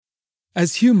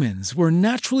As humans, we're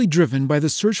naturally driven by the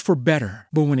search for better.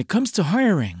 But when it comes to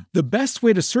hiring, the best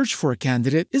way to search for a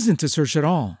candidate isn't to search at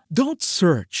all. Don't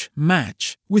search,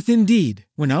 match with Indeed.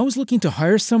 When I was looking to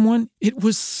hire someone, it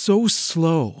was so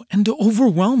slow and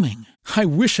overwhelming. I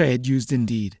wish I had used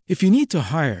Indeed. If you need to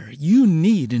hire, you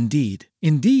need Indeed.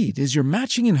 Indeed is your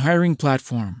matching and hiring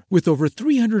platform with over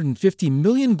 350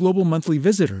 million global monthly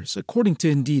visitors, according to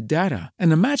Indeed data,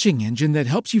 and a matching engine that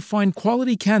helps you find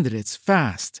quality candidates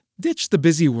fast. Ditch the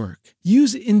busy work.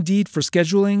 Use Indeed for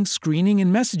scheduling, screening,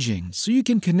 and messaging so you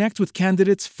can connect with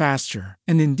candidates faster.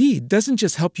 And Indeed doesn't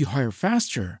just help you hire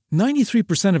faster.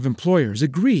 93% of employers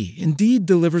agree Indeed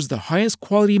delivers the highest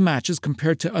quality matches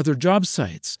compared to other job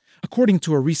sites, according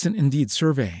to a recent Indeed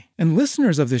survey. And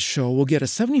listeners of this show will get a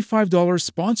 $75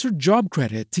 sponsored job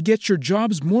credit to get your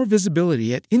jobs more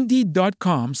visibility at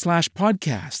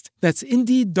Indeed.com/podcast. That's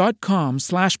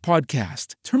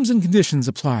Indeed.com/podcast. Terms and conditions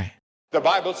apply. The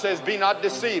Bible says, be not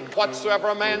deceived.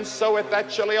 Whatsoever a man soweth,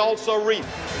 that shall he also reap.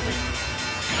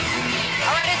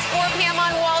 All right, it's 4 p.m.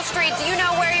 on Wall Street. Do you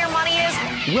know where your money is?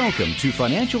 Welcome to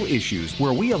Financial Issues,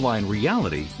 where we align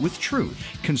reality with truth.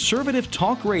 Conservative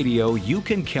talk radio you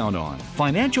can count on.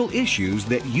 Financial issues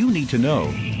that you need to know.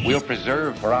 We'll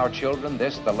preserve for our children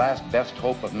this, the last best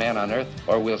hope of man on earth,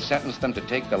 or we'll sentence them to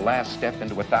take the last step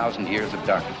into 1,000 years of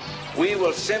darkness. We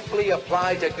will simply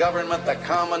apply to government the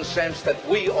common sense that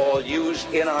we all use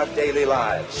in our daily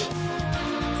lives.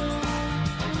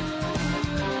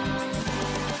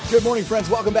 Good morning, friends.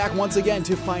 Welcome back once again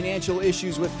to Financial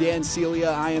Issues with Dan Celia.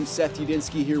 I am Seth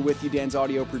Udinsky here with you, Dan's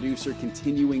audio producer,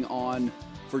 continuing on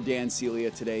for Dan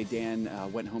Celia today. Dan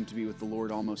went home to be with the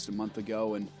Lord almost a month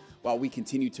ago, and while we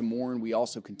continue to mourn, we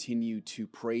also continue to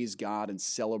praise God and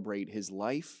celebrate his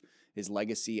life, his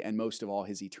legacy, and most of all,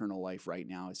 his eternal life right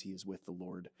now as he is with the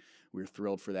Lord. We're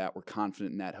thrilled for that. We're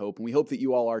confident in that hope, and we hope that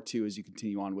you all are too as you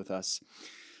continue on with us.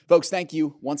 Folks, thank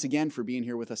you once again for being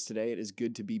here with us today. It is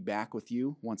good to be back with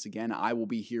you once again. I will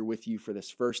be here with you for this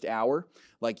first hour,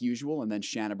 like usual, and then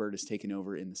Shanna Bird is taking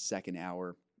over in the second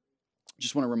hour.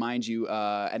 Just want to remind you,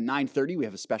 at 9:30, we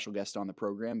have a special guest on the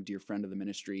program, dear friend of the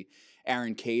ministry,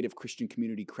 Aaron Cade of Christian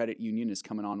Community Credit Union is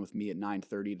coming on with me at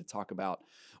 9:30 to talk about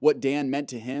what Dan meant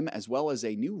to him, as well as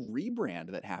a new rebrand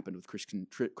that happened with Christian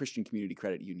Community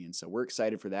Credit Union. So we're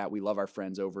excited for that. We love our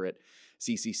friends over at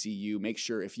CCCU. Make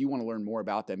sure, if you want to learn more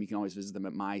about them, you can always visit them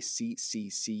at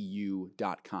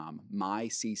mycccu.com,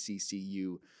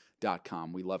 mycccu.com.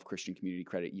 We love Christian Community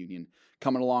Credit Union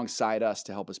coming alongside us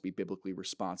to help us be biblically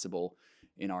responsible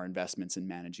in our investments and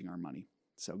managing our money.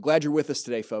 So glad you're with us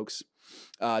today, folks.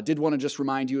 Did want to just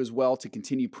remind you as well to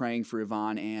continue praying for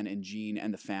Yvonne, Ann, and Jean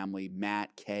and the family,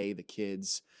 Matt, Kay, the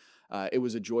kids. It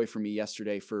was a joy for me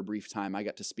yesterday for a brief time. I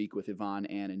got to speak with Yvonne,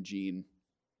 Ann, and Jean,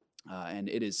 and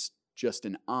it is just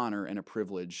an honor and a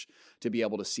privilege to be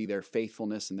able to see their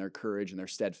faithfulness and their courage and their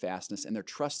steadfastness and their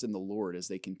trust in the Lord as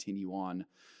they continue on,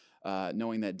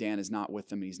 knowing that Dan is not with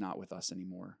them and he's not with us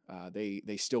anymore.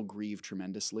 They still grieve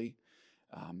tremendously,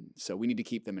 so we need to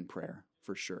keep them in prayer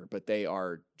for sure. But they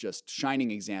are just shining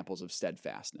examples of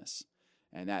steadfastness,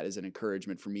 and that is an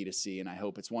encouragement for me to see, and I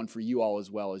hope it's one for you all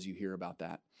as well as you hear about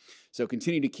that. So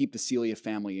continue to keep the Celia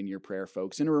family in your prayer,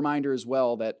 folks. And a reminder as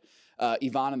well that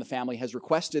Yvonne and the family has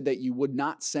requested that you would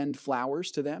not send flowers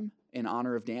to them in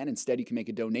honor of Dan. Instead, you can make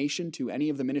a donation to any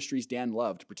of the ministries Dan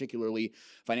loved, particularly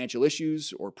Financial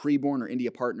Issues or Preborn or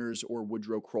India Partners or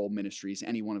Woodrow Kroll Ministries.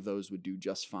 Any one of those would do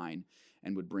just fine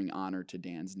and would bring honor to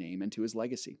Dan's name and to his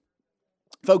legacy.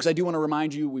 Folks, I do want to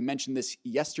remind you, we mentioned this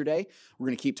yesterday. We're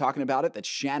going to keep talking about it, that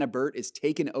Shanna Burt is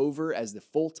taken over as the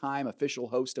full-time official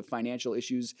host of Financial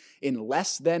Issues in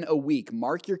less than a week.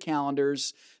 Mark your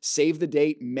calendars. Save the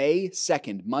date, May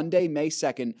 2nd, Monday, May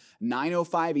 2nd,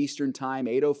 9:05 Eastern Time,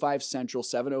 8:05 Central,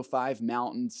 7:05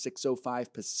 Mountain,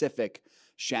 6:05 Pacific.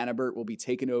 Shanna Burt will be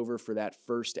taken over for that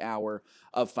first hour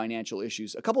of Financial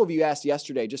Issues. A couple of you asked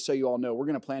yesterday, just so you all know, we're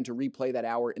going to plan to replay that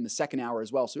hour in the second hour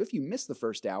as well. So if you missed the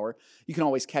first hour, you can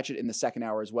always catch it in the second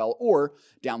hour as well, or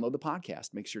download the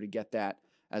podcast. Make sure to get that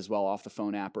as well off the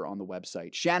phone app or on the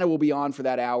website. Shanna will be on for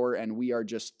that hour, and we are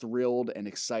just thrilled and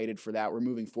excited for that. We're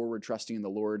moving forward, trusting in the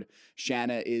Lord.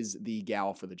 Shanna is the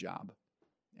gal for the job.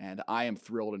 And I am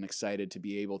thrilled and excited to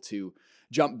be able to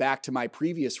jump back to my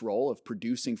previous role of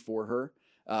producing for her,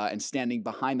 and standing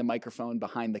behind the microphone,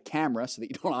 behind the camera, so that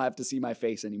you don't have to see my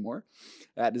face anymore.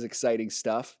 That is exciting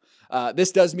stuff.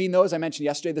 This does mean, though, as I mentioned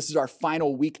yesterday, this is our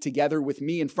final week together with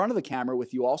me in front of the camera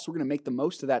with you all, so we're going to make the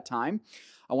most of that time.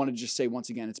 I want to just say once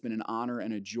again, it's been an honor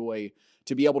and a joy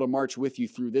to be able to march with you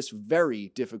through this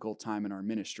very difficult time in our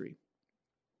ministry.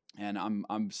 And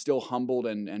I'm still humbled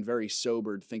and very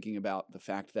sobered thinking about the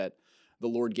fact that the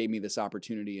Lord gave me this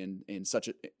opportunity in such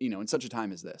a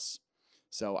time as this.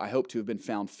 So I hope to have been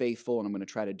found faithful, and I'm going to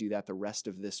try to do that the rest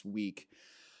of this week.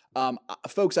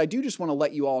 Folks, I do just want to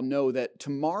let you all know that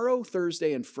tomorrow,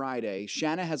 Thursday, and Friday,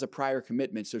 Shanna has a prior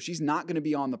commitment, so she's not going to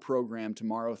be on the program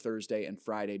tomorrow, Thursday, and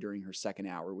Friday during her second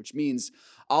hour, which means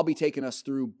I'll be taking us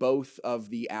through both of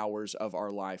the hours of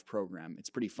our live program. It's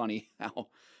pretty funny how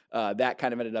that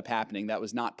kind of ended up happening. That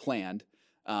was not planned,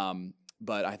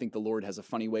 but I think the Lord has a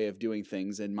funny way of doing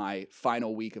things. In my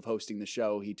final week of hosting the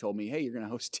show, he told me, hey, you're going to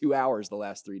host 2 hours the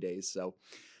last 3 days, so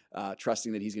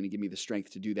trusting that he's going to give me the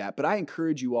strength to do that. But I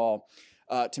encourage you all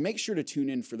to make sure to tune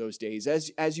in for those days.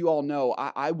 As you all know,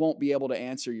 I won't be able to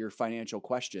answer your financial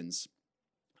questions,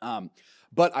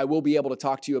 but I will be able to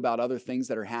talk to you about other things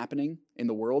that are happening in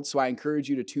the world. So I encourage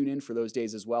you to tune in for those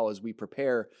days as well as we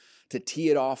prepare to tee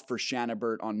it off for Shanna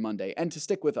Burt on Monday, and to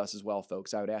stick with us as well,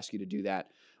 folks. I would ask you to do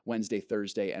that Wednesday,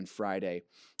 Thursday, and Friday.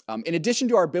 In addition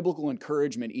to our biblical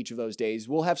encouragement each of those days,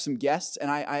 we'll have some guests,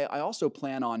 and I also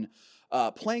plan on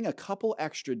playing a couple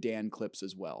extra Dan clips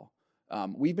as well.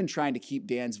 We've been trying to keep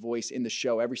Dan's voice in the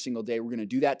show every single day. We're going to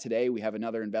do that today. We have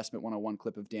another Investment 101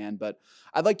 clip of Dan, but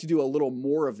I'd like to do a little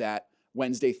more of that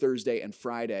Wednesday, Thursday, and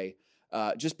Friday,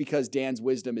 just because Dan's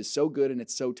wisdom is so good and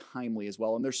it's so timely as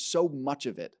well, and there's so much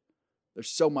of it. There's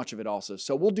so much of it also.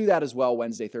 So we'll do that as well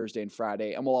Wednesday, Thursday, and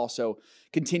Friday, and we'll also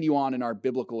continue on in our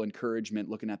biblical encouragement,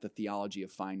 looking at the theology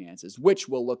of finances, which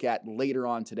we'll look at later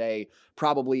on today,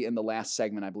 probably in the last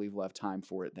segment. I believe we'll have time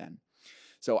for it then.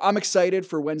 So I'm excited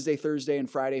for Wednesday, Thursday, and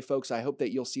Friday, folks. I hope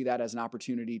that you'll see that as an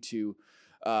opportunity to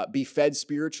be fed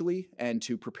spiritually and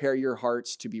to prepare your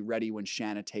hearts to be ready when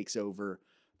Shanna takes over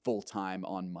full-time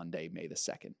on Monday, May the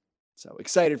 2nd. So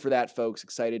excited for that, folks.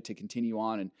 Excited to continue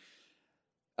on. And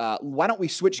why don't we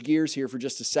switch gears here for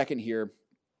just a second here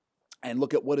and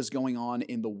look at what is going on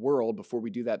in the world. Before we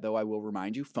do that, though, I will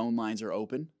remind you, phone lines are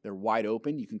open. They're wide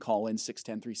open. You can call in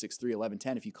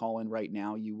 610-363-1110. If you call in right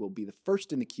now, you will be the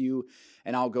first in the queue,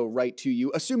 and I'll go right to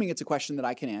you, assuming it's a question that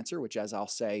I can answer, which, as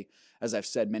I've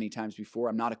said many times before,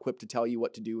 I'm not equipped to tell you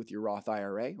what to do with your Roth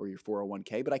IRA or your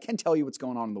 401k, but I can tell you what's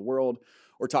going on in the world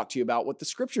or talk to you about what the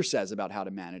Scripture says about how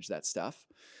to manage that stuff.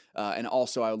 And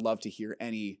also, I would love to hear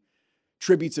any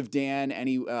tributes of Dan,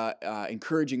 any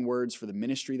encouraging words for the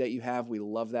ministry that you have. We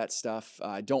love that stuff.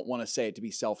 I don't want to say it to be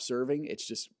self-serving. It's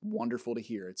just wonderful to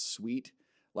hear. It's sweet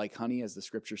like honey, as the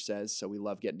Scripture says, so we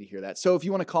love getting to hear that. So if you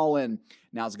want to call in,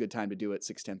 now's a good time to do it,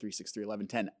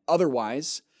 610-363-1110.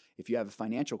 Otherwise, if you have a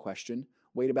financial question,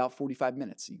 wait about 45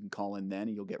 minutes. You can call in then,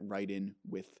 and you'll get right in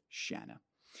with Shanna.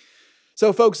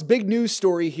 So folks, big news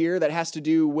story here that has to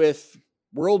do with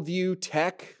worldview,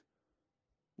 tech,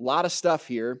 a lot of stuff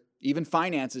here. Even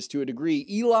finances to a degree.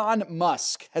 Elon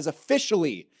Musk has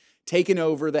officially taken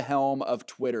over the helm of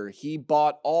Twitter. He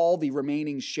bought all the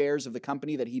remaining shares of the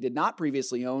company that he did not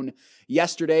previously own.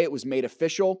 Yesterday, it was made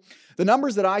official. The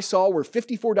numbers that I saw were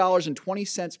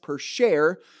 $54.20 per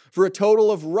share for a total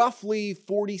of roughly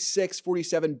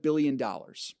 $47 billion.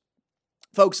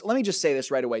 Folks, let me just say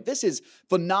this right away. This is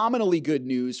phenomenally good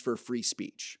news for free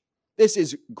speech. This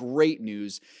is great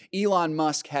news. Elon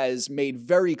Musk has made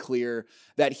very clear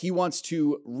that he wants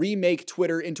to remake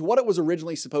Twitter into what it was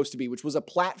originally supposed to be, which was a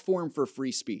platform for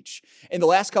free speech. In the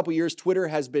last couple of years, Twitter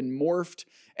has been morphed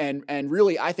and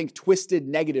really, I think, twisted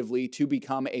negatively to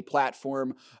become a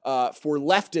platform for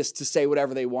leftists to say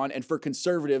whatever they want and for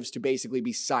conservatives to basically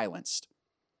be silenced.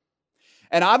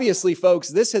 And obviously, folks,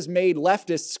 this has made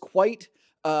leftists quite,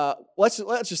 let's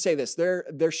just say this,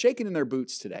 they're shaking in their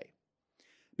boots today,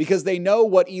 because they know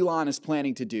what Elon is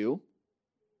planning to do,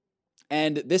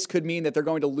 and this could mean that they're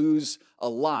going to lose a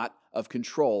lot of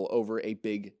control over a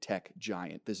big tech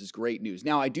giant. This is great news.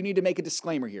 Now, I do need to make a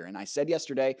disclaimer here, and I said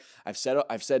yesterday, I've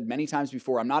said many times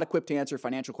before, I'm not equipped to answer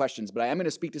financial questions, but I am going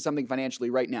to speak to something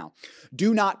financially right now.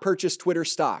 Do not purchase Twitter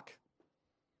stock.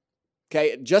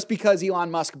 Okay, just because Elon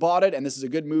Musk bought it, and this is a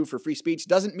good move for free speech,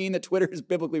 doesn't mean that Twitter is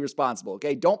biblically responsible.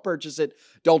 Okay, don't purchase it.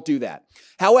 Don't do that.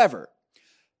 However,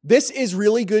 this is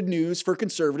really good news for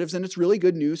conservatives, and it's really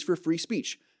good news for free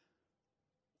speech.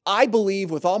 I believe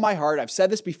with all my heart, I've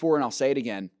said this before and I'll say it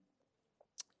again,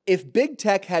 if big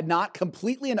tech had not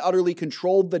completely and utterly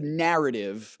controlled the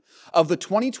narrative of the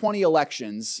 2020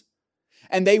 elections,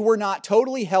 and they were not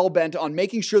totally hell-bent on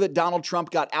making sure that Donald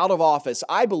Trump got out of office,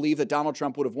 I believe that Donald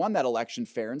Trump would have won that election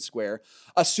fair and square,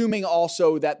 assuming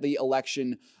also that the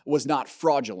election was not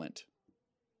fraudulent.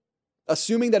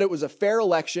 Assuming that it was a fair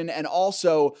election and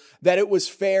also that it was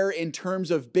fair in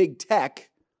terms of big tech,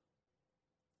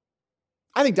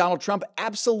 I think Donald Trump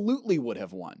absolutely would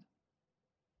have won.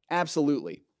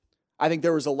 Absolutely. I think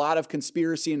there was a lot of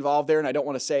conspiracy involved there, and I don't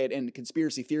want to say it in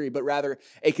conspiracy theory, but rather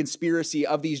a conspiracy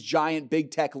of these giant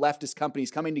big tech leftist companies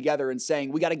coming together and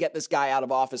saying, we got to get this guy out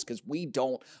of office because we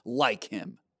don't like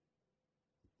him.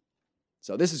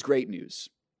 So this is great news.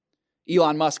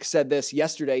 Elon Musk said this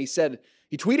yesterday.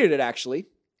 He tweeted it actually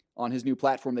on his new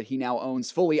platform that he now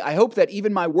owns fully. I hope that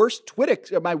even my worst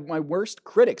critics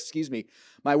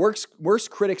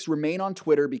remain on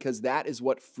Twitter because that is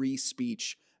what free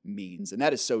speech means. And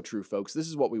that is so true, folks. This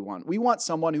is what we want. We want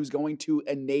someone who's going to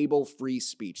enable free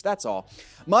speech. That's all.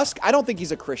 Musk, I don't think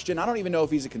he's a Christian. I don't even know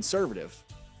if he's a conservative.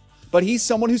 But he's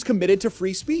someone who's committed to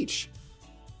free speech.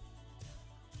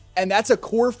 And that's a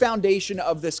core foundation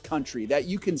of this country, that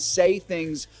you can say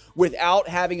things without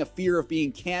having a fear of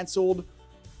being canceled.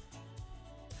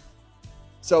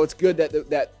 So it's good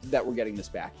that we're getting this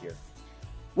back here.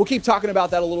 We'll keep talking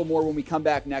about that a little more when we come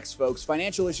back next, folks.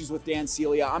 Financial Issues with Dan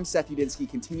Celia. I'm Seth Udinsky,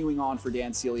 continuing on for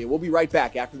Dan Celia. We'll be right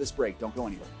back after this break. Don't go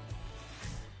anywhere.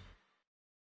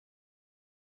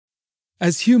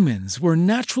 As humans, we're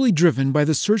naturally driven by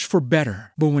the search for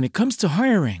better. But when it comes to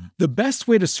hiring, the best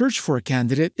way to search for a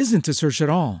candidate isn't to search at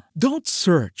all. Don't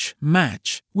search,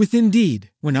 match with Indeed.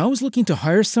 When I was looking to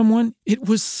hire someone, it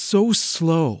was so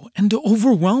slow and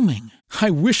overwhelming.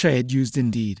 I wish I had used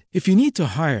Indeed. If you need to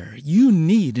hire, you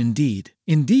need Indeed.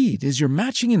 Indeed is your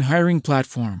matching and hiring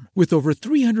platform with over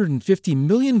 350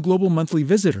 million global monthly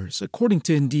visitors, according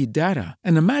to Indeed data,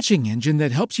 and a matching engine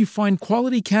that helps you find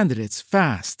quality candidates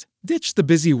fast. Ditch the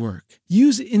busy work.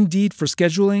 Use Indeed for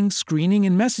scheduling, screening,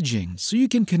 and messaging so you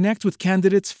can connect with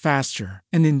candidates faster.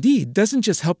 And Indeed doesn't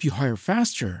just help you hire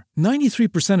faster.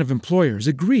 93% of employers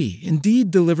agree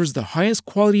Indeed delivers the highest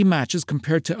quality matches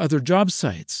compared to other job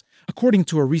sites, according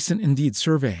to a recent Indeed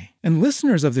survey. And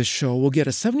listeners of this show will get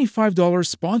a $75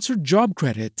 sponsored job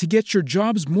credit to get your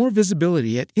jobs more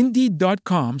visibility at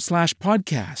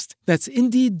Indeed.com/podcast. That's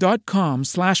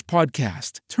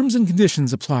Indeed.com/podcast. Terms and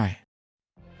conditions apply.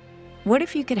 What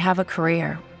if you could have a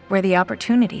career where the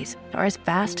opportunities are as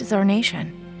vast as our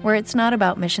nation, where it's not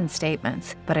about mission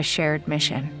statements, but a shared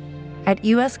mission? At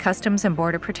U.S. Customs and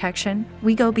Border Protection,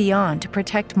 we go beyond to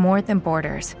protect more than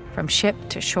borders. From ship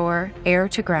to shore, air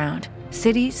to ground,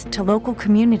 cities to local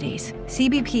communities,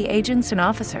 CBP agents and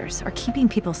officers are keeping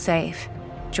people safe.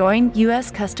 Join U.S.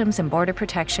 Customs and Border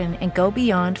Protection and go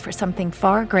beyond for something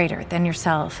far greater than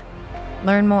yourself.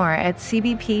 Learn more at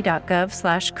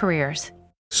cbp.gov/careers.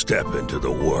 Step into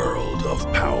the world of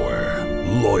power,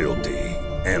 loyalty,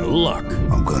 and luck.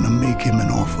 I'm gonna make him an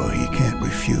offer he can't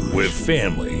refuse. With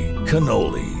family,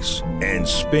 cannolis, and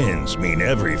spins mean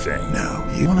everything. Now,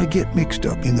 you wanna get mixed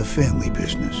up in the family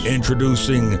business.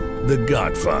 Introducing The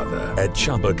Godfather at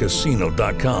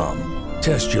ChumbaCasino.com.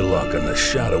 Test your luck in the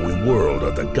shadowy world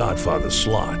of The Godfather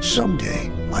slot. Someday,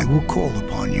 I will call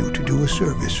upon you to do a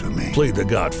service for me. Play The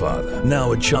Godfather,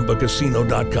 now at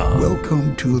ChumbaCasino.com.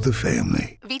 Welcome to the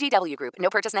family. VGW Group. No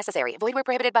purchase necessary. Void where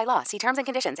prohibited by law. See terms and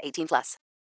conditions. 18+.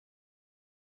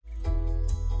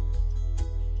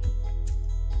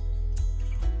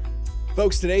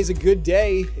 Folks, today's a good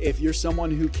day if you're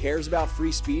someone who cares about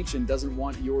free speech and doesn't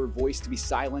want your voice to be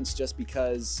silenced just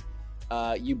because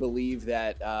you believe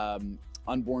that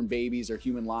unborn babies are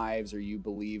human lives, or you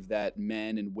believe that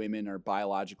men and women are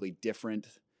biologically different.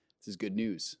 This is good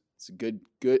news. It's a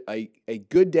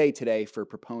good day today for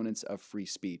proponents of free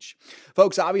speech.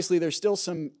 Folks, obviously there's still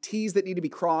some T's that need to be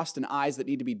crossed and I's that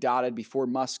need to be dotted before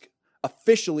Musk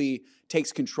officially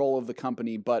takes control of the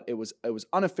company, but it was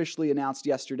unofficially announced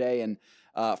yesterday, and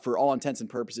for all intents and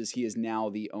purposes, he is now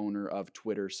the owner of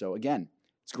Twitter. So again,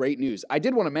 it's great news. I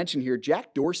did want to mention here,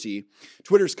 Jack Dorsey,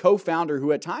 Twitter's co-founder,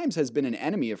 who at times has been an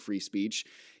enemy of free speech,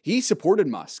 he supported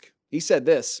Musk. He said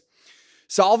this: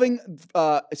 solving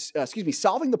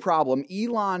the problem,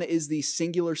 Elon is the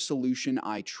singular solution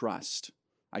I trust.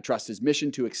 I trust his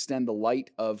mission to extend the light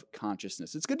of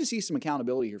consciousness. It's good to see some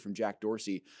accountability here from Jack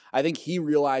Dorsey. I think he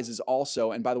realizes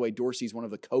also, and by the way, Dorsey's one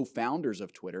of the co-founders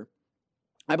of Twitter.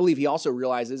 I believe he also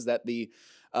realizes that the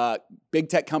big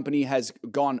tech company has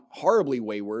gone horribly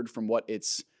wayward from what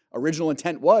its original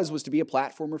intent was to be a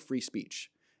platform of free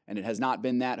speech. And it has not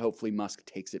been that. Hopefully Musk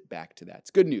takes it back to that. It's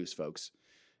good news, folks.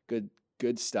 Good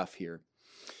stuff here.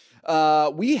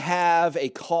 We have a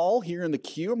call here in the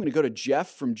queue. I'm going to go to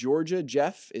Jeff from Georgia.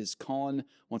 Jeff is calling,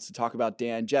 wants to talk about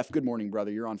Dan. Jeff, good morning,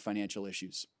 brother. You're on Financial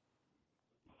Issues.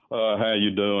 How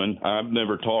you doing? I've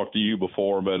never talked to you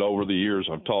before, but over the years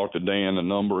I've talked to Dan a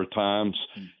number of times.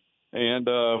 And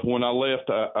when I left,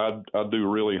 I do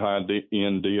really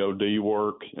high-end DOD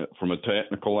work from a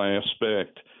technical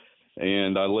aspect.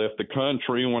 And I left the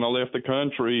country. When I left the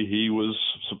country, he was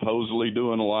supposedly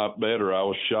doing a lot better. I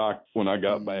was shocked when I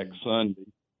got back Sunday.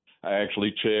 I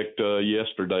actually checked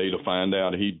yesterday to find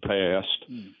out he'd passed.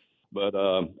 But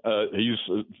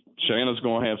Shanna's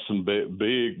going to have some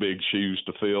big shoes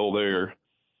to fill there.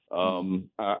 I'm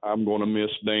going to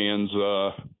miss Dan's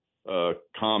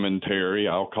commentary.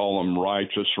 I'll call them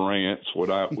righteous rants, which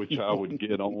I would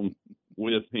get on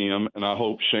with him. And I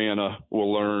hope Shanna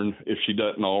will learn, if she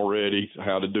doesn't already,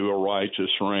 how to do a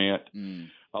righteous rant.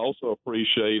 I also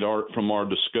appreciate from our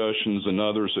discussions and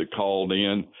others that called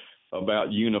in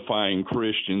about unifying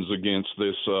Christians against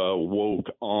this woke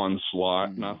onslaught,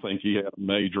 and I think he had a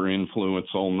major influence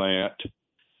on that,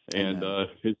 and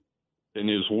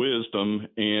his wisdom.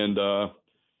 And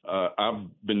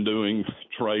I've been doing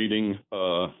trading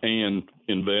and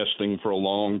investing for a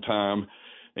long time,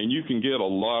 and you can get a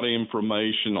lot of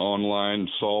information online,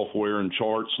 software and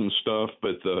charts and stuff,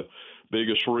 but the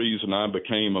biggest reason I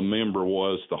became a member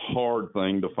was the hard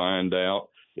thing to find out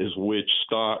is which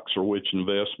stocks or which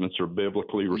investments are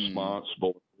biblically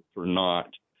responsible or not.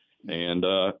 And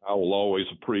I will always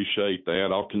appreciate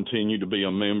that. I'll continue to be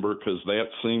a member because that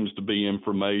seems to be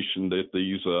information that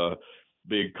these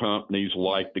big companies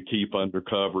like to keep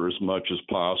undercover as much as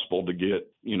possible to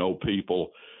get,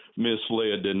 people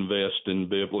misled to invest in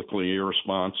biblically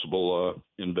irresponsible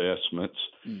investments.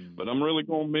 But I'm really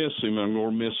going to miss him. I'm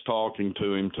going to miss talking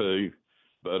to him too.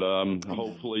 But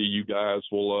hopefully you guys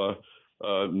will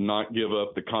not give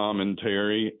up the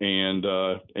commentary and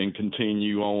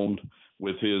continue on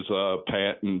with his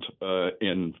patent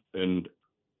and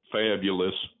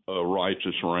fabulous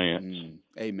righteous rants.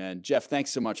 Amen. Jeff, thanks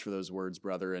so much for those words,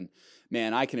 brother. And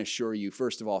man, I can assure you,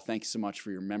 first of all, thanks so much for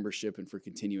your membership and for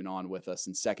continuing on with us.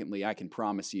 And secondly, I can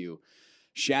promise you,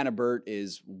 Shanna Burt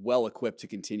is well equipped to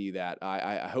continue that.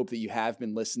 I hope that you have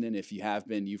been listening. If you have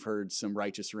been, you've heard some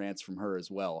righteous rants from her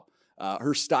as well.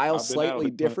 Her style's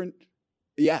slightly different.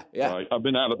 Yeah. Right. I've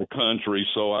been out of the country,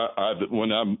 so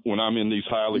when I'm in these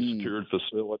highly secured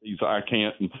facilities, I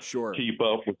can't keep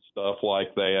up with stuff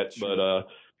like that. But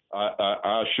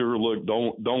I sure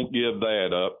don't give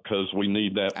that up because we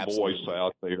need that voice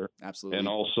out there. Absolutely. And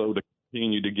also to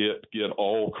continue to get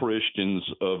all Christians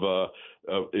of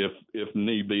if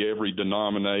need be, every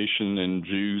denomination, and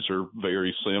Jews are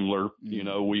very similar. We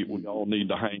all need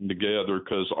to hang together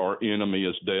because our enemy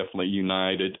is definitely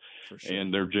united,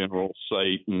 and their general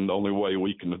Satan. The only way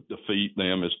we can defeat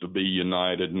them is to be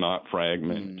united, not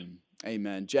fragmented.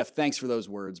 Amen. Jeff, thanks for those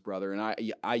words, brother. And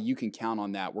you can count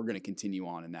on that. We're going to continue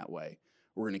on in that way.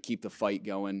 We're going to keep the fight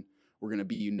going. We're going to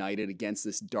be united against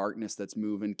this darkness that's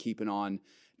moving, keeping on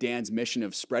Dan's mission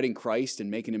of spreading Christ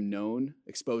and making him known,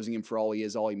 exposing him for all he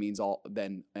is, all he means, all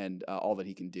that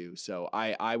he can do. So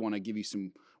I want to give you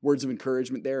some words of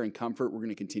encouragement there and comfort. We're going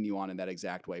to continue on in that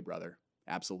exact way, brother.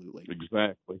 Absolutely.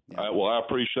 Exactly. Yeah. Well, I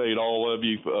appreciate all of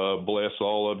you. Bless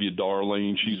all of you,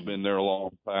 Darlene. She's been there a long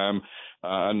time.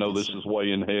 I know this is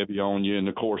weighing heavy on you, and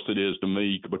of course it is to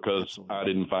me because I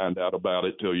didn't find out about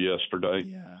it till yesterday.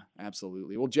 Yeah,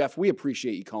 absolutely. Well, Jeff, we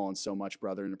appreciate you calling so much,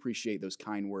 brother, and appreciate those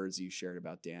kind words you shared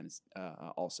about Dan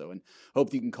also. And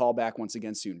hope you can call back once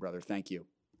again soon, brother. Thank you.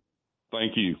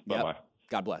 Thank you. Bye-bye. Yep.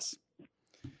 God bless.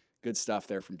 Good stuff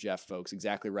there from Jeff, folks.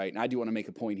 Exactly right. And I do want to make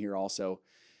a point here also.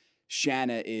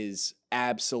 Shanna is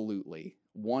absolutely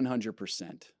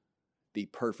 100% the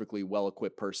perfectly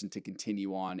well-equipped person to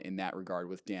continue on in that regard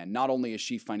with Dan. Not only is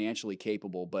she financially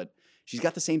capable, but she's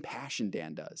got the same passion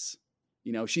Dan does.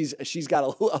 She's got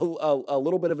a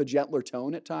little bit of a gentler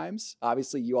tone at times.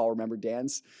 Obviously, you all remember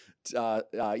Dan's,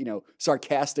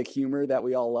 sarcastic humor that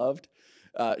we all loved.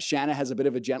 Shanna has a bit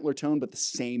of a gentler tone, but the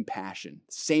same passion,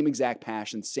 same exact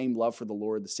passion, same love for the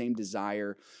Lord, the same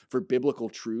desire for biblical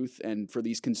truth and for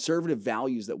these conservative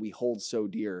values that we hold so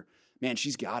dear. Man,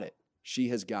 she's got it. She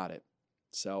has got it.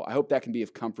 So I hope that can be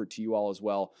of comfort to you all as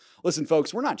well. Listen,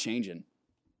 folks, we're not changing.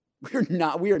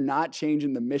 We are not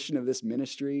changing the mission of this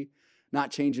ministry,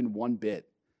 not changing one bit.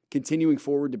 Continuing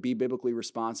forward to be biblically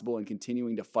responsible and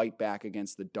continuing to fight back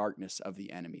against the darkness of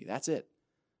the enemy. That's it.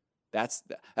 That's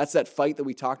that fight that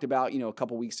we talked about, a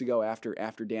couple weeks ago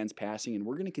after Dan's passing, and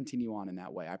we're going to continue on in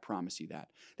that way. I promise you that.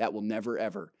 That will never,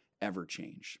 ever, ever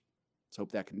change. So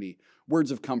hope that can be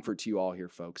words of comfort to you all here,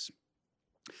 folks.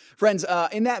 Friends,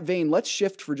 in that vein, let's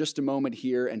shift for just a moment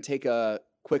here and take a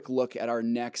quick look at our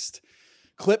next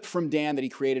clip from Dan that he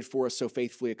created for us so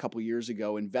faithfully a couple years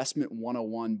ago, Investment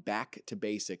 101, Back to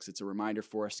Basics. It's a reminder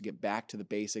for us to get back to the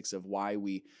basics of why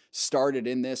we started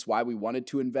in this, why we wanted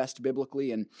to invest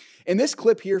biblically. And in this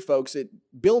clip here, folks, it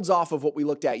builds off of what we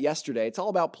looked at yesterday. It's all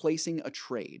about placing a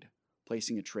trade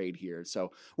here.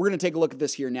 So we're going to take a look at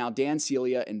this here now. Dan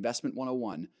Celia, Investment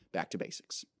 101, Back to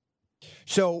Basics.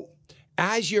 So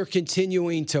as you're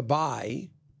continuing to buy,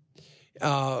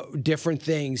 different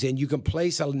things, and you can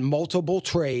place multiple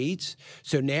trades.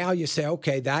 So now you say,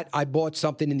 okay, that I bought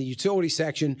something in the utility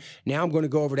section. Now I'm going to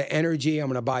go over to energy. I'm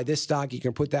going to buy this stock. You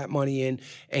can put that money in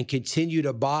and continue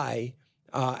to buy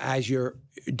as you're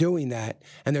doing that.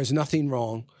 And there's nothing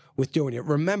wrong with doing it.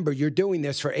 Remember, you're doing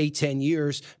this for 8-10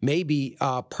 years, maybe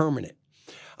permanent.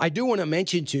 I do want to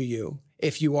mention to you,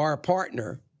 if you are a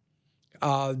partner,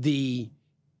 the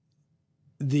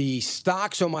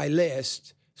stocks on my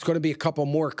list, there's going to be a couple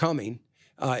more coming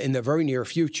in the very near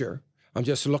future. I'm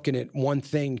just looking at one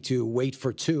thing to wait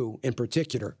for two in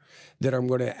particular that I'm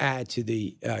going to add to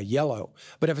the yellow.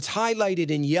 But if it's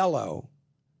highlighted in yellow,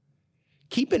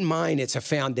 keep in mind it's a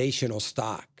foundational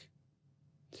stock.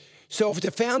 So if it's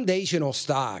a foundational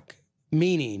stock,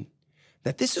 meaning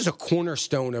that this is a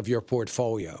cornerstone of your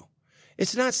portfolio,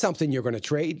 it's not something you're going to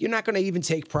trade. You're not going to even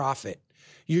take profit.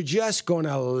 You're just going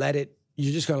to let it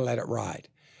ride.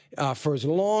 For as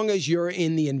long as you're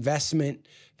in the investment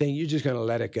thing, you're just going to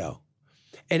let it go.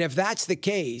 And if that's the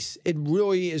case, it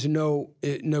really is no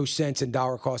sense in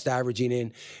dollar cost averaging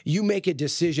in. You make a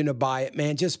decision to buy it,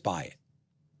 man, just buy it.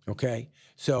 Okay?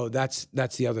 So that's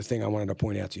the other thing I wanted to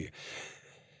point out to you.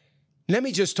 Let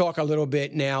me just talk a little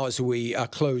bit now as we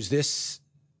close this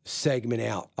segment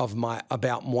out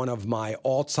about one of my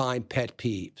all-time pet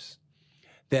peeves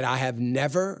that I have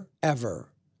never, ever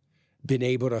been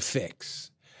able to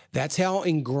fix. That's how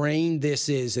ingrained this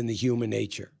is in the human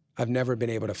nature. I've never been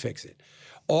able to fix it.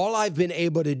 All I've been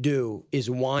able to do is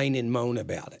whine and moan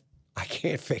about it. I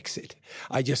can't fix it.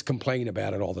 I just complain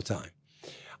about it all the time.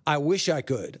 I wish I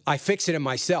could. I fix it in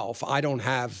myself. I don't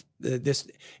have this.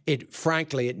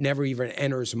 Frankly, it never even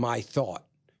enters my thought,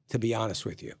 to be honest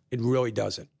with you. It really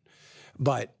doesn't.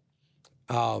 But,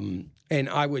 and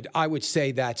I would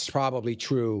say that's probably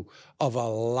true of a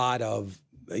lot of,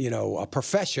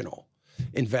 professional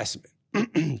investment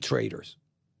traders.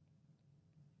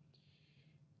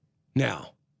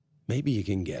 Now, maybe you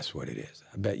can guess what it is.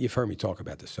 I bet you've heard me talk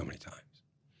about this so many times.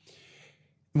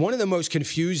 One of the most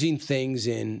confusing things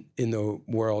in the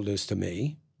world is to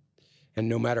me, and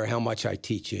no matter how much I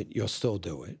teach it, you'll still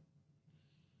do it,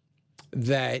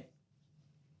 that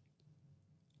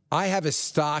I have a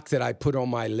stock that I put on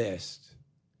my list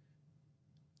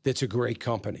that's a great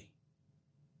company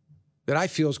that I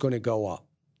feel is going to go up.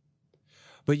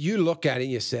 But you look at it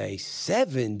and you say,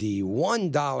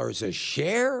 $71 a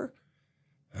share?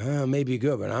 Maybe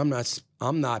good, but I'm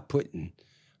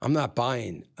not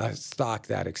buying a stock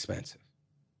that expensive.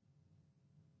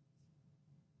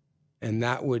 And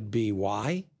that would be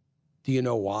why? Do you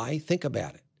know why? Think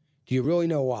about it. Do you really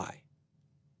know why?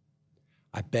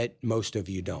 I bet most of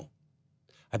you don't.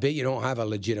 I bet you don't have a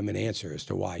legitimate answer as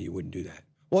to why you wouldn't do that.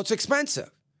 Well, it's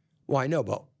expensive. Well, I know,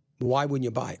 but why wouldn't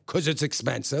you buy it? Because it's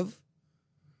expensive?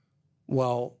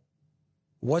 Well,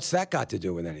 what's that got to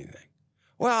do with anything?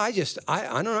 Well, I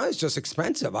don't know. It's just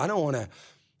expensive. I don't want to,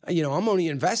 I'm only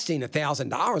investing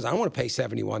 $1,000. I don't want to pay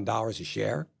 $71 a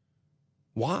share.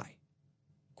 Why?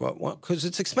 Well, because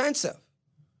it's expensive.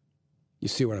 You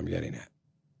see what I'm getting at?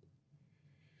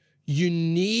 You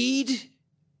need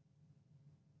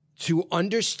to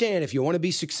understand, if you want to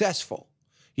be successful,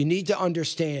 you need to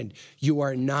understand you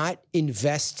are not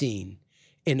investing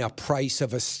in a price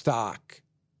of a stock.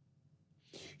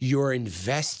 You're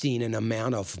investing an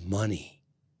amount of money.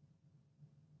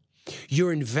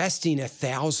 You're investing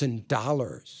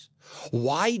 $1,000.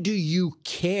 Why do you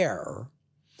care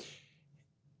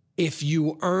if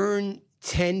you earn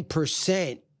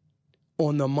 10%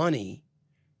 on the money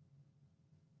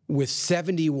with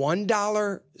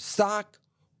 $71 stock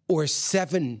or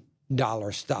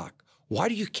 $7 stock? Why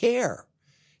do you care?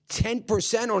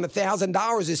 10% on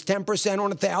 $1,000 is 10%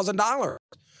 on $1,000.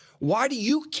 Why do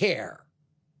you care?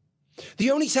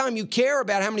 The only time you care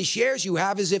about how many shares you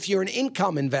have is if you're an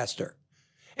income investor.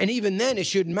 And even then, it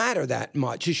shouldn't matter that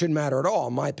much. It shouldn't matter at all,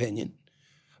 in my opinion.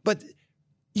 But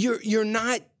you're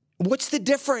not, what's the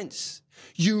difference?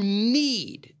 You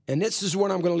need, and this is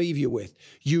what I'm going to leave you with,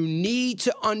 you need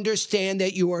to understand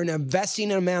that you are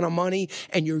investing an amount of money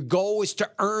and your goal is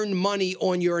to earn money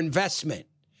on your investment.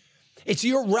 It's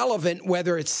irrelevant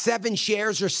whether it's 7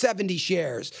 shares or 70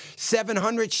 shares,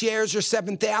 700 shares or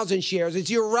 7,000 shares.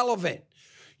 It's irrelevant.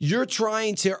 You're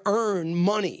trying to earn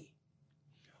money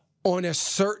on a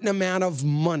certain amount of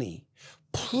money.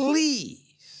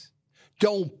 Please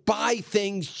don't buy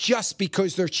things just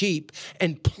because they're cheap.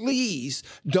 And please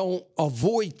don't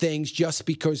avoid things just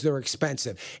because they're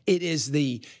expensive. It is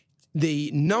the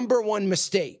number one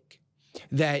mistake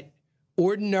that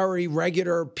ordinary,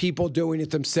 regular people doing it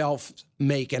themselves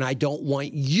make, and I don't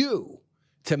want you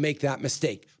to make that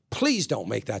mistake. Please don't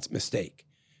make that mistake.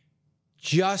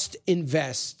 Just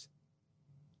invest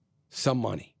some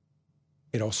money.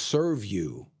 It'll serve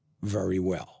you very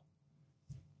well.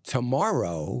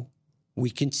 Tomorrow,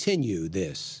 we continue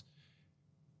this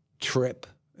trip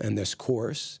and this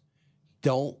course.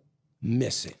 Don't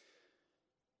miss it.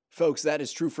 Folks, that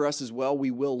is true for us as well. We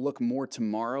will look more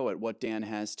tomorrow at what Dan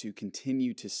has to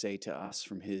continue to say to us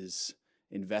from his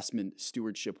investment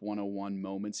stewardship 101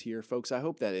 moments here. Folks, I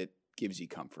hope that it gives you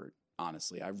comfort.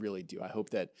 Honestly, I really do. I hope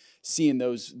that seeing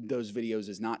those videos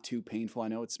is not too painful. I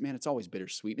know it's always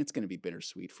bittersweet, and it's going to be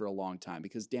bittersweet for a long time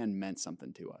because Dan meant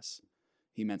something to us.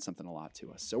 He meant something a lot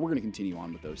to us. So we're going to continue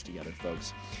on with those together,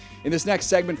 folks. In this next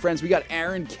segment, friends, we got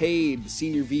Aaron Cade, the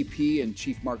Senior VP and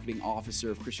Chief Marketing Officer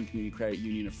of Christian Community Credit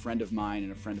Union, a friend of mine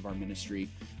and a friend of our ministry.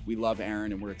 We love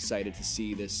Aaron, and we're excited to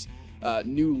see this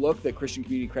new look that Christian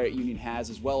Community Credit Union has,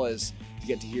 as well as to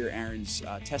get to hear Aaron's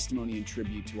testimony and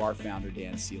tribute to our founder,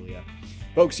 Dan Celia.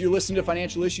 Folks, you're listening to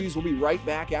Financial Issues. We'll be right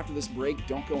back after this break.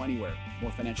 Don't go anywhere. More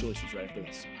Financial Issues right after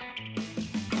this.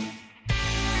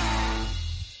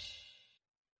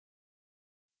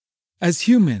 As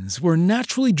humans, we're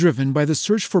naturally driven by the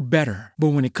search for better.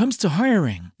 But when it comes to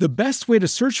hiring, the best way to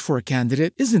search for a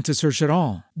candidate isn't to search at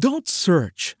all. Don't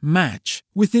search, match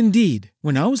with Indeed.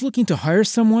 When I was looking to hire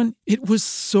someone, it was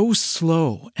so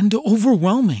slow and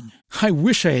overwhelming. I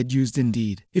wish I had used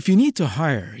Indeed. If you need to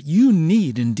hire, you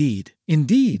need Indeed.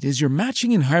 Indeed is your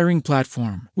matching and hiring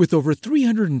platform with over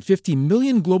 350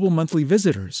 million global monthly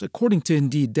visitors, according to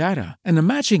Indeed data, and a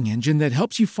matching engine that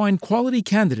helps you find quality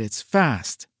candidates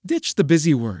fast. Ditch the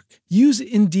busy work. Use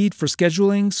Indeed for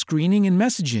scheduling, screening, and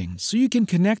messaging so you can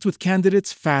connect with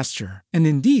candidates faster. And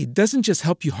Indeed doesn't just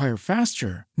help you hire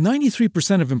faster.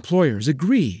 93% of employers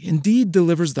agree Indeed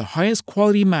delivers the highest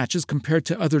quality matches compared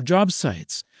to other job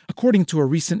sites, according to a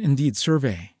recent Indeed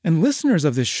survey. And listeners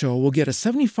of this show will get a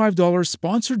 $75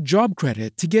 sponsored job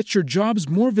credit to get your jobs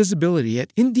more visibility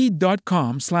at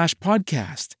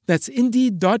Indeed.com/podcast. That's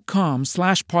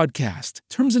Indeed.com/podcast.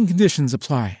 Terms and conditions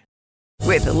apply.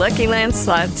 With the Lucky Land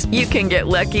Slots, you can get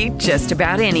lucky just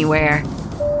about anywhere.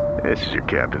 This is your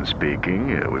captain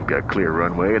speaking. We've got clear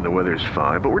runway and the weather's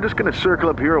fine, but we're just going to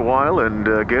circle up here a while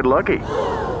and get lucky.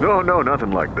 No, nothing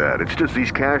like that. It's just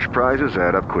these cash prizes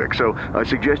add up quick. So I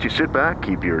suggest you sit back,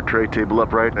 keep your tray table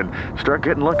upright, and start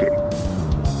getting lucky.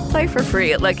 Play for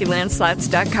free at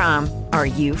LuckyLandSlots.com. Are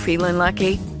you feeling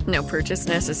lucky? No purchase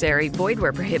necessary. Void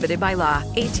where prohibited by law.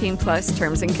 18+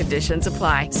 terms and conditions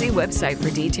apply. See website for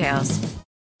details.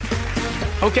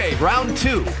 Okay, round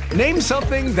two. Name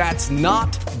something that's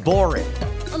not boring.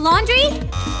 A laundry?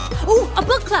 Ooh, a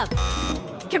book club.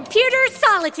 Computer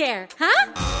solitaire,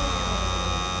 huh?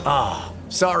 Ah,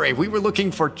 sorry. We were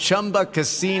looking for Chumba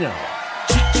Casino.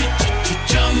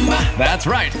 That's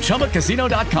right.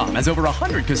 ChumbaCasino.com has over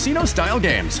 100 casino-style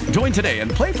games. Join today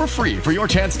and play for free for your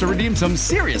chance to redeem some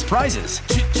serious prizes.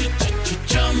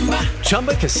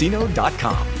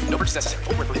 ChumbaCasino.com. No purchase necessary.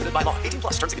 Void where prohibited by law.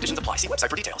 18+ terms and conditions apply. See website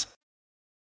for details.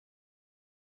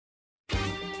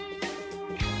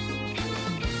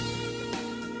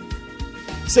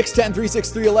 Six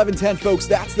 610-363-1110, folks.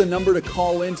 That's the number to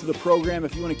call into the program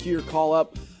if you want to queue your call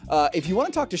up. If you want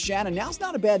to talk to Shannon, now's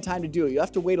not a bad time to do it. You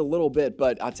have to wait a little bit,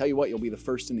 but I'll tell you what, you'll be the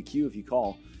first in the queue if you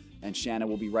call, and Shannon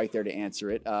will be right there to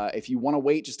answer it. If you want to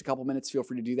wait just a couple minutes, feel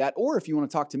free to do that. Or if you want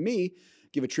to talk to me,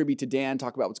 give a tribute to Dan,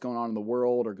 talk about what's going on in the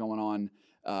world or going on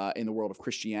in the world of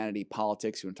Christianity,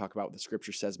 politics. You want to talk about what the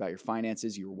scripture says about your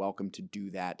finances, you're welcome to do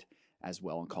that as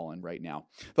well and call in right now.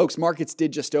 Folks, markets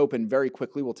did just open very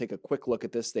quickly. We'll take a quick look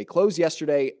at this. They closed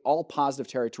yesterday, all positive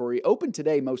territory. Open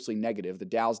today, mostly negative. The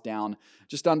Dow's down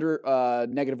just under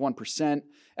negative 1%.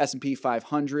 S&P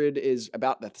 500 is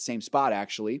about at the same spot,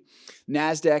 actually.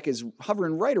 NASDAQ is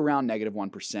hovering right around negative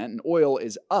 1%, and oil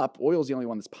is up. Oil is the only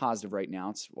one that's positive right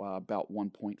now. It's about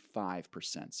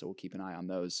 1.5%, so we'll keep an eye on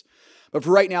those. But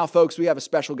for right now, folks, we have a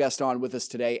special guest on with us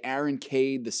today, Aaron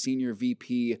Cade, the Senior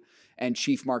VP and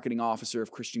Chief Marketing Officer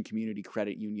of Christian Community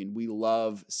Credit Union. We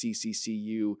love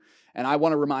CCCU. And I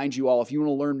want to remind you all, if you want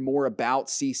to learn more about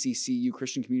CCCU,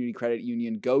 Christian Community Credit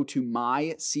Union, go to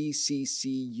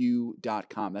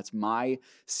mycccu.com. That's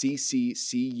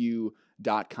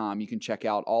mycccu.com. You can check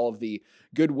out all of the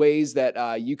good ways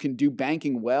that you can do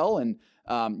banking well, and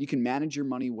you can manage your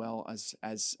money well as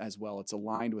well. It's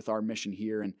aligned with our mission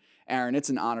here. And Aaron, it's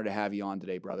an honor to have you on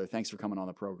today, brother. Thanks for coming on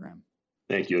the program.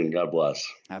 Thank you, and God bless.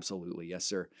 Absolutely. Yes,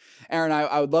 sir. Aaron,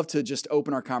 I would love to just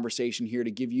open our conversation here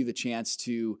to give you the chance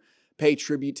to pay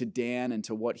tribute to Dan and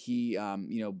to what he,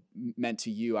 meant to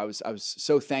you. I was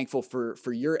so thankful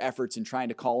for your efforts in trying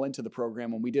to call into the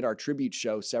program when we did our tribute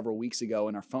show several weeks ago,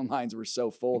 and our phone lines were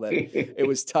so full that it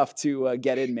was tough to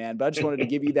get in, man. But I just wanted to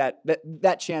give you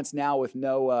that chance now with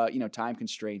no, time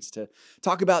constraints to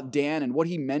talk about Dan and what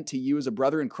he meant to you as a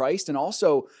brother in Christ, and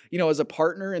also, as a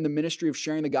partner in the ministry of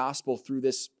sharing the gospel through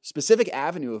this specific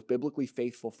avenue of biblically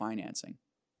faithful financing.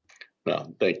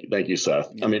 Well, thank you,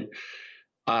 Seth. Yeah. I mean,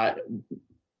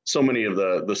 so many of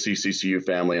the CCCU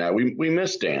family and I, we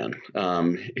miss Dan.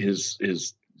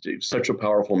 His such a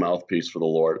powerful mouthpiece for the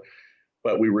Lord,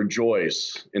 but we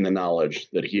rejoice in the knowledge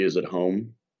that he is at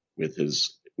home with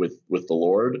the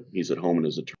Lord. He's at home in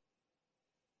his eternity.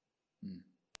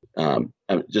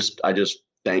 I just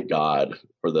thank God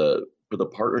for the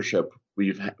partnership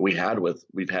we've had with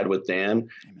Dan. Amen.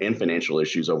 And Financial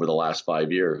Issues over the last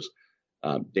 5 years.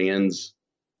 Dan's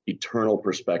eternal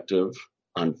perspective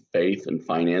on faith and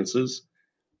finances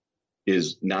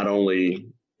is not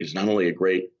only a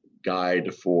great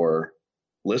guide for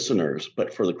listeners,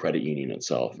 but for the credit union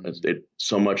itself.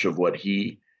 So much of what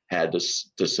he had to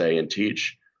say and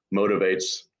teach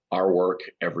motivates our work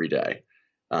every day,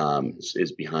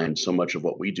 is behind so much of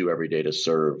what we do every day to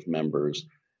serve members,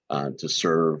 to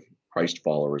serve Christ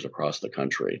followers across the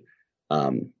country.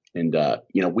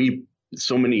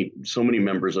 So many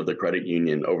members of the credit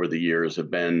union over the years have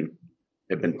been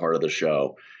part of the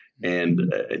show,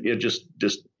 and just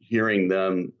hearing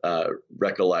them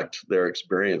recollect their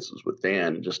experiences with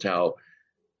Dan, just how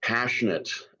passionate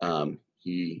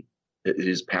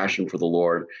his passion for the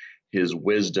Lord, his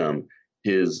wisdom,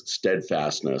 his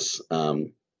steadfastness,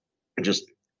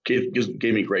 just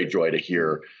gave me great joy to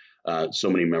hear so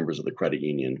many members of the credit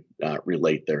union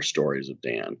relate their stories of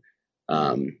Dan,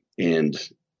 and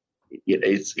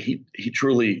he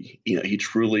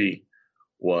truly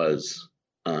was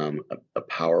a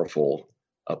powerful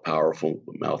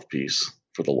mouthpiece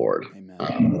for the Lord.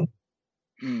 Amen.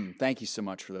 Thank you so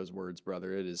much for those words,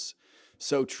 brother. It is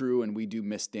so true, and we do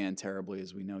miss Dan terribly,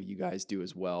 as we know you guys do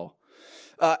as well.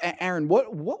 Aaron,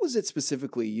 what was it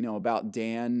specifically, about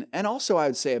Dan, and also I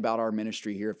would say about our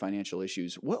ministry here at Financial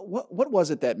Issues? What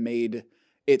was it that made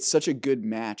it such a good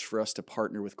match for us to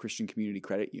partner with Christian Community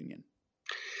Credit Union?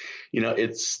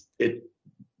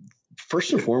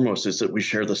 First and foremost is that we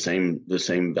share the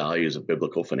same values of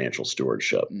biblical financial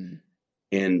stewardship,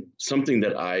 and something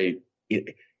that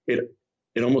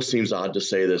it almost seems odd to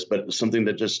say this, but something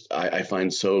that just I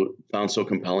found so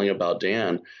compelling about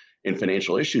Dan in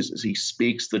Financial Issues is he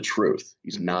speaks the truth.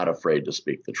 He's not afraid to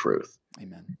speak the truth.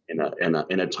 Amen.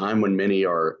 In a time when many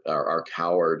are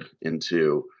cowered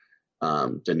into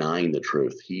denying the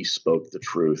truth, he spoke the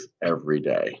truth every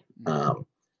day.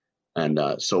 And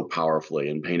so powerfully,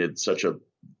 and painted such a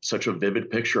vivid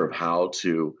picture of how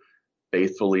to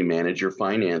faithfully manage your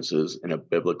finances in a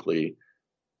biblically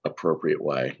appropriate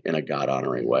way, in a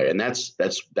God-honoring way, and that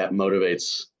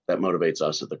motivates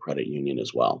us at the credit union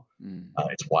as well.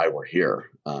 It's why we're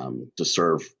here, to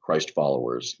serve Christ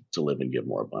followers, to live and give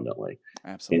more abundantly.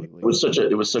 Absolutely,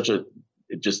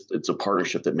 it's a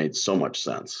partnership that made so much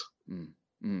sense.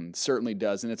 Certainly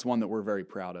does, and it's one that we're very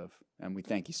proud of. And we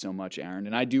thank you so much, Aaron.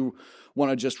 And I do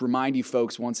want to just remind you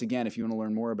folks, once again, if you want to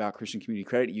learn more about Christian Community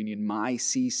Credit Union,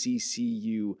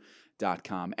 mycccu.com.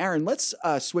 Aaron, let's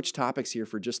switch topics here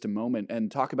for just a moment and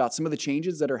talk about some of the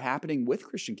changes that are happening with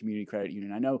Christian Community Credit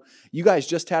Union. I know you guys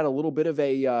just had a little bit of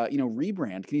a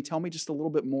rebrand. Can you tell me just a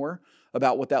little bit more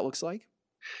about what that looks like?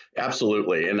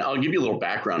 Absolutely. And I'll give you a little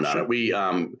background on it. We,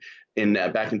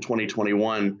 back in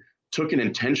 2021, took an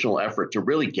intentional effort to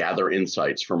really gather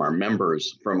insights from our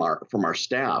members, from our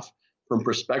staff, from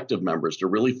prospective members, to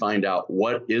really find out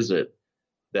what is it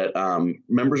that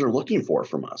members are looking for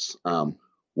from us.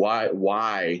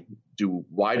 Why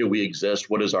do we exist?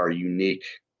 What is our unique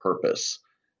purpose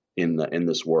in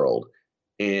this world?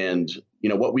 And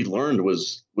what we learned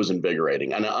was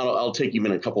invigorating. And I'll take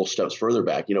even a couple steps further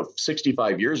back.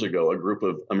 65 years ago, a group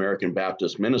of American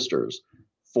Baptist ministers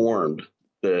formed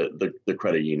the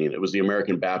credit union. It was the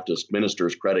American Baptist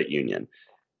Ministers Credit Union.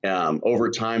 Over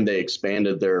time, they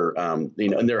expanded their, and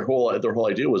their whole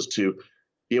idea was to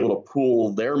be able to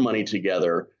pool their money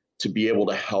together to be able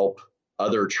to help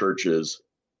other churches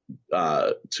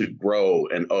to grow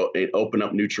and open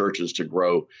up new churches to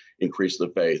grow, increase the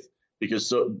faith.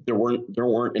 Because there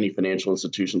weren't any financial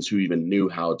institutions who even knew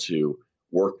how to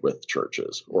work with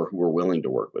churches or who were willing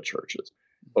to work with churches.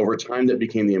 Over time, that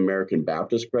became the American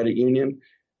Baptist Credit Union.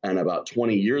 And about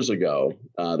 20 years ago,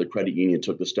 the credit union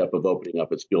took the step of opening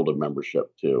up its field of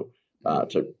membership to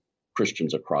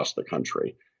Christians across the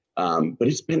country. But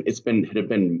it had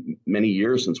been many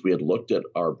years since we had looked at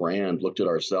our brand, looked at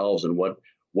ourselves, and what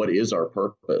is our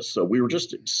purpose. So we were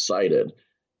just excited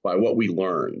by what we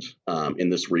learned in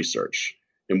this research.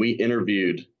 And we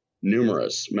interviewed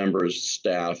numerous members,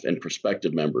 staff, and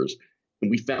prospective members.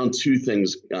 And we found two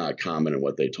things common in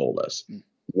what they told us.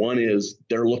 One is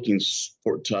they're looking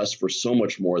to us for so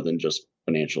much more than just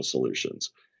financial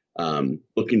solutions,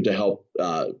 looking to help,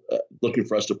 looking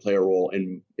for us to play a role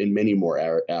in many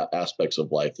more aspects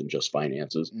of life than just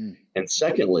finances. And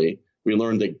secondly, we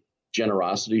learned that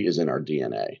generosity is in our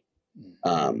DNA.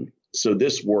 So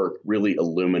this work really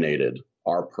illuminated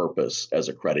our purpose as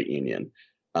a credit union.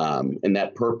 And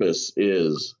that purpose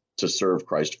is to serve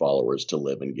Christ followers, to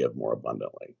live and give more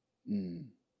abundantly.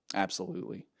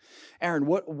 Absolutely. Aaron,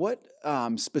 what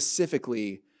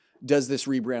specifically does this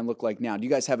rebrand look like now? Do you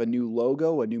guys have a new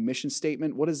logo, a new mission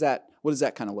statement? What is that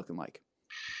kind of looking like?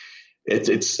 It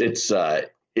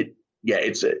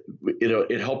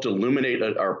helped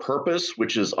illuminate our purpose,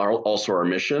 which is also our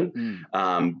mission.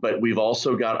 But we've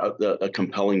also got a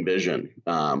compelling vision.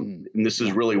 And this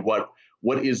is really what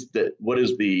is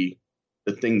the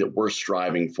thing that we're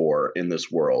striving for in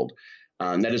this world.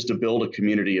 And that is to build a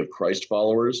community of Christ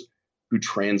followers who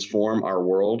transform our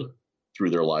world through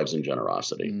their lives in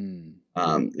generosity.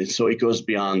 And so it goes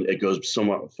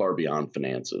somewhat far beyond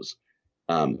finances.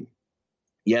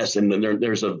 Yes, and then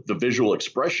there's the visual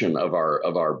expression of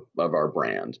our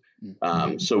brand.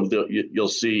 So you'll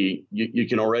see, you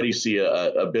can already see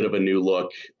a bit of a new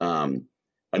look,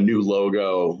 a new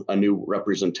logo, a new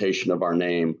representation of our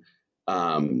name,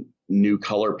 new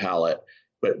color palette.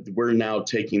 But we're now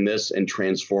taking this and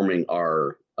transforming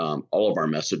our all of our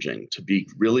messaging to be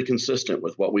really consistent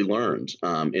with what we learned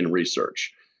in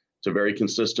research, to very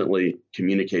consistently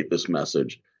communicate this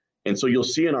message. And so you'll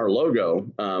see in our logo,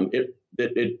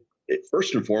 it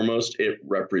first and foremost, it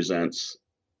represents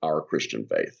our Christian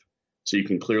faith. So you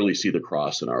can clearly see the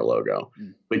cross in our logo,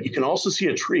 but you can also see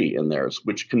a tree in there,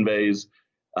 which conveys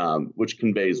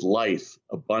life,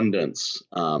 abundance,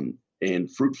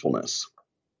 and fruitfulness.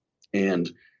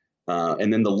 And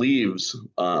then the leaves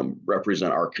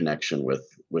represent our connection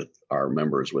with our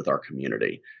members, with our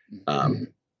community.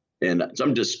 And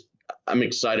so I'm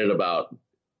excited about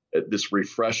this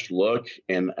refreshed look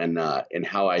and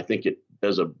how I think it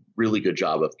does a really good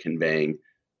job of conveying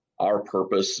our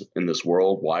purpose in this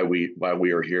world, why we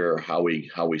are here, how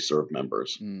we serve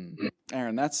members.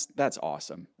 Aaron, that's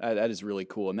awesome. That is really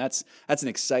cool, and that's an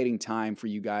exciting time for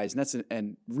you guys, and that's a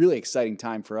really exciting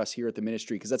time for us here at the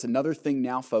ministry, because that's another thing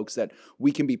now, folks, that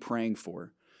we can be praying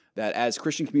for. That as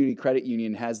Christian Community Credit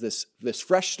Union has this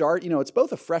fresh start, it's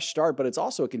both a fresh start, but it's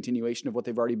also a continuation of what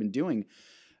they've already been doing.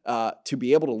 To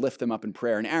be able to lift them up in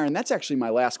prayer. And Aaron, that's actually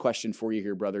my last question for you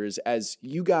here, brother, is as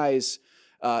you guys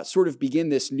sort of begin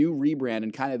this new rebrand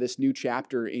and kind of this new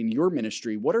chapter in your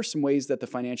ministry, what are some ways that the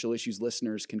Financial Issues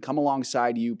listeners can come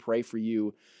alongside you, pray for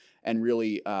you, and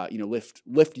really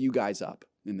lift you guys up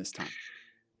in this time?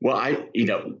 Well, I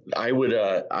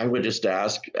would just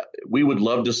ask, we would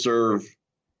love to serve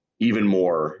even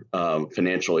more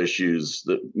financial issues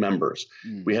members.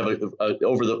 We have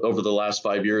over the last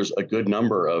 5 years, a good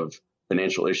number of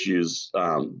financial issues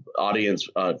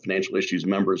financial issues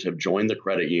members have joined the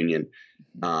credit union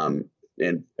and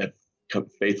have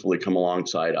faithfully come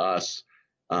alongside us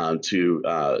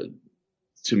to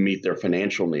meet their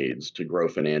financial needs, to grow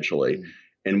financially.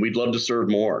 And we'd love to serve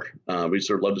more. We'd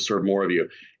love to serve more of you.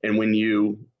 And when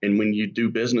you do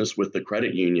business with the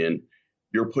credit union,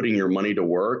 you're putting your money to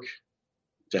work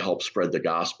to help spread the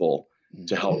gospel,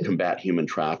 to help combat human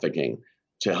trafficking,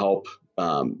 to help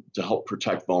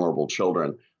protect vulnerable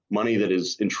children. Money that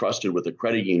is entrusted with the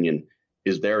credit union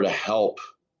is there to help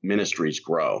ministries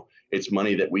grow. It's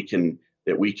money that we can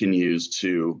use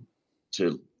to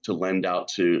lend out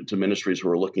to ministries who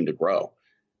are looking to grow,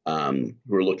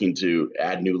 who are looking to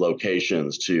add new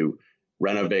locations, to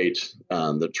renovate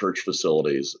the church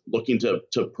facilities, looking to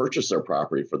purchase their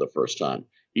property for the first time,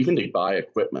 even to buy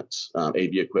equipment, AV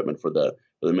equipment for the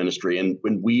ministry. And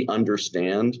when we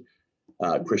understand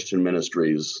Christian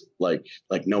ministries like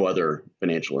no other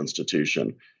financial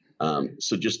institution,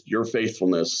 so just your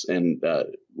faithfulness and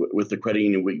with the credit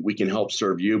union, we can help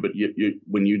serve you. But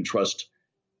when you trust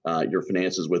your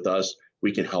finances with us,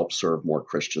 we can help serve more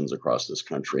Christians across this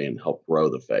country and help grow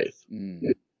the faith.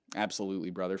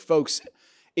 Absolutely, brother. Folks,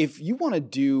 if you want to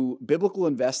do biblical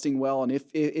investing well, and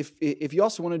if you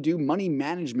also want to do money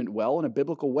management well in a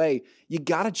biblical way, you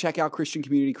got to check out Christian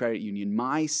Community Credit Union,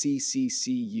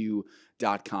 mycccu.com.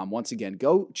 Once again,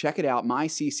 go check it out,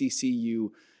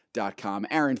 mycccu.com. ChumbaCasino.com.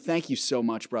 Aaron, thank you so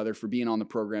much, brother, for being on the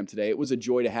program today. It was a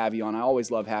joy to have you on. I always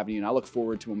love having you, and I look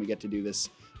forward to when we get to do this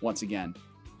once again.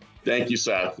 Thank you,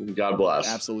 Seth. God bless.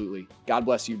 Absolutely. God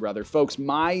bless you, brother. Folks,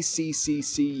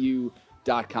 mycccu.com.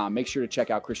 Make sure to check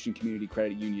out Christian Community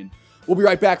Credit Union. We'll be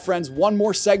right back, friends. One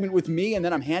more segment with me, and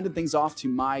then I'm handing things off to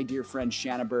my dear friend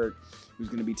Shanna Burt, who's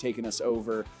going to be taking us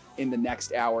over in the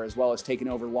next hour, as well as taking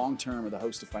over long-term with a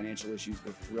host of financial issues.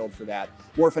 We're thrilled for that.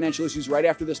 More financial issues right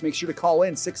after this. Make sure to call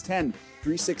in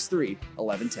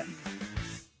 610-363-1110.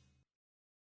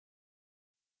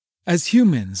 As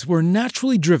humans, we're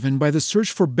naturally driven by the search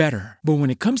for better. But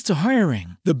when it comes to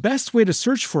hiring, the best way to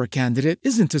search for a candidate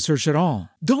isn't to search at all.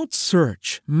 Don't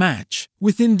search, match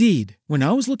with Indeed. When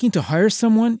I was looking to hire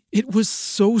someone, it was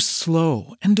so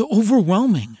slow and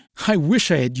overwhelming. I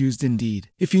wish I had used Indeed.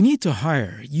 If you need to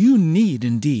hire, you need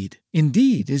Indeed.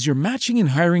 Indeed is your matching and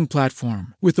hiring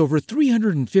platform with over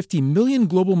 350 million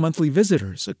global monthly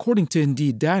visitors, according to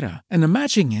Indeed data, and a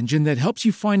matching engine that helps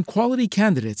you find quality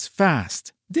candidates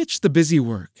fast. Ditch the busy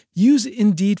work. Use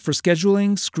Indeed for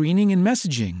scheduling, screening, and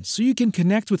messaging so you can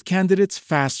connect with candidates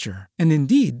faster. And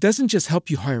Indeed doesn't just help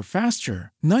you hire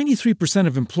faster. 93%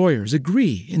 of employers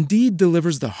agree Indeed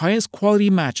delivers the highest quality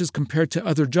matches compared to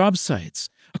other job sites,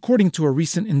 according to a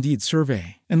recent Indeed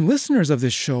survey. And listeners of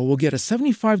this show will get a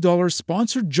 $75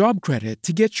 sponsored job credit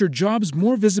to get your jobs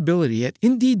more visibility at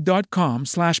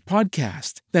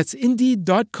Indeed.com/podcast. That's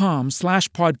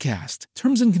Indeed.com/podcast.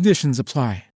 Terms and conditions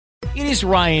apply. It is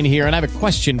Ryan here, and I have a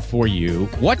question for you.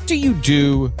 What do you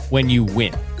do when you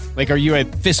win? Like, are you a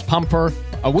fist pumper,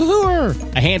 a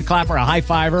woohooer, a hand clapper, a high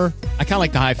fiver? I kind of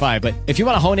like the high five, but if you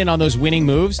want to hone in on those winning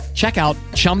moves, check out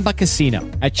Chumba Casino.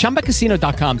 At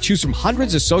ChumbaCasino.com, choose from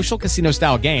hundreds of social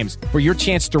casino-style games for your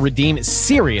chance to redeem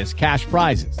serious cash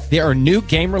prizes. There are new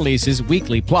game releases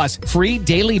weekly, plus free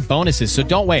daily bonuses, so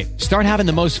don't wait. Start having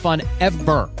the most fun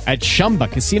ever at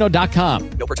ChumbaCasino.com.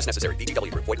 No purchase necessary.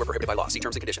 VGW. Void where prohibited by law. See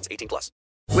terms and conditions. 18+.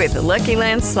 With the Lucky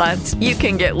Land Slots, you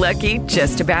can get lucky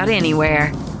just about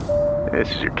anywhere.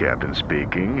 This is your captain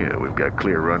speaking. We've got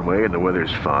clear runway and the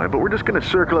weather's fine, but we're just going to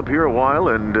circle up here a while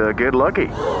and get lucky.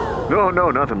 No,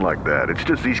 nothing like that. It's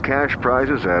just these cash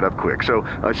prizes add up quick. So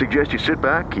I suggest you sit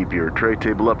back, keep your tray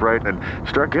table upright, and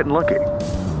start getting lucky.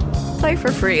 Play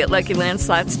for free at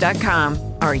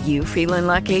LuckyLandSlots.com. Are you feeling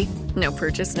lucky? No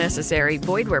purchase necessary.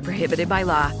 Void where prohibited by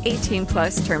law.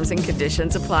 18+ terms and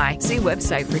conditions apply. See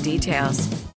website for details.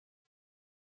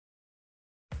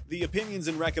 The opinions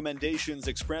and recommendations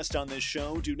expressed on this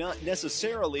show do not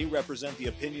necessarily represent the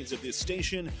opinions of this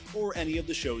station or any of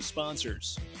the show's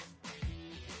sponsors.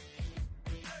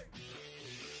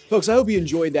 Folks, I hope you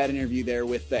enjoyed that interview there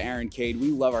with Aaron Cade.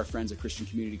 We love our friends at Christian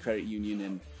Community Credit Union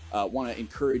and want to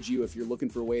encourage you, if you're looking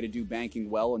for a way to do banking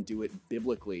well and do it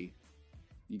biblically,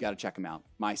 you got to check them out.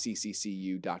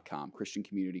 mycccu.com, Christian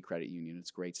Community Credit Union.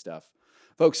 It's great stuff.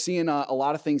 Folks, seeing a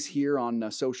lot of things here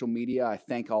on social media. I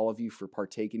thank all of you for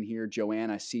partaking here. Joanne,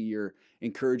 I see your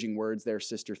encouraging words there,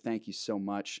 sister. Thank you so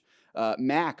much.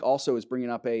 Mac also is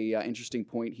bringing up a interesting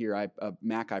point here.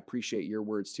 Mac, I appreciate your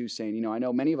words too, saying, I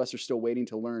know many of us are still waiting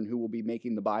to learn who will be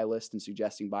making the buy list and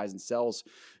suggesting buys and sells.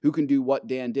 Who can do what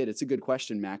Dan did? It's a good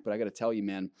question, Mac, but I got to tell you,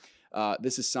 man,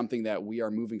 this is something that we are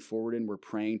moving forward in. We're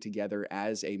praying together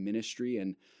as a ministry,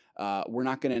 and we're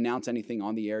not going to announce anything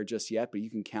on the air just yet, but you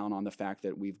can count on the fact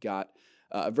that we've got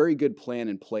a very good plan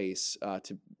in place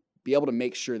to be able to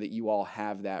make sure that you all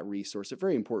have that resource, a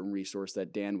very important resource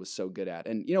that Dan was so good at.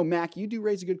 And, Mac, you do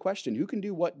raise a good question. Who can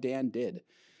do what Dan did?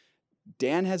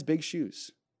 Dan has big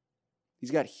shoes.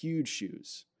 He's got huge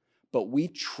shoes. But we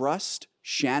trust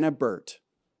Shanna Burt.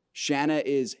 Shanna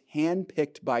is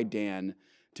handpicked by Dan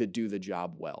to do the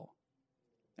job well.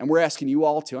 And we're asking you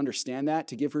all to understand that,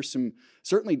 to give her some,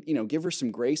 certainly, give her some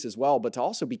grace as well, but to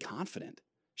also be confident.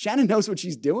 Shannon knows what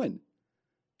she's doing.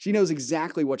 She knows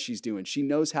exactly what she's doing. She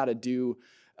knows how to do,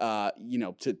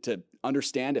 to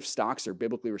understand if stocks are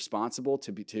biblically responsible,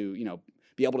 to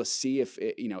be able to see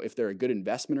if they're a good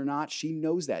investment or not. She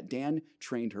knows that. Dan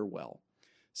trained her well.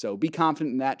 So be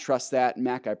confident in that. Trust that.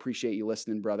 Mac, I appreciate you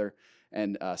listening, brother,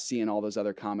 and seeing all those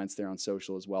other comments there on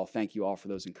social as well. Thank you all for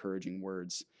those encouraging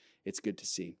words. It's good to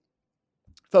see.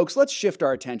 Folks, let's shift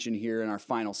our attention here in our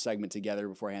final segment together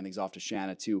before I hand things off to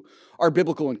Shanna to our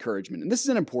biblical encouragement. And this is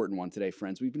an important one today,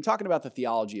 friends. We've been talking about the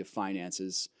theology of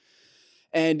finances.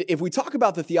 And if we talk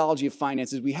about the theology of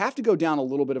finances, we have to go down a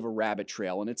little bit of a rabbit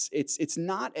trail. And it's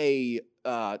not a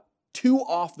too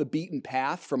off the beaten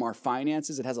path from our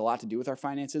finances. It has a lot to do with our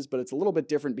finances, but it's a little bit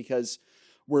different because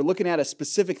we're looking at a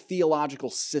specific theological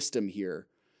system here,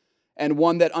 and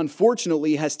one that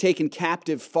unfortunately has taken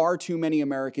captive far too many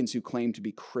Americans who claim to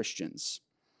be Christians.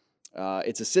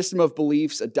 It's a system of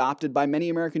beliefs adopted by many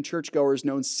American churchgoers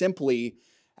known simply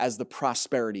as the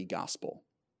prosperity gospel.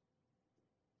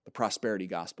 The prosperity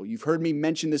gospel. You've heard me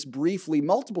mention this briefly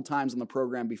multiple times on the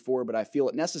program before, but I feel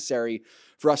it necessary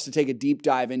for us to take a deep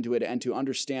dive into it and to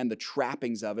understand the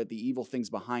trappings of it, the evil things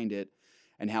behind it,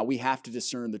 and how we have to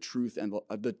discern the truth and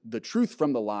the truth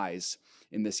from the lies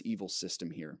in this evil system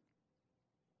here.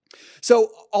 So,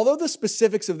 although the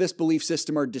specifics of this belief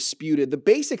system are disputed, the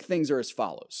basic things are as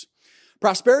follows.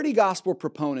 Prosperity gospel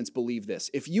proponents believe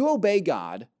this: if you obey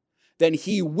God, then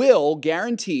He will,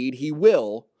 guaranteed, He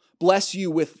will bless you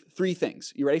with three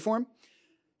things. You ready for them?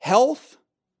 Health,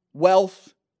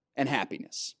 wealth, and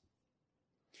happiness.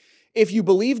 If you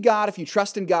believe God, if you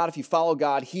trust in God, if you follow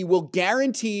God, He will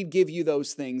guaranteed give you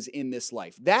those things in this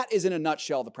life. That is, in a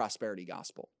nutshell, the prosperity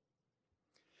gospel.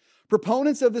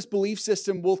 Proponents of this belief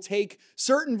system will take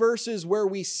certain verses where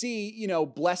we see,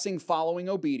 blessing following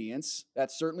obedience.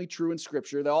 That's certainly true in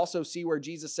Scripture. They'll also see where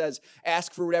Jesus says,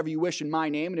 ask for whatever you wish in my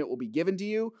name and it will be given to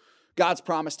you. God's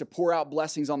promise to pour out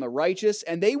blessings on the righteous.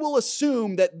 And they will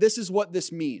assume that this is what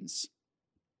this means.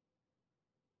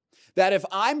 That if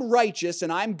I'm righteous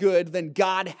and I'm good, then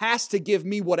God has to give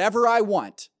me whatever I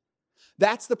want.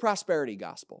 That's the prosperity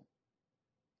gospel.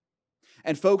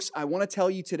 And folks, I want to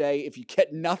tell you today, if you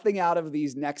get nothing out of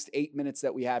these next 8 minutes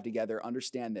that we have together,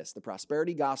 understand this. The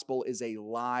prosperity gospel is a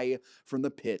lie from the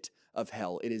pit of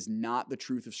hell. It is not the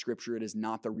truth of Scripture. It is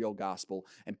not the real gospel.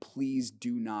 And please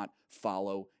do not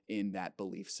follow in that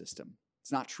belief system.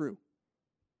 It's not true.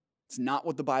 It's not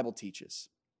what the Bible teaches.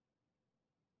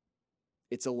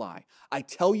 It's a lie. I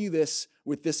tell you this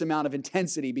with this amount of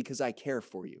intensity because I care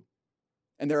for you.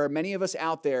 And there are many of us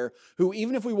out there who,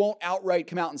 even if we won't outright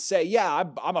come out and say, yeah,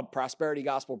 I'm a prosperity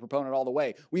gospel proponent all the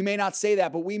way. We may not say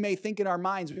that, but we may think in our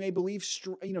minds, we may believe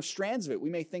strands of it.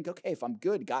 We may think, okay, if I'm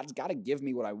good, God's got to give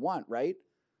me what I want, right?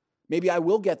 Maybe I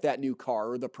will get that new car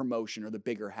or the promotion or the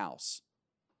bigger house.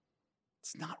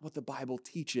 It's not what the Bible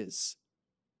teaches.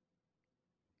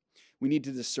 We need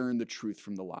to discern the truth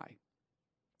from the lie.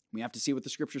 We have to see what the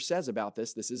Scripture says about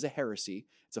this. This is a heresy.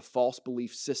 It's a false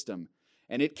belief system.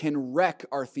 And it can wreck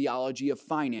our theology of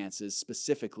finances,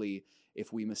 specifically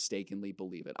if we mistakenly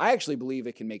believe it. I actually believe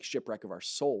it can make shipwreck of our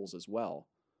souls as well.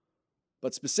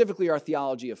 But specifically our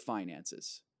theology of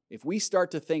finances. If we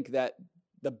start to think that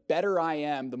the better I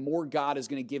am, the more God is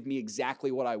going to give me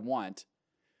exactly what I want,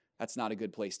 that's not a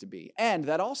good place to be. And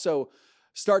that also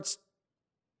starts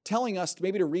telling us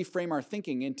maybe to reframe our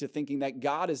thinking into thinking that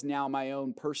God is now my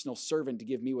own personal servant to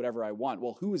give me whatever I want.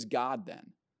 Well, who is God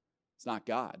then? It's not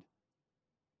God.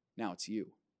 Now it's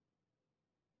you.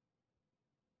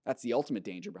 That's the ultimate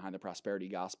danger behind the prosperity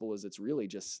gospel, is it's really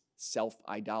just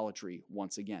self-idolatry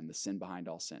once again, the sin behind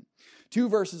all sin. 2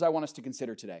 verses I want us to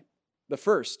consider today. The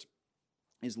first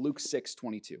is Luke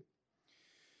 6:22.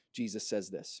 Jesus says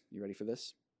this. You ready for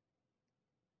this?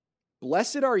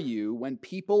 Blessed are you when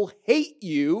people hate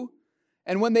you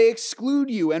and when they exclude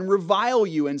you and revile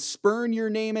you and spurn your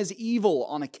name as evil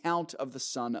on account of the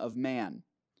Son of Man.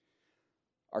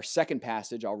 Our second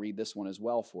passage, I'll read this one as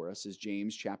well for us, is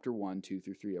James chapter 1,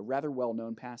 2-3, a rather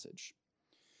well-known passage.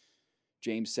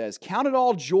 James says, count it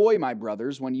all joy, my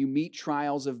brothers, when you meet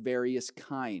trials of various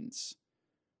kinds,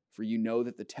 for you know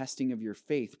that the testing of your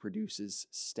faith produces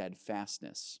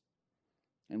steadfastness.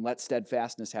 And let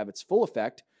steadfastness have its full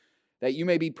effect, that you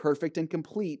may be perfect and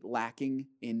complete, lacking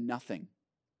in nothing.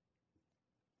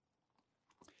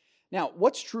 Now,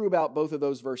 what's true about both of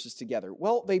those verses together?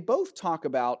 Well, they both talk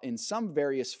about, in some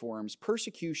various forms,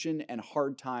 persecution and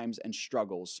hard times and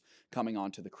struggles coming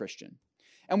onto the Christian.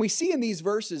 And we see in these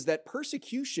verses that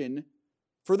persecution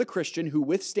for the Christian who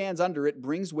withstands under it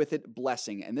brings with it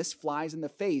blessing. And this flies in the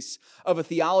face of a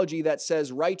theology that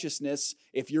says righteousness,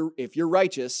 if you're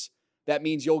righteous, that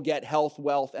means you'll get health,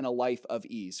 wealth, and a life of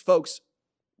ease. Folks,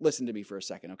 listen to me for a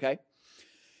second, okay?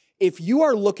 If you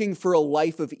are looking for a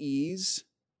life of ease,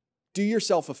 do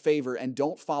yourself a favor and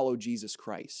don't follow Jesus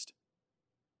Christ.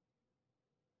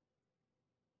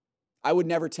 I would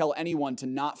never tell anyone to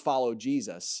not follow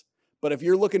Jesus, but if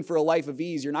you're looking for a life of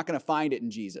ease, you're not going to find it in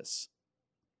Jesus.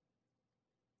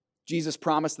 Jesus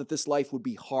promised that this life would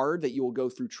be hard, that you will go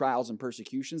through trials and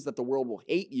persecutions, that the world will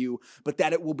hate you, but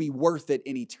that it will be worth it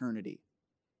in eternity.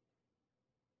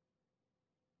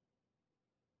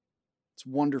 It's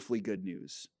wonderfully good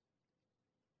news.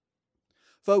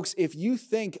 Folks, if you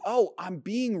think, oh, I'm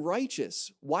being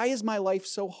righteous, why is my life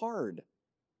so hard?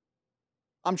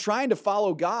 I'm trying to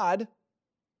follow God.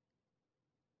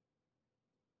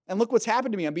 And look what's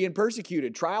happened to me. I'm being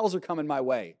persecuted. Trials are coming my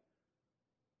way.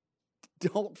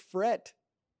 Don't fret.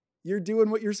 You're doing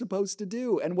what you're supposed to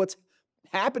do. And what's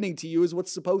happening to you is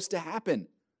what's supposed to happen.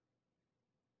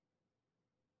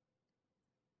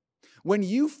 When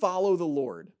you follow the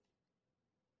Lord,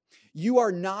 you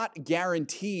are not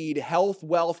guaranteed health,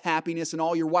 wealth, happiness, and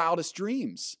all your wildest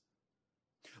dreams.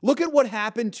 Look at what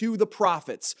happened to the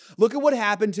prophets. Look at what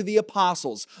happened to the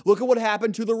apostles. Look at what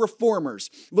happened to the reformers.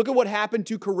 Look at what happened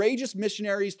to courageous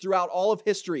missionaries throughout all of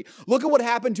history. Look at what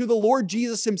happened to the Lord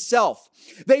Jesus himself.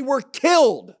 They were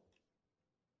killed.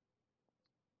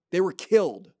 They were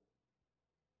killed.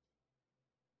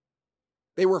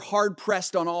 They were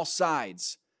hard-pressed on all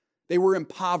sides. They were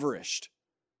impoverished.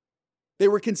 They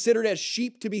were considered as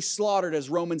sheep to be slaughtered, as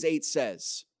Romans 8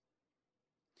 says.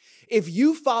 If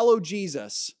you follow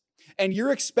Jesus and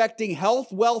you're expecting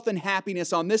health, wealth, and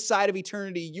happiness on this side of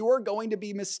eternity, you are going to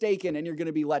be mistaken and you're going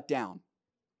to be let down.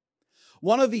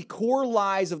 One of the core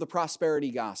lies of the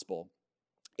prosperity gospel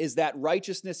is that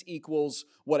righteousness equals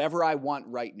whatever I want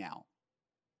right now.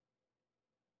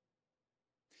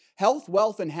 Health,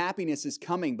 wealth, and happiness is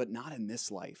coming, but not in this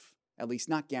life, at least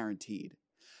not guaranteed.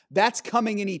 That's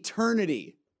coming in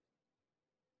eternity.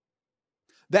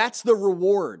 That's the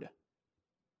reward.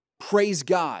 Praise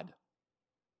God.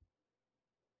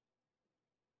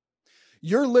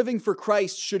 Your living for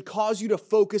Christ should cause you to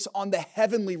focus on the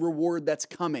heavenly reward that's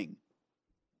coming,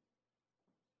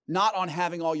 not on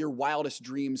having all your wildest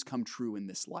dreams come true in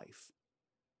this life.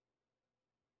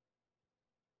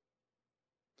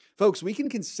 Folks, we can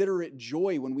consider it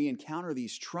joy when we encounter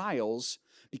these trials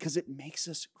because it makes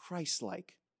us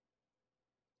Christ-like.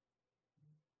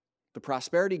 The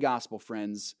prosperity gospel,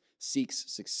 friends,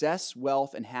 seeks success,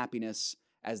 wealth, and happiness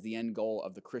as the end goal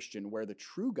of the Christian, where the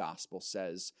true gospel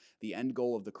says the end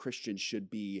goal of the Christian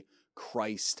should be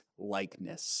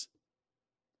Christ-likeness,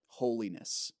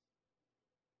 holiness,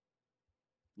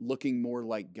 looking more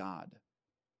like God.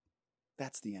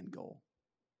 That's the end goal.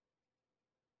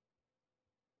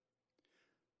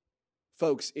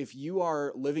 Folks, if you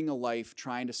are living a life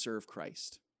trying to serve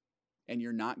Christ and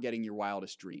you're not getting your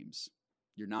wildest dreams,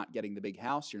 you're not getting the big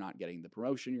house, you're not getting the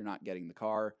promotion, you're not getting the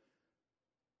car,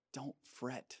 don't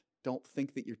fret. Don't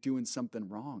think that you're doing something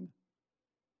wrong.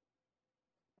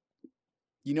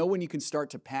 You know when you can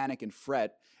start to panic and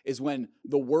fret is when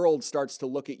the world starts to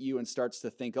look at you and starts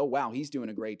to think, oh wow, he's doing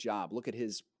a great job. Look at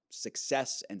his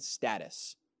success and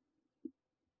status.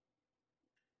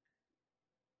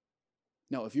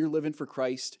 No, if you're living for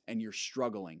Christ and you're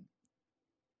struggling,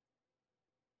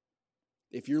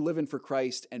 if you're living for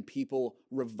Christ and people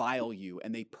revile you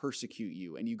and they persecute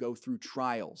you and you go through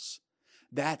trials,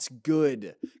 that's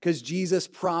good because Jesus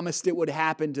promised it would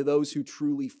happen to those who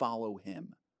truly follow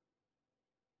him.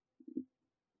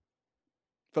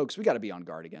 Folks, we got to be on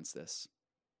guard against this.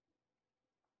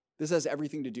 This has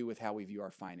everything to do with how we view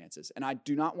our finances. And I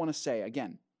do not want to say,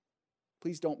 again,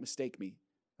 please don't mistake me,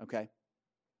 okay?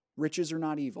 Riches are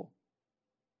not evil.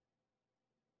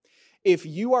 If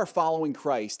you are following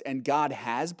Christ and God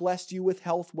has blessed you with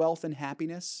health, wealth, and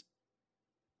happiness,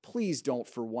 please don't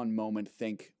for one moment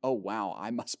think, oh wow,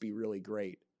 I must be really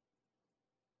great.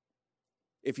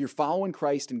 If you're following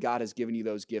Christ and God has given you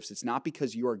those gifts, it's not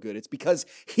because you are good, it's because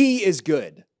he is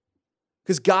good.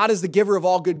 Because God is the giver of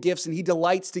all good gifts and he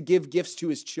delights to give gifts to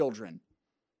his children.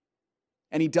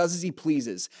 And he does as he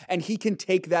pleases. And he can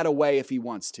take that away if he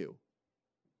wants to.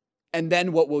 And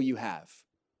then what will you have?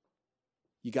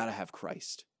 You got to have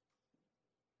Christ.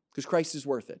 Because Christ is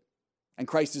worth it. And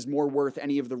Christ is more worth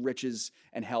any of the riches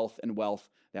and health and wealth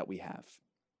that we have.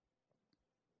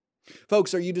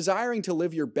 Folks, are you desiring to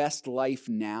live your best life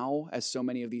now, as so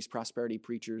many of these prosperity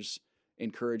preachers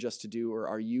encourage us to do, or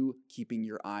are you keeping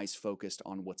your eyes focused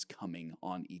on what's coming,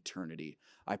 on eternity?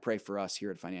 I pray for us here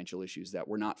at Financial Issues that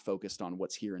we're not focused on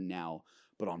what's here and now,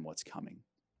 but on what's coming,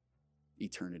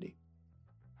 eternity.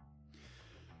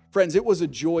 Friends, it was a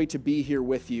joy to be here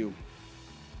with you.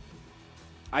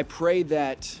 I pray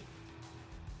that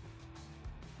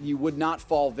you would not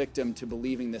fall victim to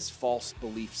believing this false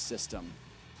belief system,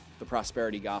 the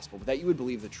prosperity gospel, but that you would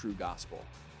believe the true gospel.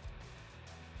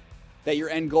 That your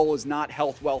end goal is not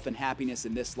health, wealth, and happiness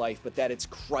in this life, but that it's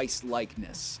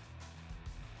Christ-likeness.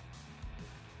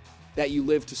 That you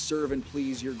live to serve and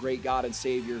please your great God and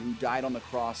Savior who died on the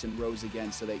cross and rose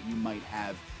again so that you might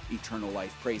have eternal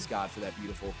life. Praise God for that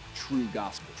beautiful, true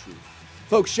gospel truth.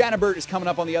 Folks, Shannon Burt is coming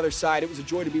up on the other side. It was a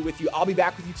joy to be with you. I'll be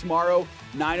back with you tomorrow,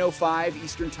 9:05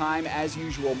 Eastern Time, as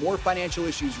usual. More Financial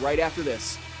Issues right after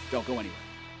this. Don't go anywhere.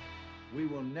 We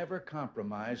will never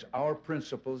compromise our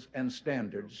principles and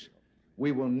standards.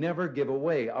 We will never give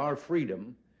away our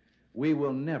freedom. We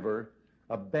will never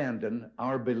abandon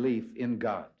our belief in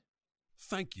God.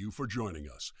 Thank you for joining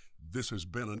us. This has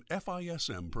been an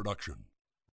FISM production.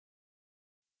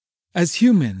 As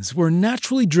humans, we're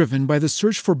naturally driven by the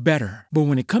search for better. But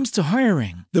when it comes to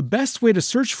hiring, the best way to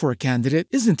search for a candidate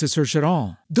isn't to search at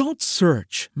all. Don't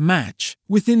search, match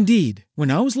with Indeed.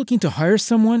 When I was looking to hire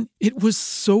someone, it was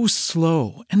so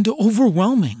slow and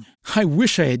overwhelming. I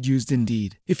wish I had used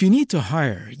Indeed. If you need to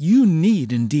hire, you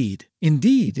need Indeed.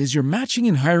 Indeed is your matching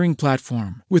and hiring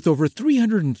platform with over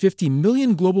 350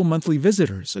 million global monthly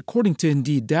visitors, according to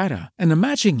Indeed data, and a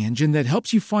matching engine that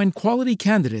helps you find quality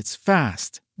candidates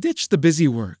fast. Ditch the busy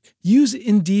work. Use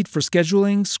Indeed for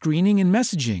scheduling, screening, and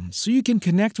messaging so you can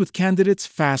connect with candidates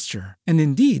faster. And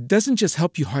Indeed doesn't just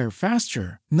help you hire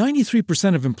faster.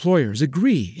 93% of employers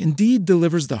agree Indeed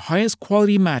delivers the highest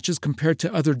quality matches compared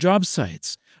to other job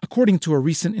sites, according to a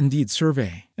recent Indeed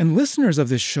survey. And listeners of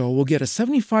this show will get a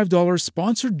 $75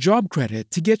 sponsored job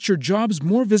credit to get your jobs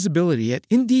more visibility at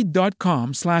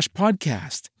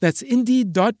Indeed.com/podcast. That's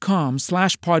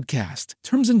Indeed.com/podcast.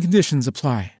 Terms and conditions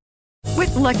apply.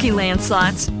 With Lucky Land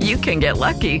Slots, you can get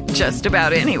lucky just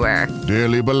about anywhere.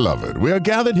 Dearly beloved, we are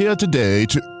gathered here today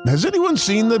to... Has anyone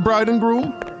seen the bride and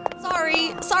groom?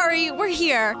 Sorry, we're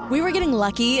here. We were getting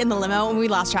lucky in the limo and we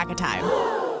lost track of time.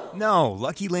 No,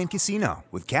 Lucky Land Casino,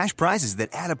 with cash prizes that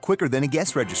add up quicker than a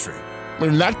guest registry.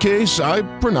 In that case, I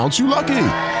pronounce you lucky.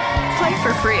 Play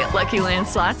for free at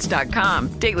LuckyLandSlots.com.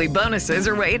 Daily bonuses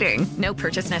are waiting. No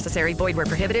purchase necessary. Void where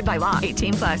prohibited by law.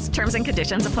 18+. Terms and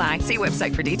conditions apply. See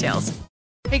website for details.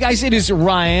 Hey guys, it is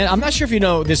Ryan. I'm not sure if you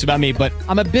know this about me, but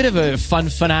I'm a bit of a fun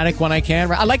fanatic when I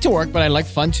can. I like to work, but I like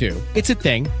fun too. It's a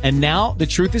thing. And now the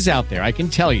truth is out there. I can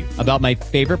tell you about my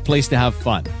favorite place to have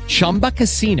fun. Chumba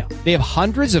Casino. They have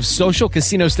hundreds of social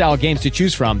casino style games to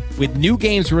choose from with new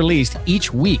games released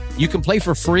each week. You can play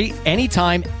for free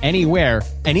anytime, anywhere.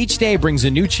 And each day brings a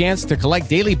new chance to collect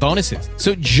daily bonuses.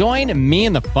 So join me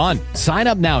in the fun. Sign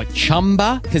up now at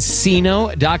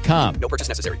ChumbaCasino.com. No purchase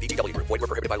necessary. VGW Group. Void where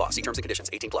prohibited by law. See terms and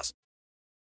conditions. 18+.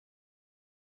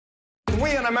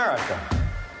 We in America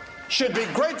should be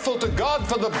grateful to God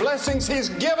for the blessings He's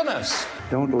given us.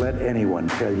 Don't let anyone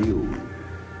tell you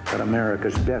that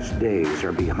America's best days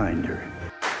are behind her.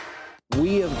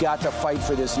 We have got to fight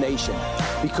for this nation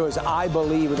because I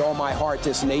believe with all my heart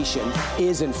this nation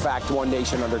is in fact one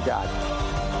nation under God.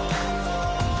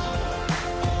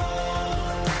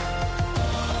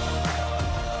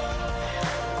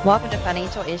 Welcome to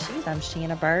Financial Issues. I'm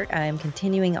Shanna Burt. I am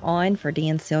continuing on for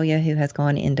Dan Celia, who has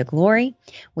gone into glory.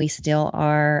 We still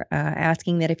are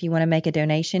asking that if you want to make a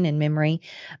donation in memory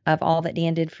of all that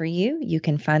Dan did for you, you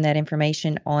can find that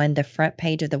information on the front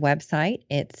page of the website.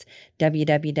 It's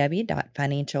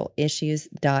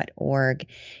www.financialissues.org.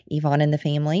 Yvonne and the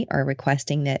family are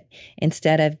requesting that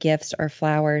instead of gifts or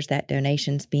flowers, that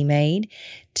donations be made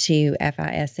to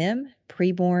FISM,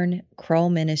 Preborn, Kroll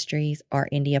Ministries, or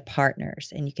India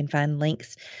Partners. And you can find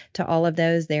links to all of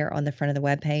those there on the front of the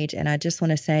webpage. And I just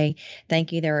want to say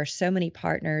thank you. There are so many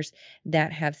partners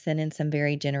that have sent in some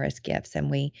very generous gifts, and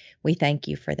we thank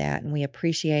you for that. And we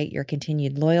appreciate your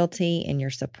continued loyalty and your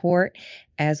support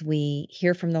as we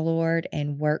hear from the Lord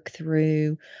and work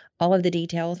through all of the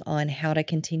details on how to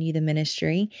continue the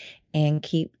ministry and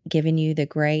keep giving you the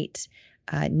great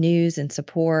news and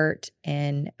support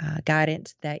and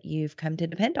guidance that you've come to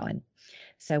depend on.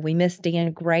 So we miss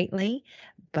Dan greatly,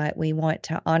 but we want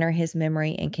to honor his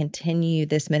memory and continue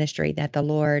this ministry that the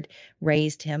Lord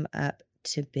raised him up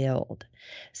to build.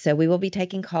 So we will be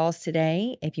taking calls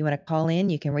today. If you want to call in,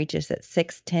 you can reach us at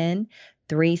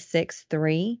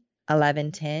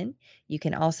 610-363-1110. You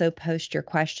can also post your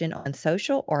question on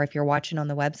social, or if you're watching on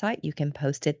the website, you can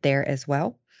post it there as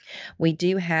well. We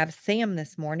do have Sam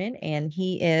this morning, and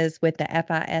he is with the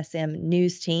FISM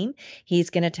news team. He's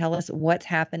going to tell us what's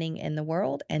happening in the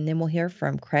world, and then we'll hear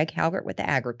from Craig Halgert with the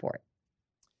Ag Report.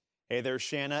 Hey there,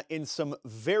 Shanna. In some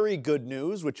very good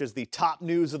news, which is the top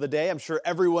news of the day. I'm sure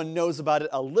everyone knows about it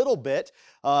a little bit.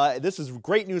 This is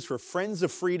great news for Friends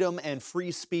of Freedom and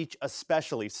free speech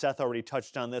especially. Seth already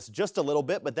touched on this just a little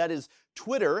bit, but that is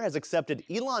Twitter has accepted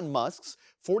Elon Musk's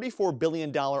 $44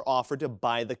 billion offer to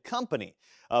buy the company.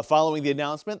 Following the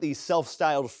announcement, the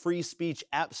self-styled free speech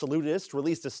absolutist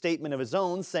released a statement of his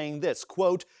own saying this,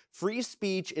 quote, "Free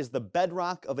speech is the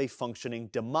bedrock of a functioning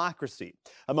democracy."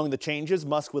 Among the changes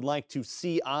Musk would like to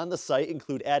see on the site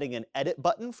include adding an edit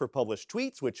button for published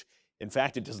tweets, which in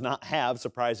fact it does not have,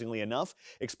 surprisingly enough,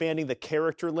 expanding the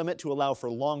character limit to allow for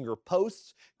longer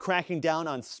posts, cracking down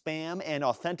on spam and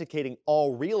authenticating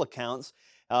all real accounts,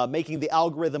 making the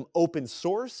algorithm open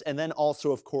source, and then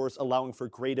also, of course, allowing for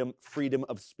greater freedom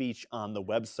of speech on the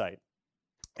website.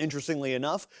 Interestingly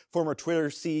enough, former Twitter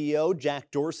CEO Jack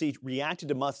Dorsey reacted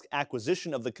to Musk's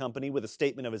acquisition of the company with a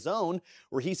statement of his own,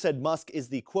 where he said Musk is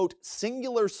the, quote,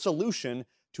 "singular solution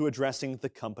to addressing the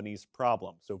company's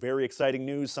problem. So very exciting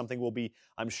news, something we'll be,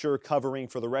 I'm sure, covering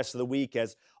for the rest of the week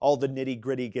as all the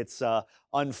nitty-gritty gets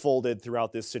unfolded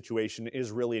throughout this situation. It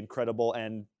is really incredible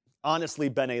and honestly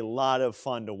been a lot of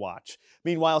fun to watch.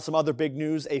 Meanwhile, some other big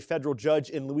news. A federal judge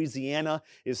in Louisiana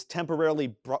is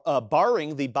temporarily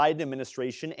barring the Biden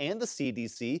administration and the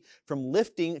CDC from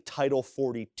lifting Title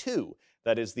 42.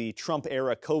 That is the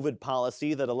Trump-era COVID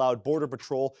policy that allowed Border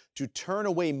Patrol to turn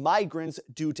away migrants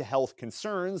due to health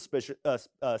concerns,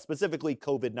 specifically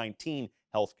COVID-19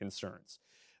 health concerns.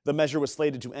 The measure was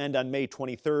slated to end on May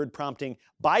 23rd, prompting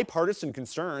bipartisan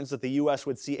concerns that the U.S.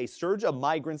 would see a surge of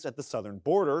migrants at the southern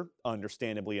border,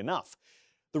 understandably enough.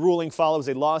 The ruling follows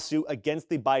a lawsuit against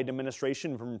the Biden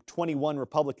administration from 21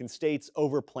 Republican states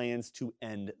over plans to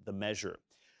end the measure.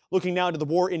 Looking now to the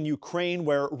war in Ukraine,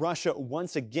 where Russia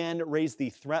once again raised the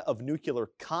threat of nuclear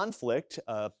conflict.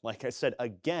 Like I said,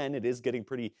 again, it is getting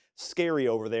pretty scary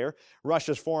over there.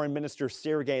 Russia's Foreign Minister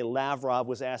Sergei Lavrov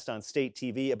was asked on state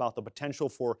TV about the potential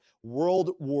for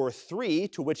World War III,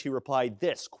 to which he replied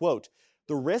this, quote,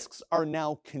 "The risks are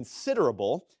now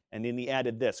considerable," and then he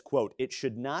added this, quote, "It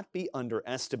should not be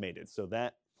underestimated." So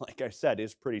that, like I said,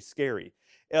 is pretty scary.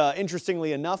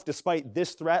 Interestingly enough, despite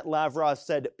this threat, Lavrov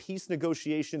said peace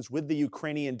negotiations with the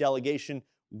Ukrainian delegation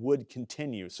would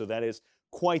continue. So that is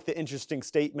quite the interesting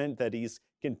statement that he's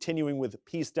continuing with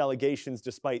peace delegations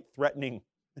despite threatening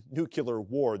nuclear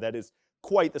war. That is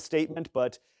quite the statement,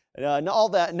 but not all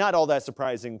that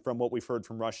surprising from what we've heard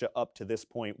from Russia up to this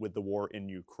point with the war in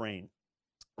Ukraine.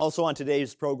 Also on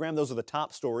today's program, those are the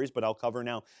top stories, but I'll cover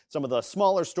now some of the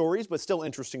smaller stories, but still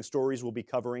interesting stories we'll be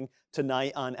covering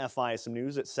tonight on FISM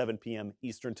News at 7 p.m.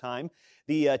 Eastern Time.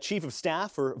 The Chief of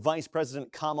Staff for Vice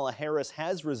President Kamala Harris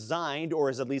has resigned, or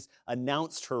has at least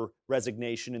announced her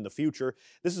resignation in the future.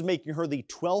 This is making her the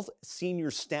 12th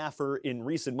senior staffer in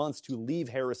recent months to leave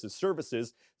Harris's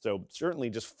services, so certainly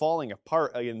just falling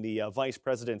apart in the Vice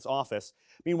President's office.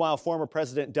 Meanwhile, former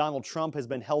President Donald Trump has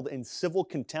been held in civil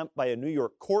contempt by a New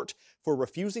York court for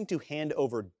refusing to hand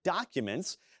over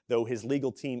documents, though his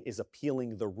legal team is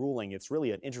appealing the ruling. It's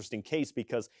really an interesting case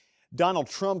because Donald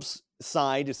Trump's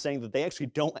side is saying that they actually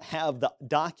don't have the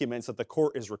documents that the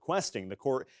court is requesting. The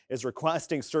court is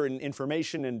requesting certain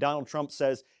information, and Donald Trump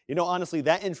says, you know, honestly,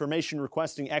 that information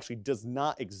requesting actually does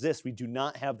not exist. We do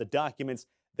not have the documents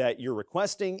that you're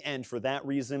requesting, and for that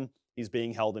reason, he's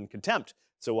being held in contempt.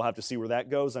 So we'll have to see where that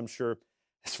goes. I'm sure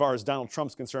as far as Donald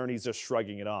Trump's concerned, he's just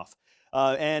shrugging it off.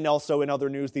 And also in other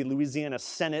news, the Louisiana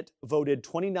Senate voted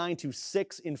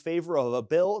 29-6 in favor of a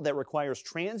bill that requires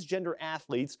transgender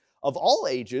athletes of all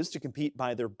ages to compete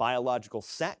by their biological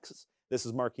sex. This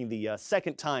is marking the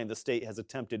second time the state has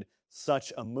attempted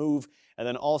such a move. And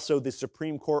then also the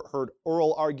Supreme Court heard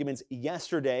oral arguments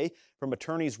yesterday from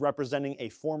attorneys representing a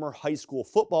former high school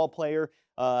football player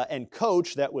and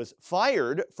coach that was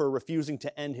fired for refusing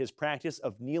to end his practice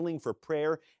of kneeling for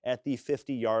prayer at the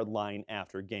 50-yard line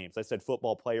after games. I said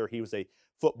football player, he was a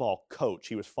football coach.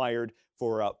 He was fired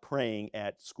for praying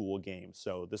at school games.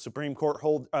 So the Supreme Court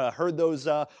heard those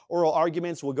oral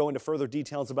arguments. We'll go into further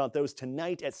details about those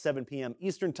tonight at 7 p.m.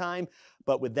 Eastern Time.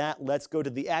 But with that, let's go to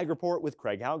the Ag Report with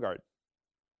Craig Haugard.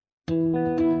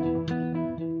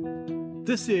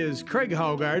 This is Craig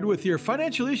Haugard with your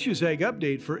Financial Issues Ag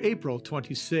update for April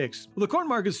 26th. Well, the corn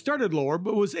market started lower,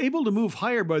 but was able to move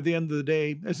higher by the end of the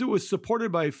day as it was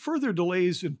supported by further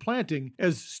delays in planting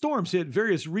as storms hit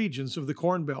various regions of the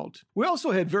Corn Belt. We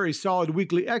also had very solid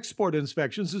weekly export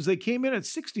inspections as they came in at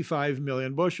 65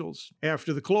 million bushels.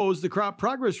 After the close, the crop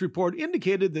progress report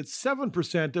indicated that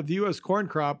 7% of the U.S. corn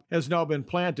crop has now been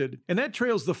planted, and that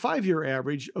trails the 5-year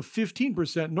average of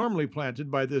 15% normally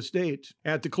planted by this date.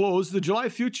 At the close, the July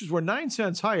futures were 9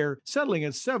 cents higher, settling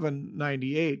at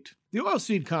 $7.98. The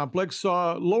oilseed complex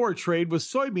saw lower trade with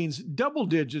soybeans double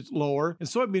digits lower and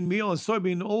soybean meal and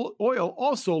soybean oil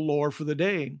also lower for the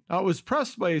day. It was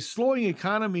pressed by a slowing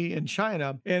economy in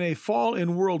China and a fall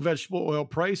in world vegetable oil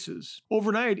prices.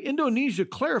 Overnight, Indonesia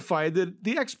clarified that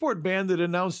the export ban that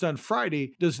announced on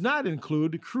Friday does not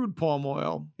include crude palm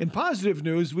oil. In positive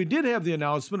news, we did have the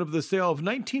announcement of the sale of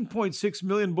 19.6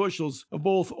 million bushels of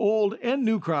both old and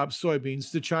new crop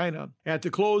soybeans to China. At the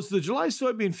close, the July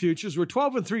soybean futures were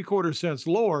 12 3/4 cents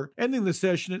lower, ending the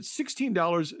session at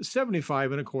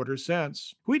 $16.75 1/4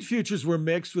 cents. Wheat futures were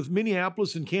mixed with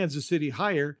Minneapolis and Kansas City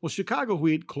higher, while Chicago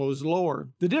wheat closed lower.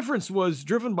 The difference was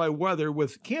driven by weather,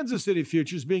 with Kansas City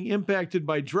futures being impacted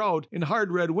by drought in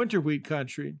hard red winter wheat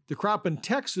country. The crop in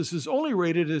Texas is only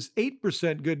rated as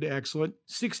 8% good to excellent.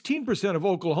 16% of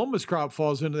Oklahoma's crop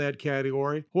falls into that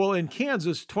category, while in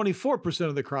Kansas, 24%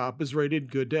 of the crop is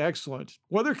rated good to excellent.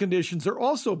 Weather conditions are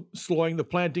also slowing the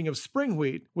planting of spring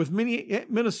wheat, with with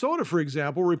Minnesota, for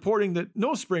example, reporting that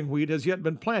no spring wheat has yet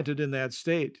been planted in that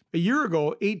state. A year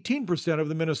ago, 18% of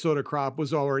the Minnesota crop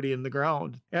was already in the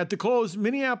ground. At the close,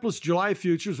 Minneapolis July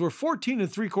futures were 14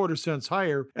 3/4 cents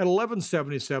higher at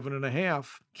 11.77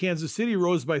 1/2. Kansas City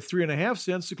rose by 3.5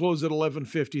 cents to close at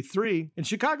 11.53, and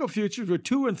Chicago futures were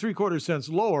 2 3/4 cents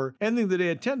lower, ending the day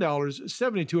at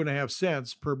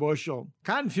 $10.72 per bushel.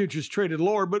 Cotton futures traded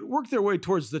lower, but worked their way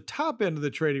towards the top end of the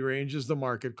trading range as the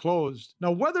market closed.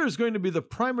 Now, weather is going to be the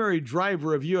primary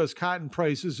driver of U.S. cotton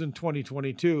prices in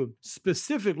 2022,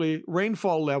 specifically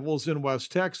rainfall levels in West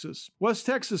Texas. West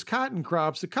Texas cotton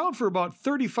crops account for about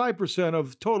 35%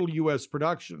 of total U.S.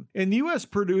 production, and the U.S.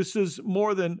 produces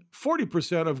more than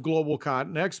 40% of global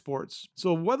cotton exports.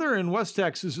 So weather in West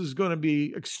Texas is going to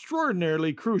be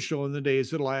extraordinarily crucial in the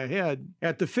days that lie ahead.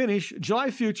 At the finish,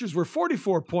 July futures were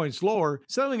 44 points lower,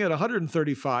 settling at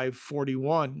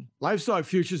 135.41. Livestock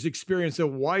futures experienced a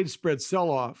widespread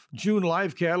sell-off. June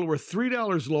live cattle were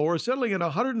 $3 lower, settling at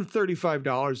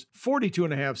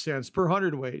 $135.42 per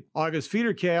hundredweight. August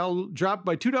feeder cattle dropped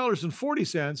by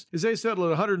 $2.40 as they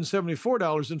settled at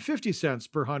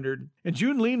 $174.50 per hundred. And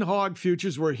June lean hog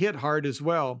futures were hit hard as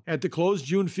well. At the close,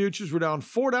 June futures were down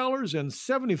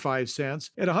 $4.75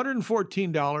 at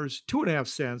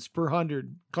 $114.02 per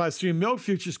hundred. Class 3 milk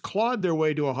futures clawed their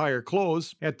way to a higher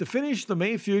close. At the finish, the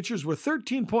May futures were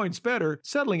 13 points better,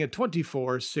 settling at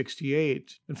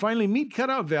 $24.68. And finally, meat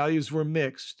cutout values were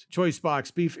mixed. Choice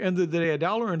box beef ended the day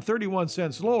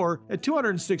 $1.31 lower at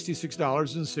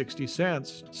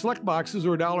 $266.60. Select boxes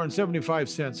were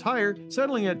 $1.75 higher,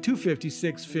 settling at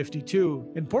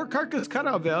 $256.52. And pork carcass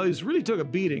cutout values really took a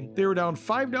beating. They were down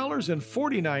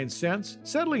 $5.49,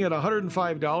 settling at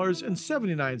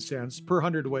 $105.79 per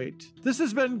hundredweight. This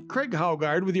has been Craig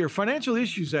Haugard with your Financial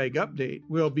Issues Ag Update.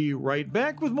 We'll be right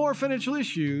back with more financial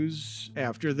issues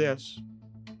after this.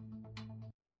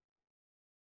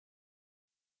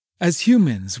 As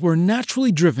humans, we're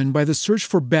naturally driven by the search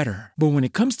for better. But when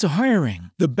it comes to hiring,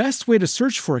 the best way to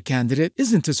search for a candidate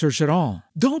isn't to search at all.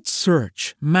 Don't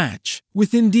search, match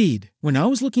with Indeed. When I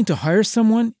was looking to hire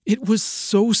someone, it was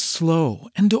so slow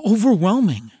and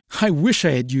overwhelming. I wish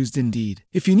I had used Indeed.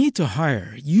 If you need to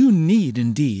hire, you need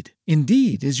Indeed.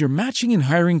 Indeed is your matching and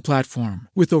hiring platform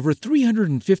with over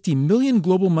 350 million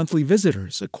global monthly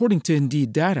visitors, according to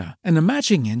Indeed data, and a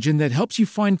matching engine that helps you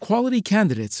find quality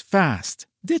candidates fast.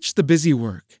 Ditch the busy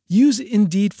work. Use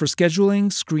Indeed for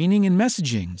scheduling, screening, and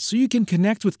messaging so you can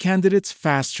connect with candidates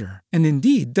faster. And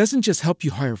Indeed doesn't just help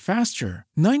you hire faster.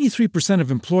 93%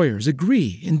 of employers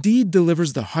agree Indeed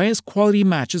delivers the highest quality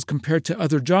matches compared to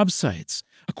other job sites,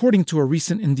 according to a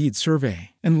recent Indeed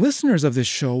survey. And listeners of this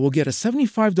show will get a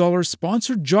 $75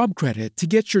 sponsored job credit to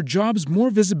get your jobs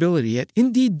more visibility at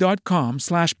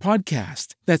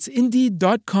Indeed.com/podcast. That's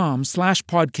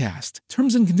Indeed.com/podcast.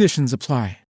 Terms and conditions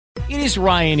apply. It is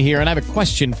Ryan here, and I have a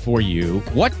question for you.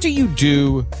 What do you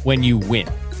do when you win?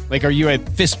 Like, are you a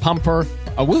fist pumper,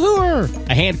 a woohooer,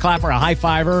 a hand clapper, a high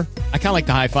fiver? I kind of like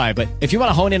the high five, but if you want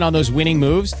to hone in on those winning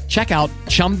moves, check out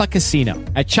Chumba Casino.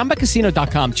 At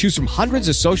ChumbaCasino.com, choose from hundreds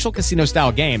of social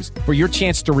casino-style games for your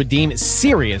chance to redeem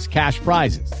serious cash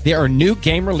prizes. There are new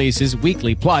game releases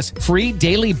weekly, plus free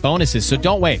daily bonuses. So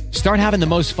don't wait. Start having the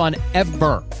most fun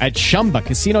ever at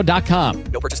ChumbaCasino.com.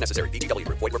 No purchase necessary. VGW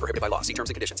Group. Void where prohibited by law. See terms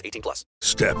and conditions. 18+.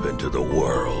 Step into the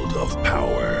world of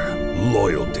power,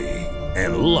 loyalty,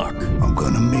 and luck. I'm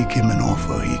gonna make him an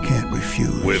offer he can't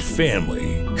refuse. With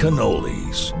family,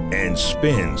 cannolis, and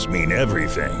spins mean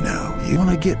everything. Now, you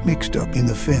wanna get mixed up in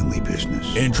the family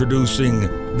business. Introducing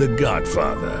The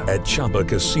Godfather at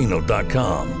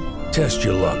ChumbaCasino.com. Test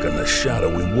your luck in the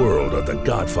shadowy world of The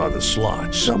Godfather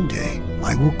slot. Someday,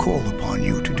 I will call upon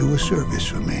you to do a service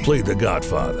for me. Play The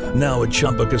Godfather, now at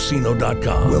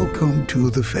ChumbaCasino.com. Welcome to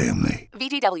the family.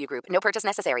 VGW Group. No purchase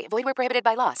necessary. Void where prohibited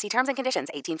by law. See terms and conditions.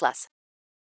 18+.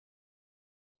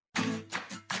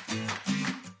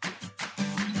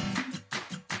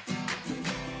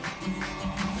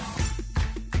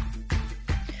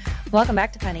 Welcome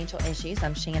back to Financial Issues.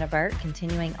 I'm Shanna Burt,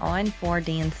 continuing on for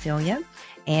Dan Celia.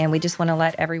 And we just want to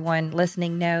let everyone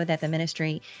listening know that the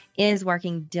ministry is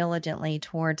working diligently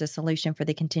towards a solution for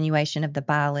the continuation of the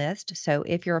buy list. So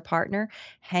if you're a partner,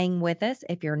 hang with us.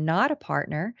 If you're not a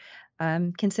partner,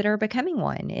 consider becoming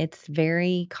one. It's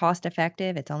very cost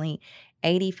effective. It's only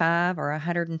 $85 or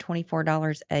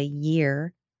 $124 a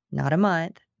year, not a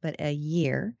month, but a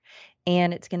year.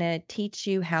 And it's going to teach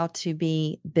you how to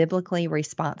be biblically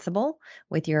responsible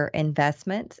with your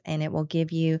investments. And it will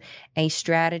give you a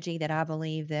strategy that I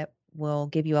believe that will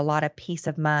give you a lot of peace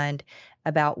of mind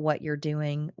about what you're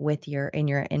doing with your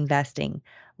investing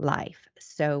life.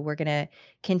 So we're going to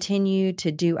continue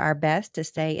to do our best to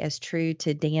stay as true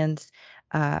to Dan's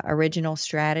original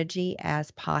strategy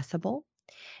as possible.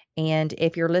 And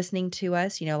if you're listening to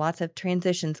us, lots of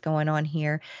transitions going on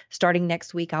here. Starting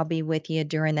next week, I'll be with you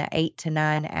during the 8 to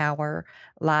 9 hour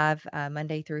live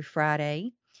Monday through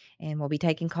Friday. And we'll be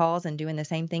taking calls and doing the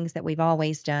same things that we've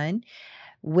always done.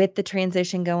 With the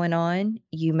transition going on,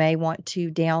 you may want to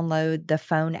download the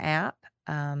phone app,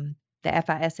 the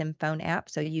FISM phone app,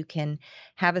 so you can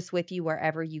have us with you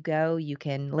wherever you go. You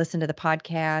can listen to the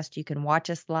podcast, you can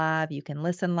watch us live, you can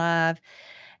listen live,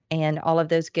 and all of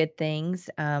those good things.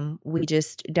 We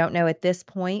just don't know at this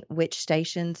point which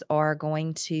stations are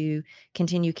going to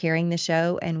continue carrying the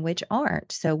show and which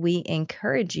aren't. So we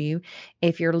encourage you,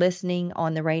 if you're listening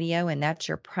on the radio and that's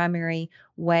your primary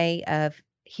way of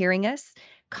hearing us,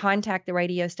 contact the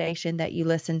radio station that you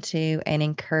listen to and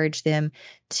encourage them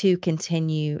to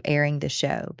continue airing the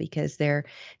show, because they're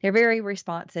very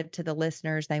responsive to the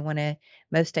listeners.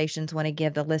 Most stations want to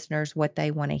give the listeners what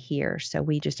they want to hear. So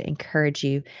we just encourage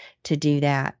you to do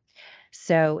that.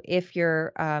 So if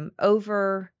you're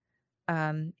over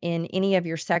in any of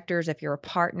your sectors, if you're a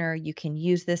partner, you can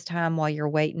use this time while you're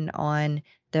waiting on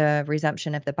the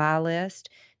resumption of the buy list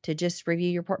to just review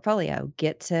your portfolio,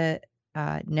 get to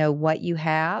know what you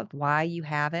have, why you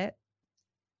have it.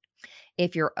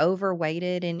 If you're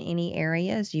overweighted in any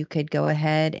areas, you could go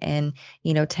ahead and,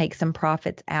 take some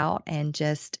profits out and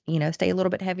just, stay a little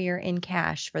bit heavier in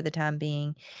cash for the time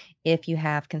being if you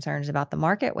have concerns about the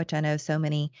market, which I know so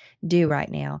many do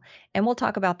right now. And we'll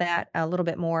talk about that a little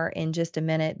bit more in just a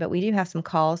minute, but we do have some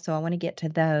calls, so I want to get to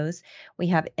those. We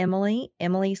have Emily.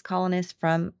 Emily's calling us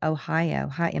from Ohio.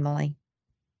 Hi, Emily.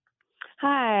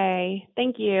 Hi.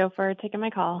 Thank you for taking my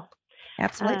call.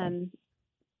 Absolutely.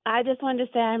 I just wanted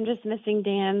to say I'm just missing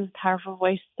Dan's powerful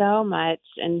voice so much,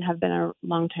 and have been a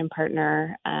longtime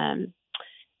partner, and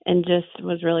just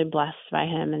was really blessed by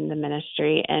him in the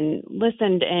ministry, and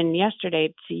listened in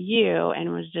yesterday to you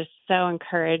and was just so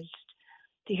encouraged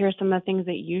to hear some of the things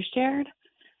that you shared,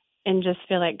 and just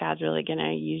feel like God's really going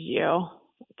to use you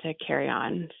to carry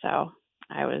on. So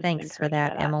I was Thanks for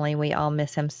that, Emily. We all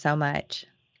miss him so much.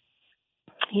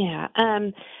 Yeah.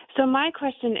 So my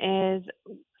question is,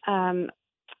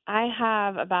 I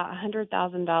have about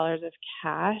 $100,000 of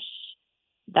cash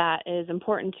that is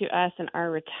important to us in our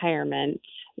retirement,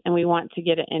 and we want to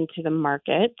get it into the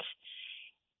market.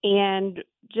 And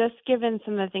just given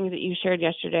some of the things that you shared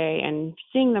yesterday and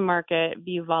seeing the market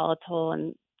be volatile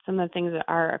and some of the things that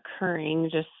are occurring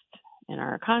just in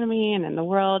our economy and in the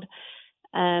world,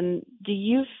 do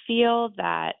you feel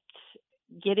that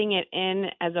getting it in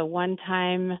as a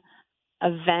one-time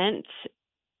event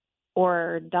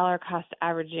or dollar cost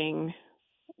averaging,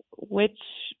 which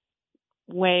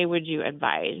way would you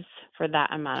advise for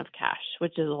that amount of cash,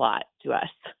 which is a lot to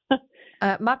us?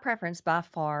 My preference by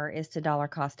far is to dollar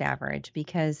cost average,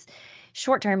 because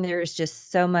short term there is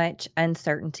just so much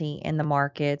uncertainty in the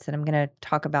markets, and I'm going to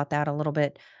talk about that a little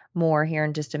bit more here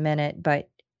in just a minute. But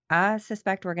I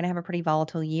suspect we're going to have a pretty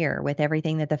volatile year with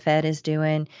everything that the Fed is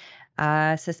doing.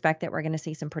 I suspect that we're going to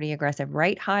see some pretty aggressive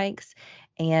rate hikes.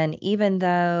 And even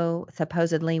though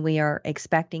supposedly we are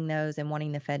expecting those and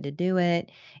wanting the Fed to do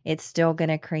it, it's still going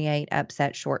to create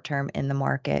upset short term in the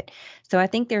market. So I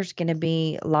think there's going to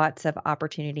be lots of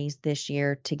opportunities this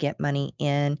year to get money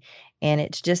in. And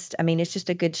it's just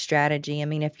a good strategy. I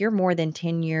mean, if you're more than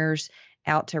 10 years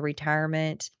out to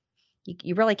retirement,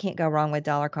 you really can't go wrong with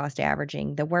dollar cost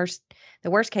averaging. The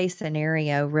worst case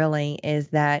scenario really is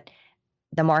that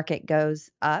the market goes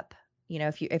up.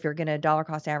 If you're going to dollar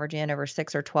cost average in over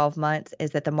 6 or 12 months,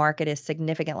 is that the market is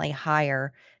significantly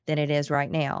higher than it is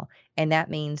right now. And that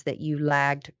means that you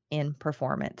lagged in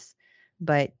performance.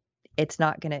 But it's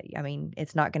not going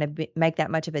to make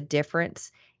that much of a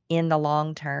difference in the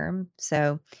long term.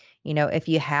 So, if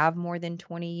you have more than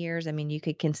 20 years, you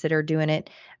could consider doing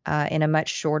it in a much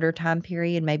shorter time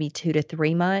period, maybe 2 to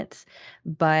 3 months.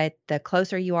 But the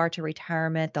closer you are to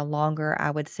retirement, the longer I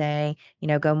would say,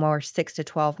 go more 6 to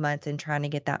 12 months in trying to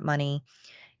get that money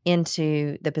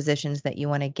into the positions that you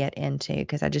want to get into.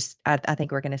 Because I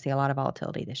think we're going to see a lot of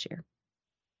volatility this year.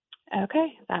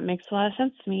 Okay. That makes a lot of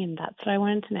sense to me, and that's what I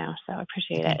wanted to know. So I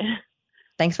appreciate it.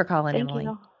 Thanks for calling, Thank Emily.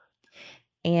 you.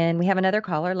 And we have another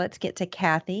caller. Let's get to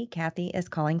Kathy. Kathy is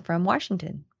calling from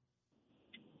Washington.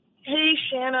 Hey,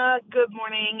 Shanna. Good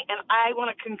morning. And I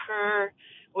want to concur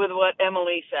with what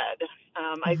Emily said.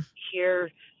 I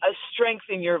hear a strength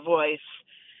in your voice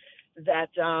that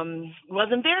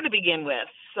wasn't there to begin with.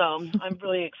 So I'm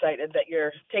really excited that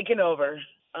you're taking over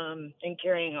and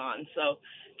carrying on. So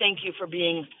thank you for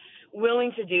being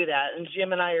willing to do that. And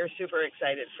Jim and I are super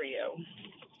excited for you.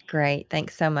 Great.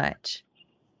 Thanks so much.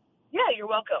 Yeah, you're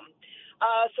welcome.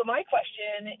 So my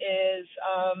question is,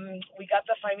 we got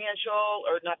the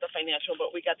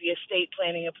but we got the estate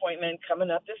planning appointment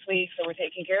coming up this week, so we're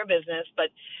taking care of business.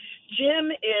 But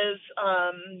Jim is,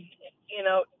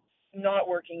 not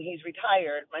working. He's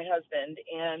retired, my husband,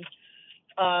 and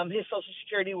his Social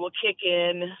Security will kick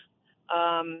in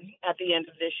at the end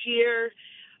of this year,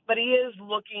 but he is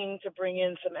looking to bring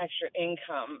in some extra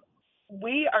income.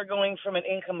 We are going from an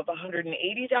income of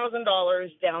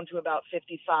 $180,000 down to about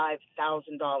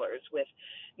 $55,000 with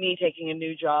me taking a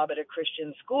new job at a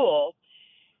Christian school.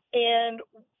 And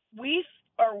we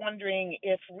are wondering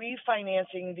if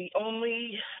refinancing the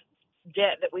only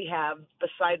debt that we have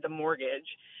beside the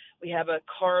mortgage, we have a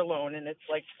car loan and it's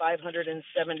like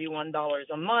 $571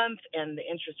 a month and the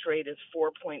interest rate is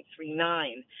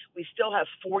 4.39. We still have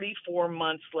 44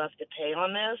 months left to pay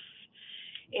on this.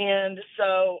 And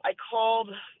so I called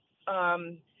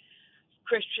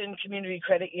Christian Community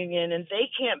Credit Union, and they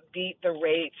can't beat the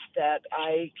rates that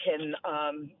I can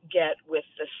get with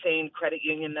the same credit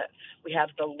union that we have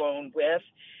the loan with.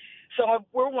 So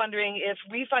we're wondering if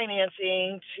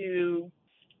refinancing to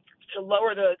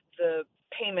lower the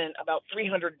payment about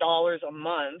 $300 a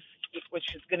month,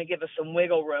 which is going to give us some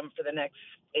wiggle room for the next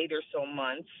 8 or so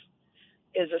months,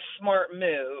 is a smart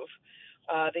move.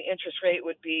 The interest rate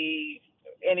would be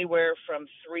anywhere from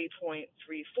 3.34%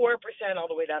 all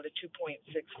the way down to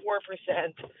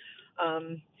 2.64%.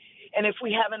 And if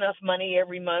we have enough money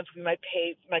every month, we might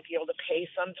be able to pay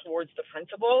some towards the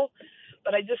principal.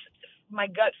 But my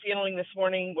gut feeling this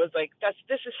morning was like,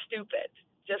 this is stupid.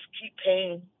 Just keep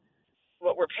paying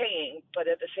what we're paying. But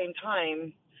at the same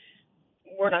time,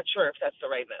 we're not sure if that's the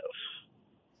right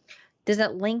move. Does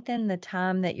it lengthen the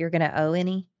time that you're going to owe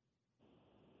any?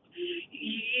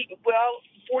 Well,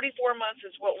 44 months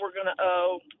is what we're going to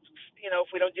owe. If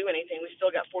we don't do anything, we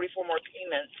still got 44 more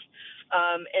payments.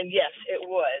 And yes, it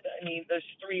would. I mean, there's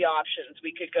 3 options.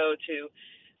 We could go to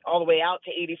all the way out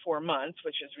to 84 months,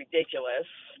 which is ridiculous.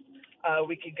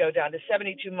 We could go down to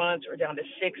 72 months or down to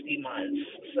 60 months.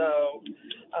 So,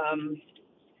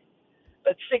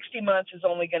 but 60 months is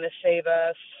only going to save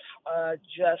us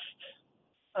just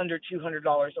under $200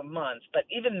 a month. But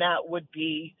even that would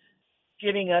be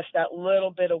giving us that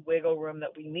little bit of wiggle room that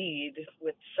we need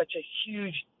with such a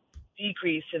huge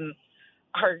decrease in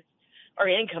our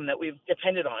income that we've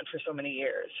depended on for so many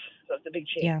years. So it's a big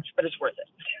change, but it's worth it.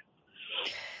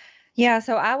 Yeah,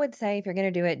 so I would say if you're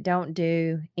going to do it, don't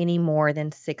do any more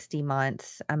than 60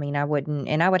 months. I mean, I wouldn't,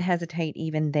 and I would hesitate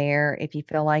even there if you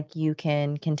feel like you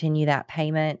can continue that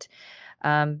payment.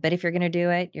 But if you're going to do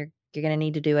it, you're going to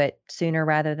need to do it sooner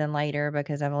rather than later,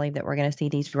 because I believe that we're going to see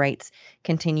these rates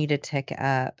continue to tick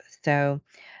up. So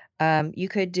you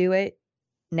could do it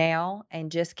now and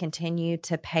just continue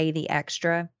to pay the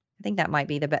extra. I think that might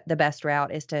be the best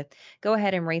route, is to go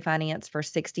ahead and refinance for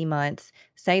 60 months,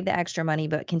 save the extra money,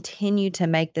 but continue to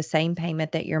make the same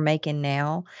payment that you're making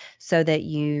now, so that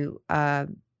you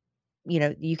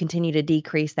continue to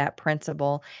decrease that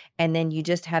principal, and then you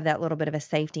just have that little bit of a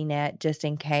safety net just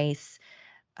in case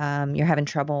you're having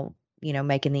trouble,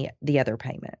 making the other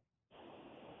payment.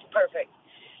 Perfect.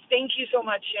 Thank you so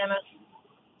much, Shanna.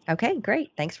 Okay,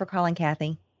 great. Thanks for calling,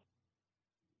 Kathy.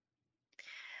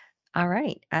 All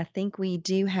right. I think we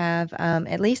do have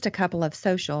at least a couple of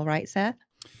social, right, Seth?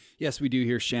 Yes, we do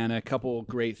here, Shanna. A couple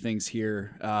great things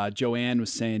here. Joanne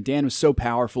was saying, Dan was so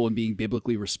powerful in being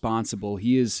biblically responsible.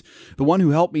 He is the one who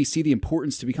helped me see the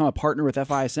importance to become a partner with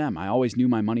FISM. I always knew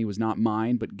my money was not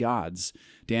mine, but God's.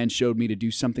 Dan showed me to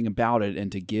do something about it and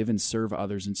to give and serve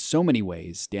others in so many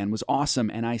ways. Dan was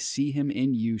awesome, and I see him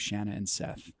in you, Shanna and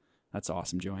Seth. That's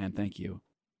awesome, Joanne. Thank you.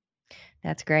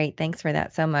 That's great. Thanks for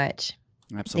that so much.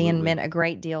 Absolutely. Dan meant a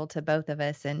great deal to both of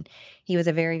us, and he was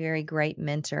a very, very great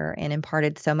mentor and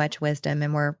imparted so much wisdom,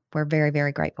 and we're very,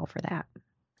 very grateful for that.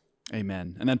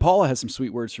 Amen. And then Paula has some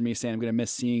sweet words for me, saying, I'm going to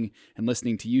miss seeing and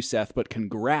listening to you, Seth, but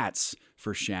congrats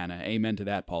for Shanna. Amen to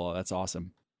that, Paula. That's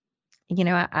awesome.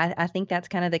 I think that's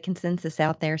kind of the consensus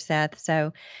out there, Seth.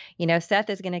 So, Seth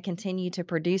is going to continue to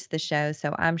produce the show,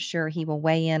 so I'm sure he will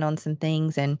weigh in on some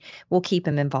things, and we'll keep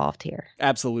him involved here.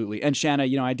 Absolutely. And Shanna,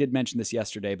 I did mention this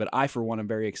yesterday, but I, for one, am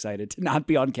very excited to not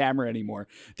be on camera anymore.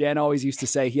 Dan always used to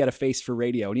say he had a face for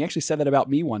radio, and he actually said that about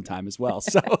me one time as well.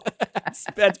 So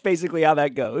that's basically how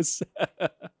that goes.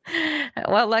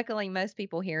 Well, luckily, most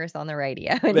people hear us on the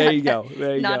radio. There you go.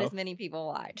 Not as many people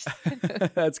watch.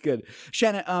 That's good.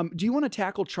 Shanna, do you want to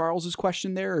tackle Charles's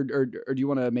question there, or do you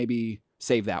want to maybe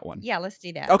save that one? Yeah, let's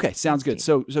do that. Okay, sounds good.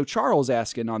 So Charles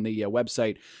asking on the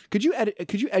website, could you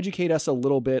educate us a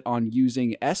little bit on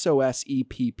using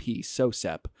SOSEPP,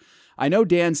 SOSEP? I know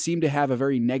Dan seemed to have a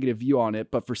very negative view on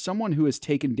it, but for someone who has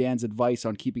taken Dan's advice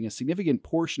on keeping a significant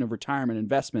portion of retirement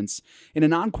investments in a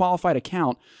non-qualified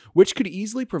account, which could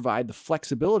easily provide the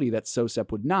flexibility that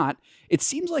SOSEP would not, it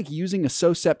seems like using a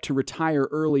SOSEP to retire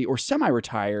early or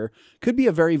semi-retire could be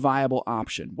a very viable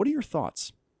option. What are your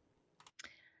thoughts?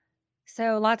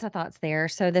 So lots of thoughts there.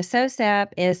 So the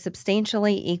SOSEP is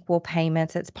substantially equal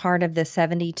payments. It's part of the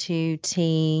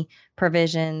 72T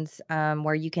provisions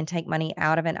where you can take money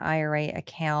out of an IRA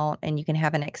account and you can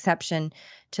have an exception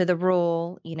to the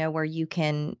rule, where you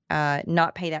can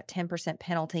not pay that 10%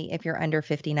 penalty if you're under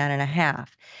 59 and a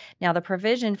half. Now, the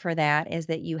provision for that is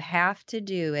that you have to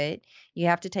do it. You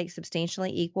have to take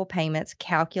substantially equal payments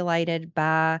calculated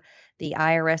by the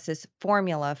IRS's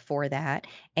formula for that,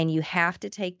 and you have to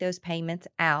take those payments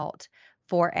out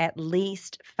for at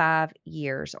least 5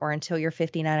 years or until you're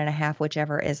 59 and a half,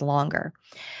 whichever is longer.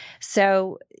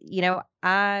 So,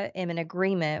 I am in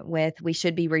agreement with we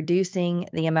should be reducing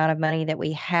the amount of money that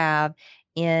we have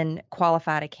in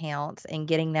qualified accounts, and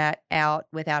getting that out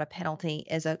without a penalty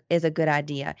is a good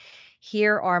idea.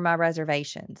 Here are my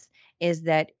reservations, is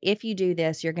that if you do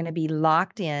this, you're going to be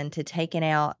locked in to taking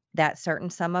out that certain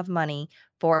sum of money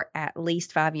for at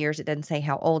least 5 years. It doesn't say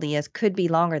how old he is. Could be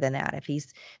longer than that. If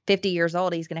he's 50 years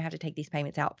old, he's going to have to take these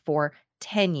payments out for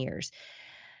 10 years.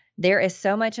 There is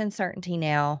so much uncertainty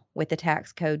now with the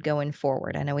tax code going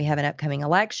forward. I know we have an upcoming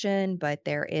election, but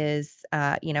there is,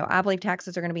 I believe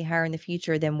taxes are going to be higher in the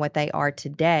future than what they are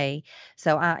today.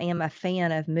 So I am a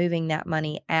fan of moving that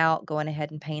money out, going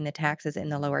ahead and paying the taxes in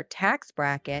the lower tax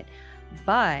bracket.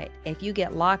 But if you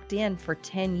get locked in for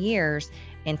 10 years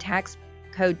and tax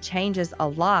code changes a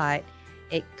lot,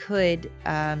 it could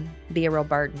be a real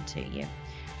burden to you.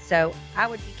 So I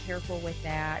would be careful with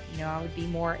that. I would be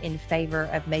more in favor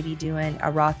of maybe doing a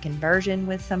Roth conversion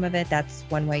with some of it. That's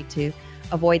one way to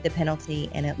avoid the penalty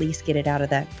and at least get it out of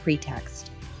the pre-tax.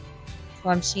 So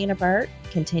I'm Shanna Burt,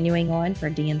 continuing on for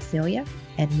Dan Celia,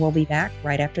 and we'll be back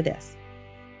right after this.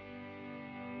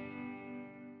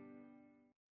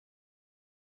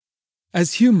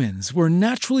 As humans, we're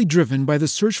naturally driven by the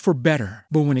search for better.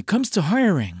 But when it comes to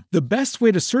hiring, the best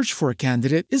way to search for a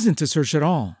candidate isn't to search at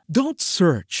all. Don't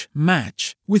search,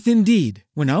 match with Indeed.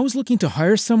 When I was looking to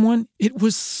hire someone, it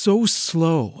was so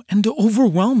slow and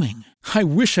overwhelming. I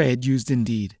wish I had used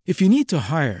Indeed. If you need to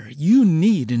hire, you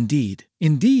need Indeed.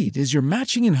 Indeed is your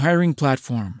matching and hiring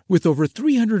platform with over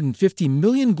 350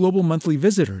 million global monthly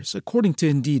visitors, according to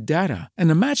Indeed data, and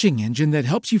a matching engine that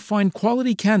helps you find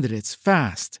quality candidates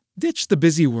fast. Ditch the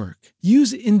busy work.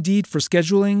 Use Indeed for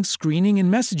scheduling, screening,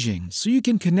 and messaging so you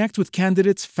can connect with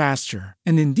candidates faster.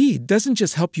 And Indeed doesn't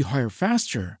just help you hire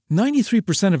faster.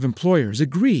 93% of employers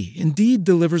agree Indeed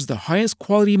delivers the highest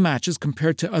quality matches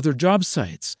compared to other job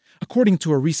sites, according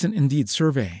to a recent Indeed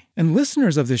survey. And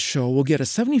listeners of this show will get a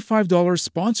 $75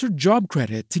 sponsored job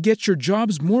credit to get your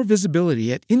jobs more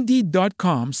visibility at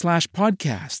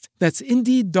Indeed.com/podcast. That's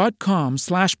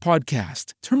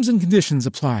Indeed.com/podcast. Terms and conditions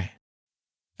apply.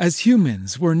 As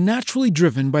humans, we're naturally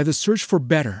driven by the search for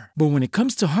better. But when it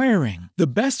comes to hiring, the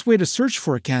best way to search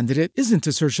for a candidate isn't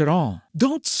to search at all.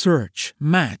 Don't search,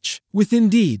 match with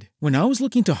Indeed. When I was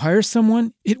looking to hire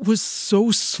someone, it was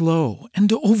so slow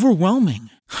and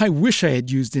overwhelming. I wish I had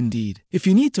used Indeed. If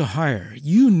you need to hire,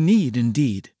 you need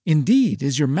Indeed. Indeed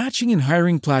is your matching and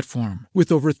hiring platform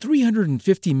with over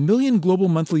 350 million global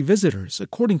monthly visitors,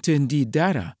 according to Indeed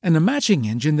data, and a matching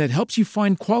engine that helps you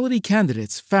find quality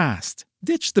candidates fast.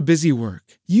 Ditch the busy work.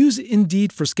 Use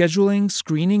Indeed for scheduling,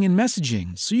 screening, and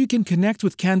messaging so you can connect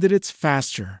with candidates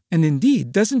faster. And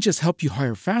Indeed doesn't just help you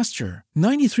hire faster.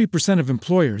 93% of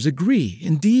employers agree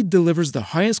Indeed delivers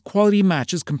the highest quality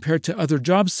matches compared to other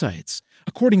job sites,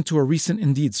 according to a recent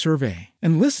Indeed survey.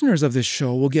 And listeners of this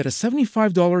show will get a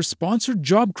 $75 sponsored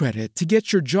job credit to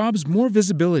get your jobs more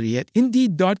visibility at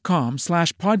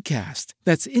Indeed.com/podcast.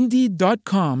 That's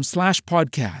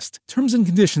Indeed.com/podcast. Terms and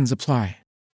conditions apply.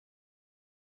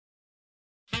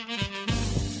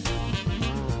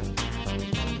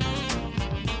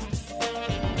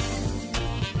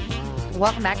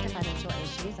 Welcome back to Financial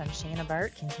Issues. I'm Shanna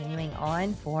Burt, continuing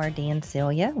on for Dan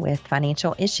Celia with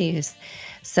Financial Issues.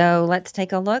 So let's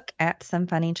take a look at some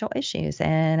financial issues.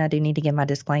 And I do need to give my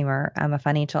disclaimer. I'm a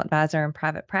financial advisor in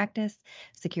private practice.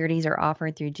 Securities are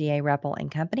offered through GA Reppel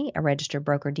 & Company, a registered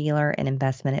broker-dealer and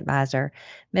investment advisor,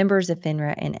 members of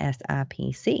FINRA and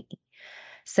SIPC.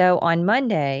 So on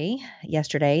Monday,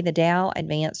 yesterday, the Dow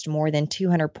advanced more than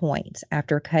 200 points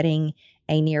after cutting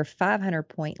a near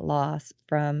 500-point loss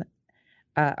from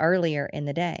earlier in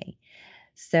the day.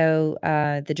 So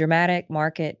the dramatic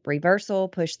market reversal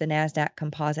pushed the NASDAQ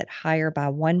composite higher by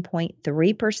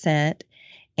 1.3%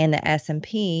 and the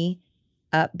S&P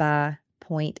up by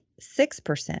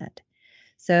 0.6%.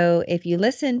 So if you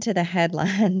listen to the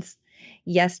headlines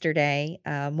yesterday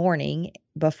morning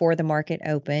before the market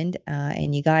opened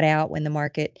and you got out when the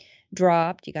market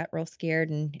dropped, you got real scared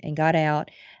and got out.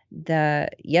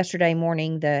 Yesterday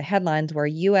morning, the headlines were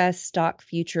U.S. stock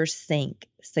futures sink,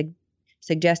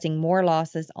 suggesting more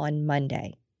losses on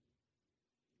Monday.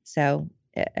 So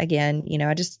again,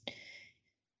 I just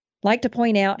like to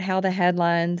point out how the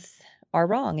headlines are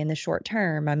wrong in the short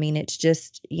term. I mean, it's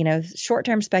just,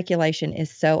 short-term speculation is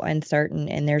so uncertain,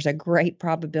 and there's a great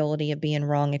probability of being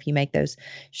wrong if you make those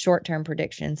short-term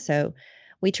predictions. So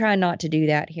we try not to do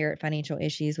that here at Financial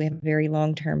Issues. We have a very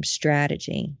long-term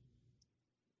strategy.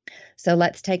 So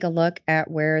let's take a look at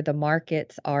where the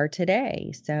markets are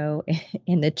today. So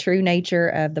in the true nature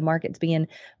of the markets being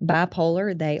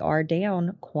bipolar, they are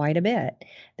down quite a bit.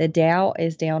 The Dow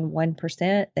is down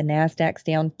 1%, the NASDAQ's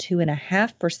down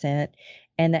 2.5%,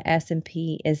 and the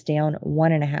S&P is down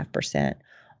 1.5%.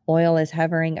 Oil is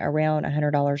hovering around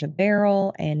 $100 a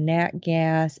barrel, and nat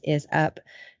gas is up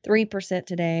 3%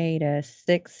 today to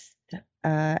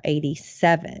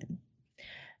 $6.87.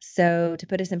 So to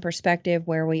put us in perspective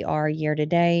where we are year to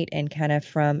date and kind of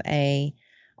from a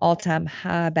all-time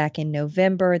high back in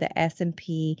November, the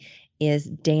S&P is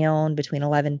down between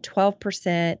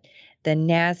 11-12%. The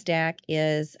NASDAQ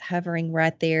is hovering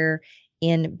right there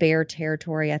in bear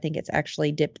territory. I think it's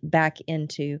actually dipped back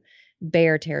into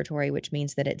bear territory, which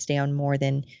means that it's down more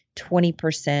than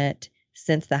 20%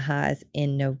 since the highs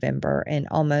in November and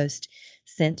almost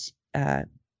since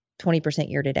 20%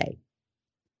 year to date.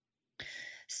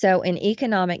 So in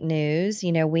economic news,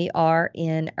 we are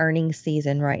in earnings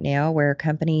season right now where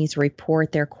companies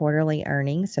report their quarterly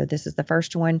earnings. So this is the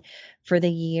first one for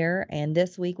the year. And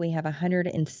this week we have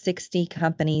 160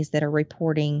 companies that are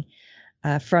reporting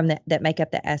that make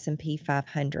up the S&P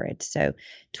 500. So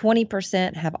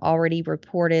 20% have already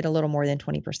reported, a little more than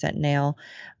 20% now,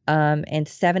 and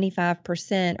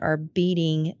 75% are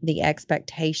beating the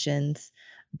expectations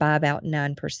by about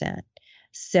 9%.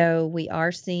 So we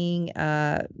are seeing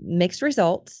mixed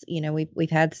results. We've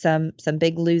had some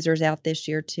big losers out this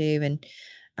year too,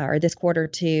 or this quarter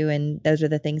too, and those are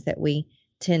the things that we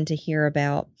tend to hear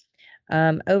about.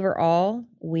 Overall,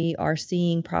 we are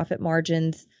seeing profit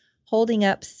margins holding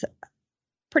up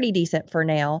pretty decent for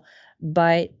now,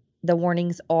 but the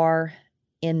warnings are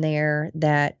in there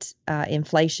that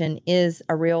inflation is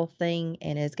a real thing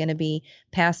and is going to be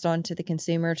passed on to the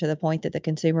consumer to the point that the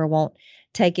consumer won't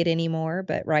take it anymore.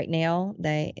 But right now,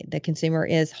 the consumer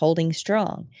is holding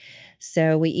strong.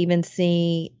 So we even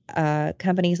see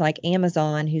companies like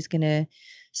Amazon, who's going to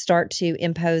start to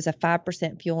impose a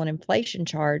 5% fuel and inflation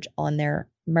charge on their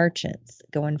merchants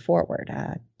going forward.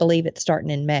 I believe it's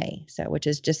starting in May, which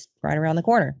is just right around the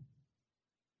corner.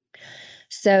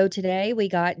 So today we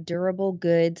got durable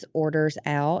goods orders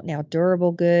out. Now,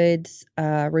 durable goods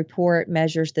report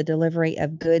measures the delivery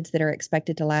of goods that are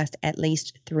expected to last at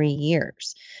least 3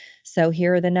 years. So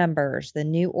here are the numbers. The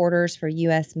new orders for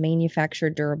U.S.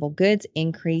 manufactured durable goods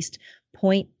increased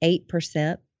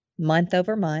 0.8% month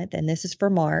over month, and this is for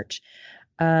March,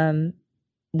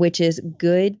 which is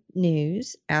good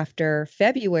news after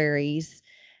February's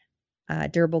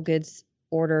durable goods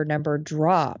order number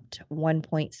dropped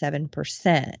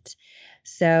 1.7%.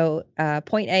 So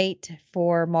 0.8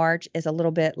 for March is a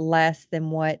little bit less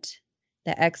than what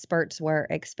the experts were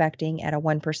expecting at a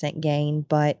 1% gain,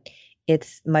 but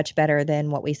it's much better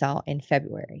than what we saw in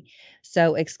February.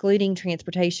 So excluding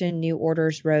transportation, new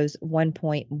orders rose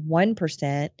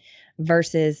 1.1%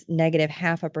 versus negative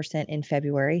 0.5% in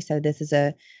February. So this is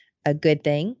a good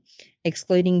thing.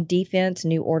 Excluding defense,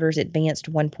 new orders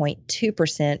advanced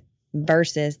 1.2%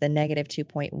 versus the negative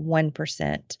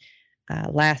 2.1%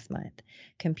 last month.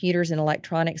 Computers and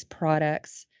electronics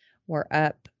products were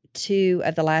up 2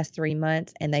 of the last 3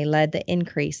 months, and they led the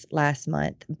increase last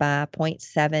month by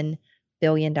 $0.7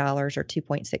 billion or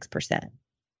 2.6%.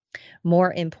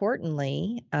 More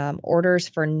importantly, orders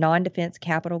for non-defense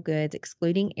capital goods,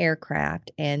 excluding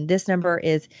aircraft, and this number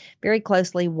is very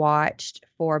closely watched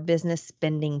for business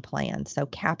spending plans, so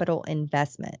capital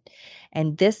investment.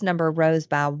 And this number rose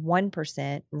by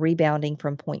 1%, rebounding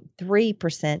from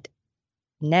 0.3%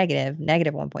 negative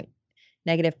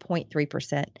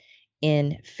 0.3%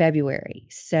 in February.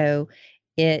 So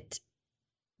it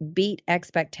beat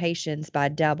expectations by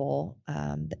double.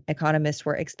 The economists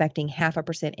were expecting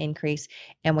 0.5% increase,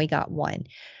 and we got 1%.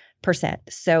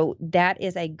 So that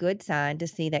is a good sign to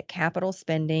see that capital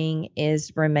spending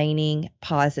is remaining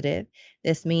positive.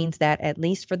 This means that at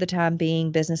least for the time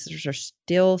being, businesses are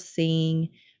still seeing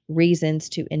reasons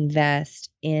to invest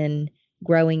in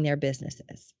growing their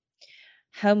businesses.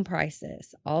 Home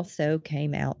prices also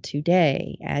came out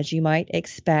today. As you might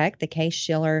expect, the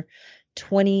Case-Shiller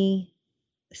 20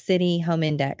 City Home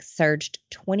Index surged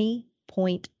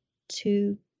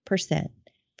 20.2%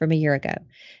 from a year ago.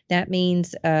 That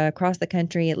means across the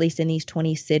country, at least in these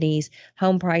 20 cities,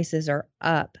 home prices are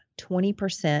up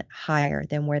 20% higher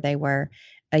than where they were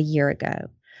a year ago.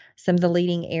 Some of the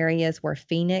leading areas were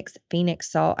Phoenix.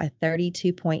 Phoenix saw a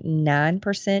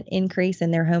 32.9% increase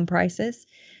in their home prices.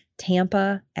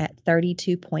 Tampa at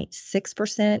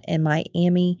 32.6%, and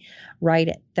Miami right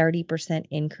at 30%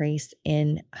 increase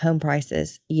in home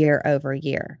prices year over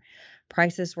year.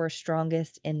 Prices were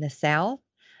strongest in the South,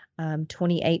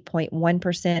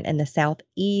 28.1%, and the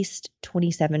Southeast,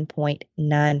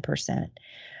 27.9%.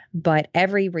 But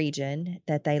every region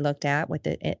that they looked at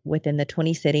within the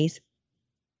 20 cities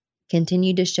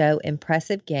continued to show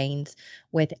impressive gains,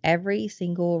 with every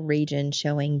single region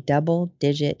showing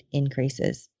double-digit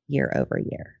increases year over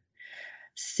year.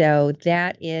 So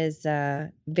that is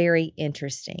very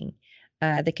interesting.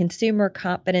 The consumer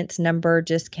confidence number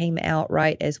just came out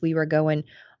right as we were going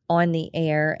on the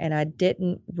air, and I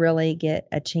didn't really get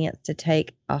a chance to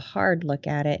take a hard look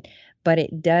at it, but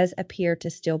it does appear to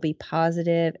still be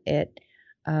positive. It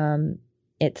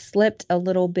slipped a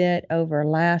little bit over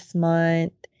last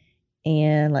month,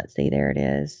 and let's see, there it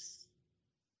is.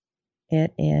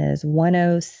 It is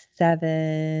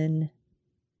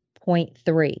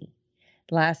 107.3.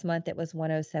 Last month it was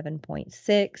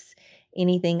 107.6.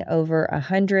 Anything over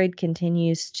 100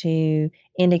 continues to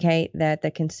indicate that the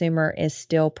consumer is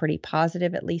still pretty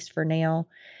positive, at least for now.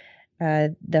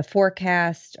 The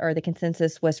forecast or the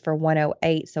consensus was for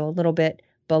 108, so a little bit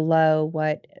below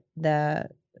what the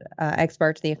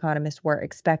experts, the economists were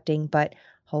expecting, but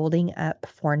holding up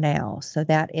for now. So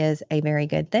that is a very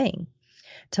good thing.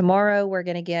 Tomorrow we're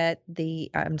going to get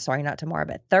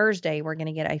Thursday we're going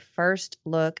to get a first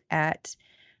look at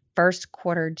first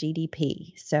quarter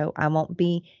GDP. So I won't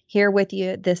be here with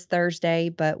you this Thursday,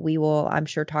 but we will, I'm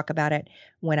sure, talk about it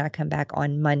when I come back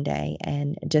on Monday.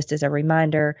 And just as a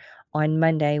reminder, on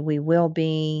Monday I will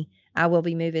be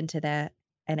moving to that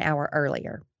an hour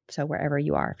earlier. So wherever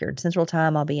you are, if you're in Central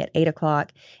Time, I'll be at 8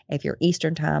 o'clock. If you're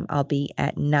Eastern Time, I'll be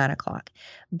at 9 o'clock.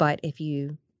 But if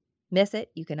you miss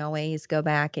it, you can always go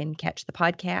back and catch the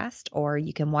podcast, or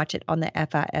you can watch it on the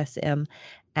FISM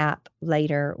app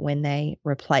later when they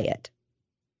replay it.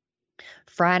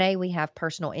 Friday, we have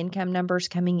personal income numbers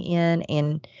coming in,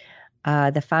 and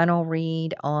the final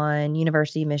read on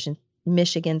University of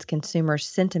Michigan's Consumer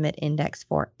Sentiment Index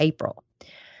for April.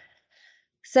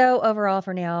 So overall,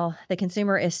 for now, the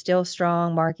consumer is still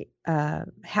strong.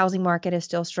 Housing market is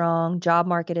still strong. Job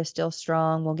market is still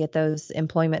strong. We'll get those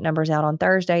employment numbers out on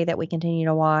Thursday that we continue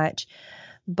to watch.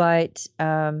 But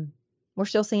we're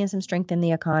still seeing some strength in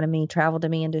the economy. Travel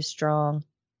demand is strong.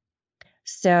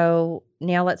 So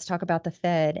now let's talk about the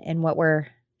Fed and what we're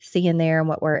seeing there and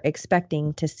what we're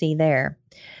expecting to see there.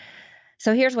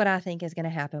 So here's what I think is going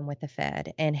to happen with the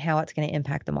Fed and how it's going to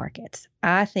impact the markets.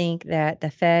 I think that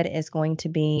the Fed is going to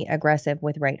be aggressive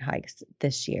with rate hikes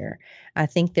this year. I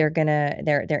think they're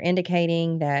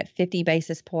indicating that 50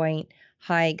 basis point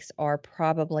hikes are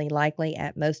probably likely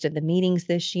at most of the meetings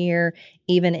this year,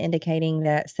 even indicating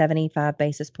that 75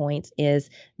 basis points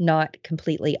is not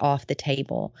completely off the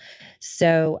table.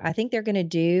 So I think they're going to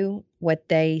do what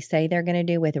they say they're going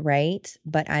to do with rates,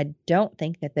 but I don't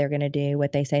think that they're going to do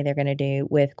what they say they're going to do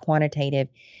with quantitative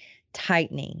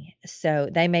tightening. So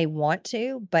they may want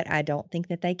to, but I don't think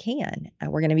that they can.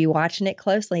 We're going to be watching it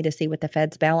closely to see what the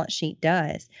Fed's balance sheet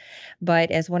does.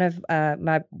 But as one of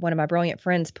my brilliant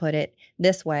friends put it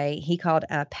this way, he called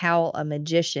Powell a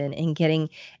magician in getting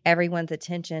everyone's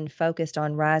attention focused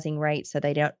on rising rates so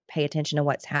they don't pay attention to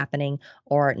what's happening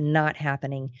or not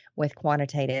happening with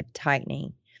quantitative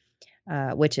tightening,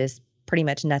 which is pretty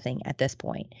much nothing at this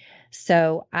point.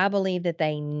 So I believe that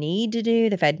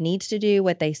the Fed needs to do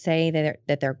what they say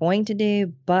that they're going to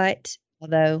do, but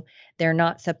although they're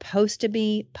not supposed to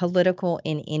be political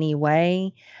in any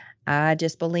way, I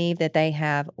just believe that they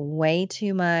have way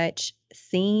too much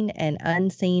seen and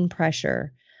unseen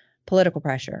pressure, political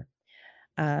pressure,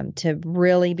 to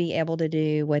really be able to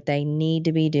do what they need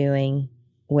to be doing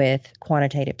with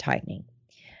quantitative tightening.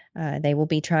 They will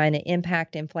be trying to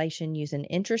impact inflation using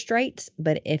interest rates,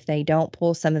 but if they don't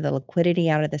pull some of the liquidity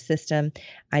out of the system,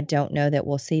 I don't know that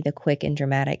we'll see the quick and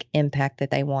dramatic impact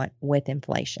that they want with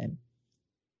inflation.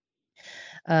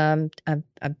 I'm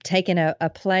taking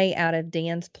a play out of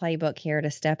Dan's playbook here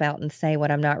to step out and say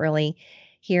what I'm not really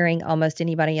hearing almost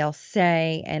anybody else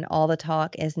say. And all the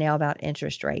talk is now about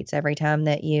interest rates. Every time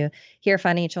that you hear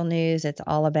financial news, it's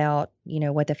all about,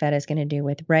 what the Fed is going to do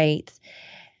with rates.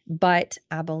 But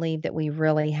I believe that we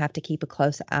really have to keep a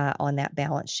close eye on that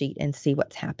balance sheet and see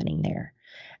what's happening there.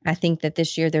 I think that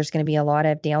this year there's going to be a lot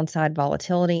of downside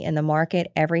volatility in the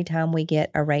market every time we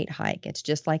get a rate hike. It's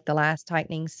just like the last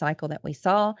tightening cycle that we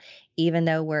saw. Even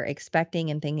though we're expecting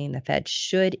and thinking the Fed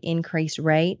should increase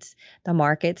rates, the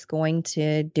market's going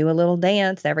to do a little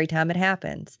dance every time it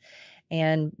happens.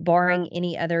 And barring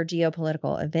any other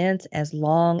geopolitical events, as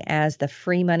long as the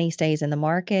free money stays in the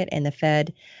market and the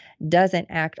Fed doesn't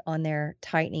act on their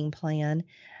tightening plan,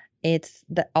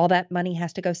 all that money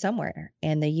has to go somewhere.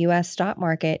 And the U.S. stock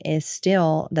market is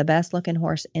still the best looking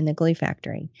horse in the glue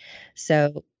factory.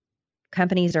 So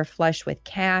companies are flush with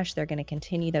cash. They're going to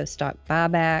continue those stock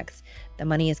buybacks. The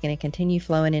money is going to continue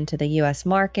flowing into the U.S.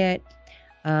 market.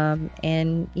 And,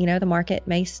 the market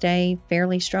may stay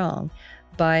fairly strong,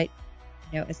 but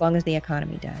as long as the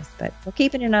economy does. But we're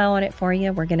keeping an eye on it for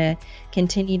you. We're going to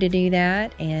continue to do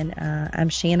that. And I'm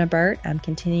Shanna Burt. I'm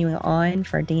continuing on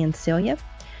for Dan Celia.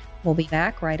 We'll be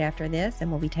back right after this,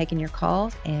 and we'll be taking your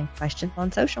calls and questions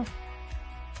on social.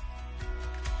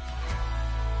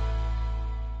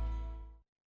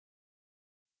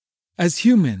 As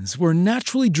humans, we're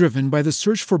naturally driven by the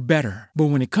search for better. But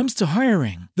when it comes to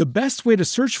hiring, the best way to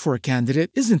search for a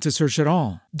candidate isn't to search at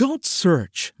all. Don't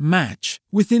search, match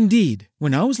with Indeed.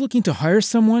 When I was looking to hire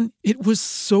someone, it was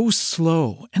so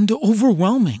slow and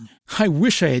overwhelming. I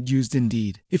wish I had used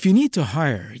Indeed. If you need to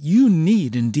hire, you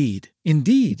need Indeed.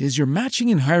 Indeed is your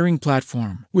matching and hiring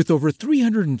platform with over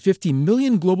 350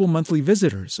 million global monthly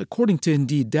visitors, according to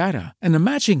Indeed data, and a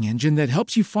matching engine that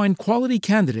helps you find quality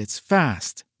candidates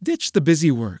fast. Ditch the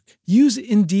busy work. Use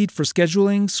Indeed for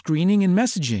scheduling, screening, and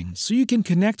messaging so you can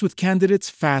connect with candidates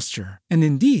faster. And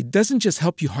Indeed doesn't just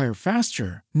help you hire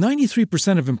faster.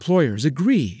 93% of employers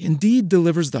agree Indeed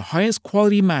delivers the highest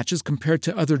quality matches compared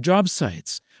to other job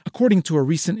sites, according to a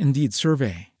recent Indeed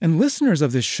survey. And listeners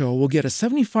of this show will get a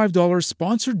 $75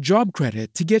 sponsored job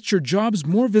credit to get your jobs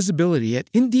more visibility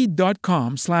at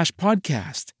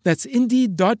Indeed.com/podcast. That's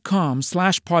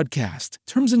Indeed.com/podcast.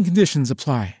 Terms and conditions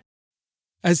apply.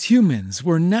 As humans,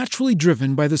 we're naturally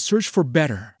driven by the search for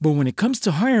better. But when it comes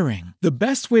to hiring, the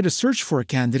best way to search for a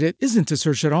candidate isn't to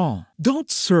search at all.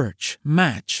 Don't search,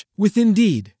 match with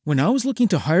Indeed. When I was looking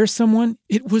to hire someone,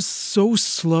 it was so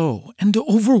slow and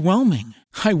overwhelming.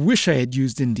 I wish I had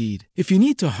used Indeed. If you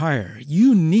need to hire,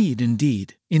 you need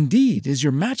Indeed. Indeed is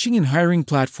your matching and hiring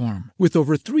platform with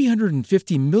over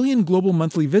 350 million global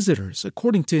monthly visitors,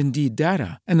 according to Indeed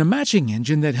data, and a matching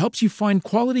engine that helps you find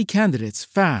quality candidates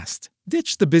fast.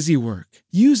 Ditch the busy work.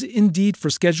 Use Indeed for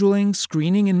scheduling,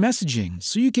 screening, and messaging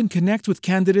so you can connect with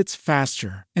candidates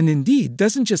faster. And Indeed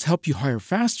doesn't just help you hire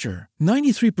faster.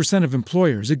 93% of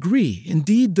employers agree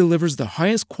Indeed delivers the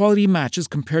highest quality matches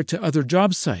compared to other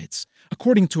job sites,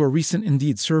 according to a recent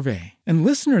Indeed survey. And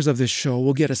listeners of this show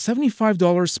will get a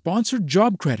 $75 sponsored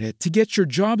job credit to get your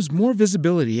jobs more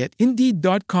visibility at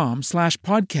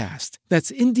Indeed.com/podcast. That's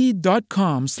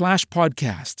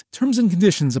Indeed.com/podcast. Terms and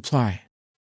conditions apply.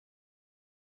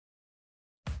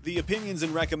 The opinions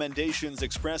and recommendations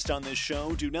expressed on this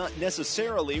show do not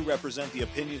necessarily represent the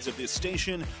opinions of this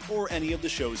station or any of the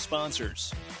show's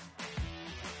sponsors.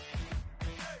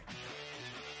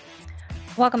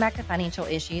 Welcome back to Financial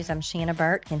Issues. I'm Shanna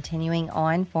Burt, continuing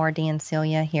on for Dan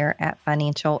Celia here at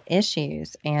Financial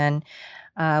Issues. And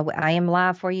I am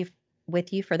live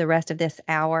with you for the rest of this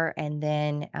hour. And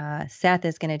then Seth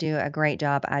is going to do a great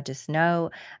job, I just know,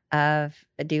 of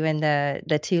doing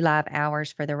the 2 live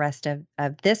hours for the rest of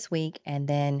this week. And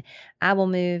then I will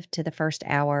move to the first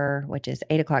hour, which is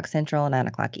 8 o'clock Central, 9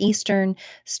 o'clock Eastern,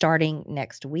 starting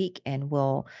next week. And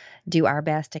we'll do our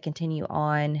best to continue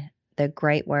on the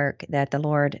great work that the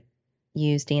Lord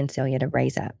used Dan Celia to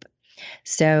raise up.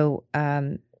 So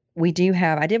we do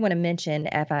have, I did want to mention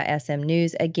FISM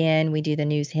News again. We do the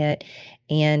news hit,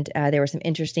 and there were some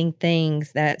interesting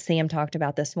things that Sam talked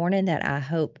about this morning that I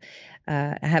hope,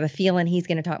 I have a feeling he's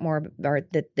going to talk more, or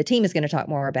the team is going to talk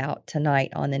more about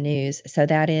tonight on the news. So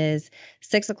that is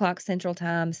 6 o'clock Central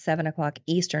Time, 7 o'clock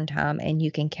Eastern Time, and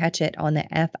you can catch it on the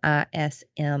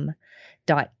FISM.TV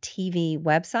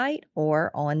website or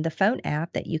on the phone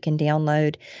app that you can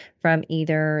download from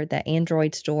either the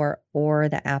Android store or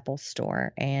the Apple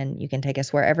store, and you can take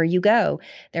us wherever you go.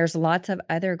 There's lots of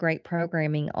other great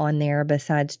programming on there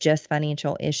besides just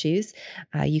Financial Issues.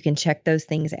 You can check those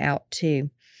things out too.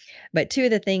 But two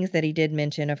of the things that he did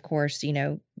mention, of course,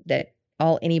 that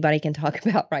all anybody can talk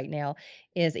about right now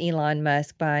is Elon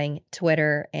Musk buying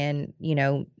Twitter. And,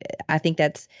 I think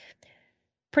that's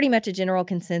pretty much a general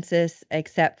consensus,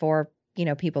 except for,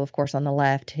 people, of course, on the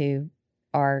left who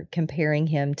are comparing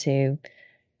him to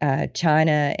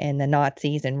China and the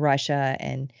Nazis and Russia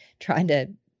and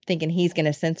thinking he's going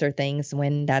to censor things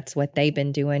when that's what they've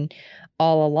been doing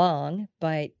all along.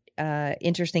 But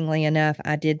interestingly enough,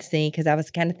 I did see, because I was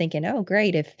kind of thinking, oh,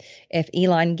 great, if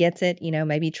Elon gets it,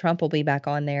 maybe Trump will be back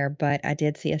on there. But I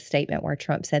did see a statement where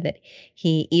Trump said that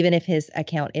even if his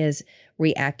account is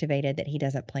reactivated, that he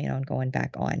doesn't plan on going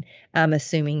back on. I'm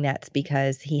assuming that's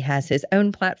because he has his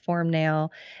own platform now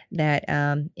that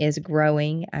is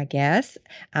growing, I guess.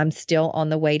 I'm still on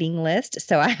the waiting list,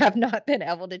 so I have not been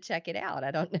able to check it out. I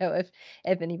don't know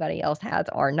if anybody else has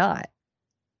or not.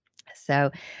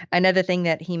 So another thing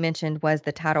that he mentioned was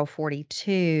the Title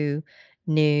 42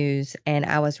 news, and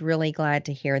I was really glad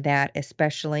to hear that,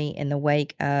 especially in the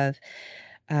wake of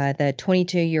the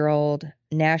 22-year-old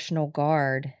National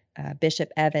Guard,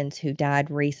 Bishop Evans, who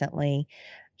died recently.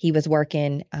 He was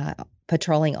working,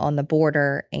 patrolling on the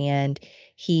border, and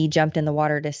he jumped in the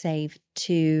water to save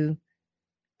two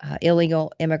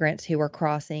illegal immigrants who were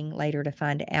crossing, later to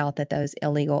find out that those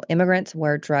illegal immigrants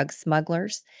were drug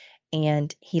smugglers,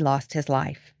 and he lost his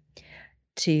life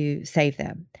to save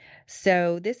them.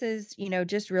 So this is,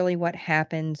 just really what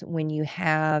happens when you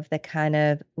have the kind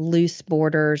of loose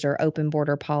borders or open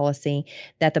border policy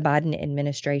that the Biden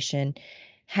administration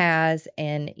has.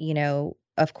 And,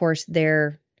 of course,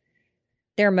 their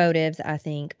motives, I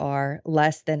think, are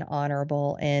less than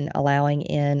honorable in allowing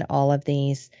in all of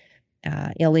these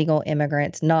illegal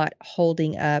immigrants, not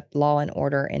holding up law and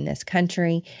order in this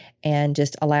country, and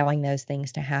just allowing those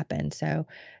things to happen. So,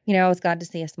 I was glad to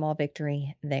see a small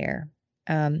victory there.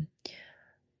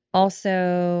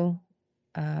 Also,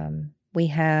 we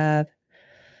have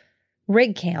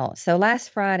rig count. So last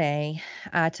Friday,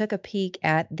 I took a peek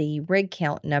at the rig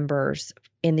count numbers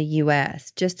in the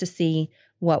U.S. just to see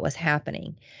what was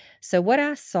happening. So what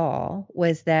I saw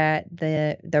was that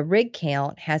the rig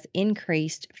count has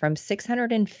increased from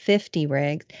 650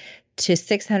 rigs to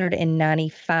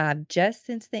 695 just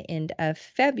since the end of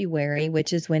February,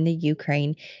 which is when the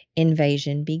Ukraine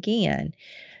invasion began.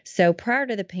 So prior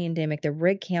to the pandemic, the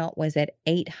rig count was at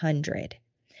 800.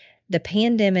 The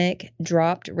pandemic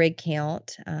dropped rig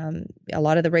count. A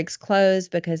lot of the rigs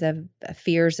closed because of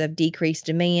fears of decreased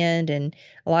demand and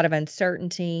a lot of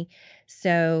uncertainty.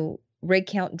 So rig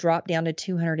count dropped down to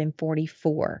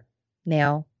 244.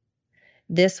 Now,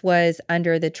 this was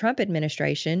under the Trump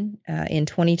administration in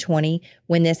 2020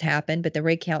 when this happened, but the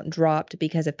rig count dropped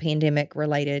because of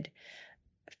pandemic-related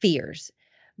fears.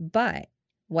 But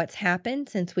what's happened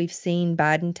since we've seen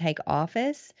Biden take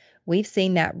office, we've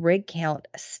seen that rig count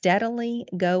steadily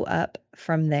go up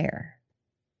from there.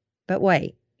 But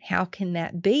wait, how can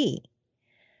that be?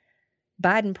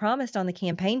 Biden promised on the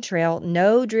campaign trail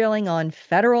no drilling on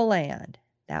federal land.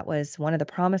 That was one of the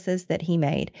promises that he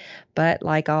made. But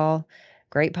like all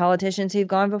great politicians who've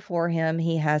gone before him,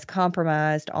 he has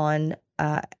compromised on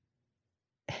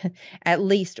at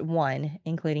least one,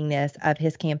 including this, of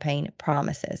his campaign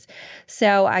promises.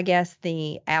 So I guess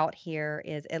the out here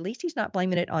is at least he's not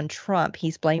blaming it on Trump.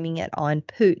 He's blaming it on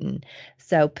Putin.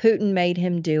 So Putin made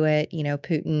him do it.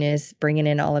 Putin is bringing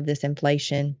in all of this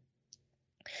inflation.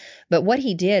 But what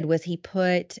he did was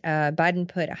Biden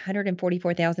put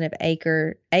 144,000 of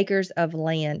acres of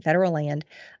land, federal land,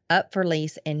 up for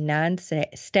lease in 9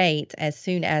 states as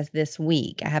soon as this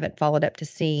week. I haven't followed up to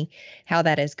see how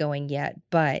that is going yet,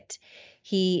 but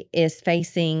he is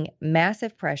facing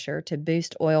massive pressure to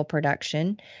boost oil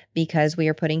production because we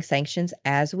are putting sanctions,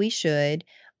 as we should,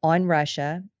 on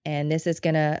Russia. And this is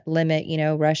going to limit,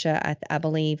 Russia, I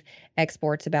believe,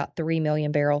 exports about 3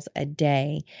 million barrels a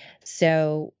day.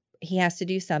 So he has to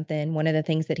do something. One of the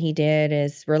things that he did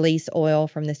is release oil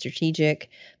from the Strategic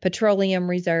Petroleum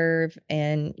Reserve.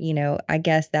 And, I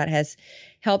guess that has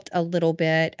helped a little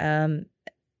bit.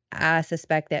 I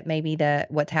suspect that maybe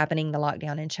what's happening, the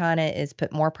lockdown in China, is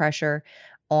put more pressure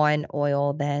on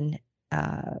oil than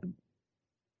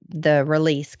the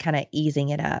release kind of easing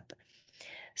it up.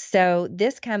 So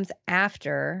this comes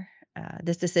after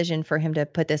this decision for him to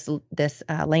put this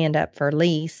land up for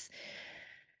lease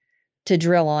to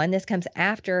drill on. This comes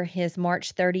after his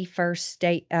March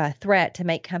 31st threat to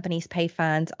make companies pay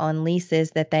fines on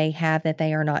leases that they have that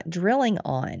they are not drilling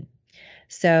on.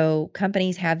 So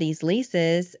companies have these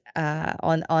leases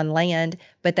on land,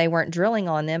 but they weren't drilling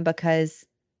on them because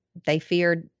they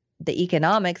feared the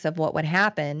economics of what would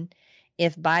happen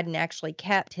if Biden actually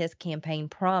kept his campaign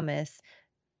promise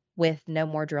with no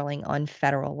more drilling on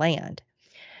federal land.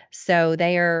 So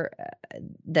the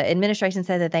administration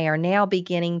said that they are now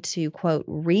beginning to, quote,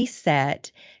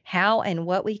 reset how and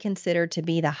what we consider to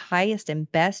be the highest and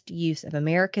best use of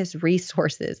America's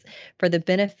resources for the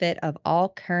benefit of all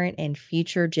current and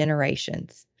future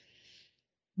generations.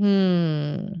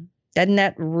 Doesn't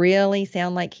that really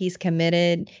sound like he's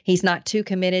committed? He's not too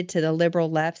committed to the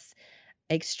liberal left's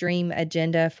extreme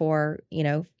agenda for,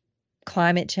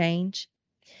 climate change.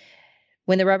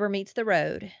 When the rubber meets the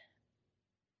road,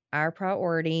 our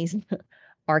priorities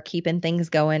are keeping things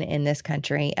going in this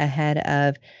country ahead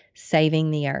of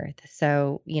saving the earth.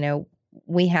 So,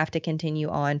 we have to continue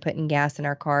on putting gas in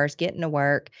our cars, getting to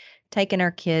work, taking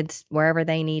our kids wherever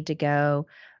they need to go,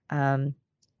 getting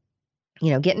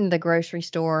to the grocery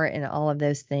store and all of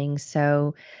those things.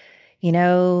 So,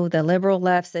 the liberal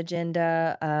left's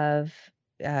agenda of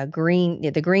the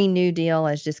Green New Deal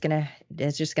is just gonna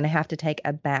have to take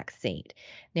a back seat.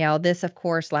 Now, this, of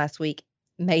course, last week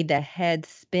made the head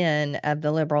spin of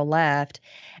the liberal left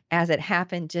as it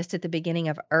happened just at the beginning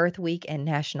of Earth Week and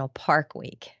National Park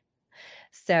Week.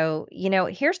 So,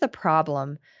 here's the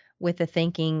problem with the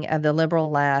thinking of the liberal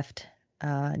left,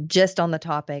 just on the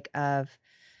topic of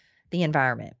the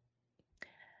environment.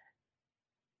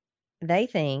 They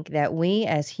think that we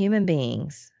as human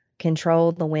beings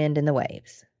control the wind and the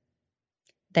waves.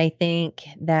 They think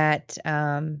that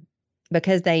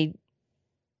because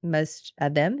most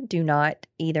of them do not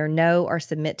either know or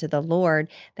submit to the Lord,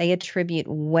 they attribute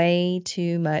way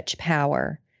too much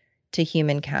power to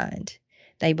humankind.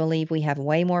 They believe we have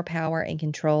way more power and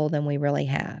control than we really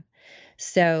have.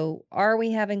 So are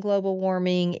we having global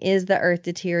warming? Is the earth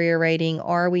deteriorating?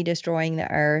 Are we destroying the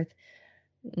earth?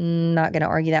 Not going to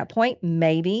argue that point.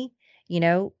 Maybe,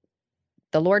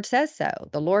 the Lord says so.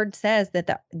 The Lord says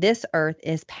that this earth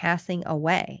is passing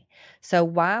away. So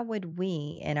why would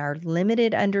we, in our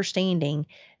limited understanding,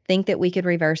 think that we could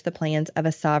reverse the plans of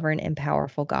a sovereign and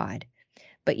powerful God?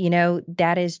 But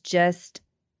that is just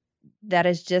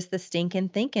the stinking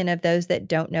thinking of those that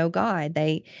don't know God.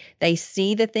 They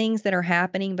see the things that are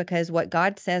happening because what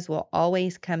God says will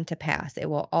always come to pass. It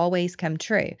will always come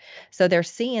true. So they're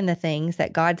seeing the things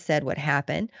that God said would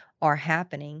happen are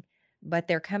happening, but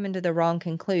they're coming to the wrong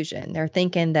conclusion. They're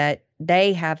thinking that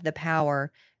they have the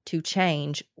power to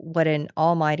change what an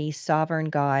almighty sovereign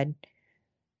God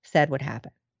said would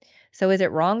happen. So is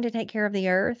it wrong to take care of the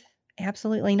earth?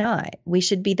 Absolutely not. We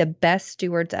should be the best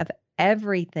stewards of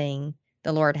everything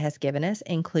the Lord has given us,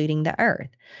 including the earth.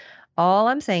 All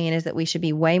I'm saying is that we should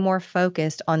be way more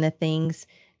focused on the things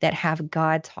that have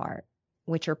God's heart,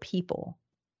 which are people,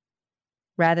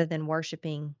 rather than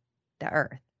worshiping the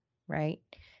earth, right?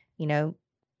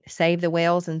 Save the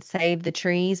whales and save the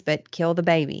trees, but kill the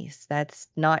babies. That's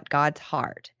not God's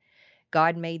heart.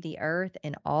 God made the earth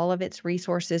and all of its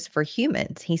resources for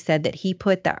humans. He said that he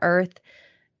put the earth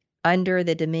under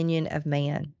the dominion of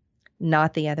man,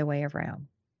 not the other way around.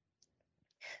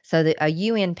 So a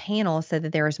UN panel said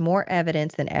that there is more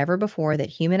evidence than ever before that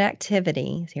human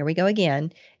activity, here we go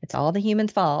again, it's all the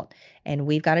human's fault, and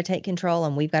we've got to take control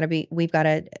and we've got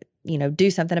to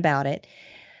do something about it.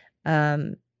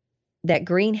 That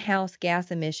greenhouse gas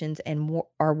emissions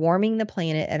are warming the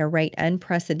planet at a rate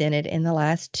unprecedented in the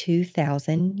last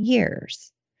 2,000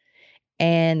 years,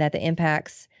 and that the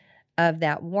impacts of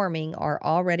that warming are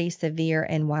already severe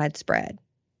and widespread.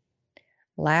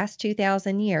 Last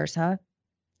 2,000 years, huh?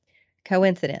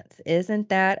 Coincidence. Isn't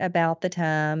that about the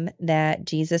time that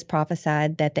Jesus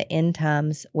prophesied that the end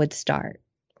times would start,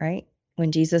 right?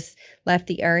 When Jesus left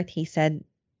the earth, he said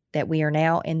that we are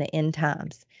now in the end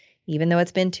times. Even though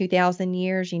it's been 2,000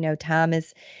 years, time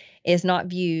is not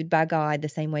viewed by God the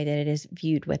same way that it is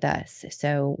viewed with us.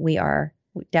 So we are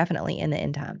definitely in the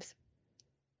end times.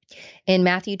 In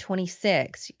Matthew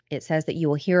 26, it says that you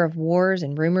will hear of wars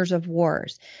and rumors of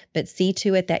wars, but see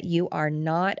to it that you are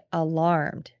not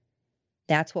alarmed.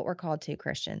 That's what we're called to,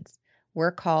 Christians.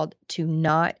 We're called to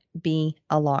not be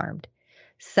alarmed.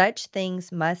 Such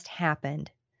things must happen,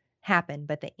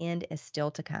 but the end is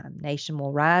still to come. Nation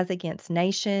will rise against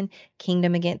nation,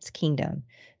 kingdom against kingdom.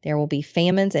 There will be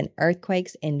famines and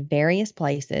earthquakes in various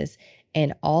places,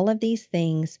 and all of these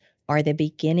things are the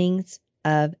beginnings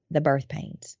of the birth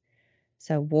pains.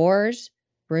 So wars,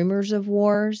 rumors of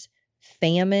wars,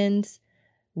 famines,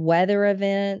 weather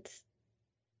events.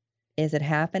 Is it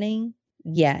happening?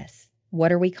 Yes.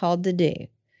 What are we called to do?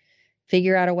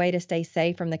 Figure out a way to stay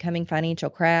safe from the coming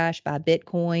financial crash, buy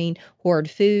Bitcoin, hoard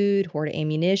food, hoard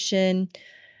ammunition.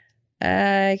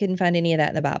 I couldn't find any of that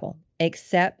in the Bible,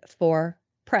 except for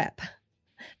prep,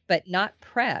 but not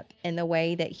prep in the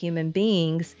way that human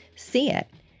beings see it.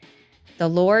 The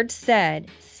Lord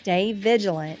said, stay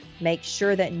vigilant, make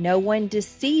sure that no one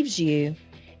deceives you,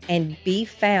 and be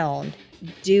found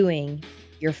doing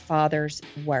your Father's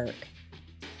work.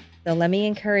 So let me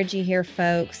encourage you here,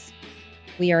 folks.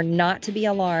 We are not to be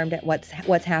alarmed at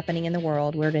what's happening in the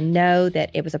world. We're to know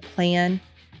that it was a plan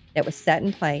that was set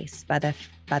in place by the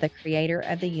Creator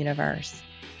of the universe,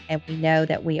 and we know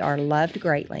that we are loved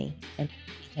greatly and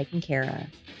taken care of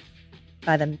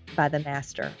by the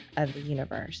Master of the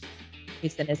universe, who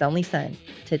sent His only Son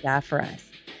to die for us.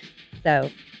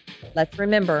 So let's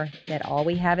remember that all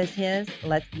we have is His.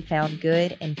 Let's be found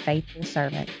good and faithful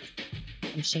servants.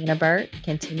 I'm Shanna Burt,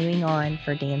 continuing on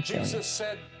for Dan Seeley. Jesus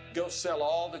said, go sell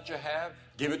all that you have,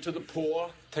 give it to the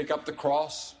poor, take up the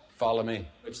cross, follow me.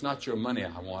 It's not your money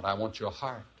I want your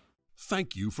heart.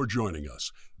 Thank you for joining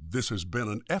us. This has been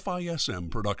an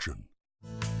FISM production.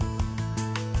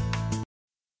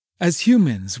 As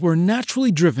humans, we're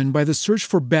naturally driven by the search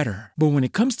for better. But when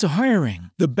it comes to hiring,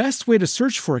 the best way to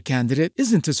search for a candidate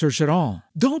isn't to search at all.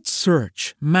 Don't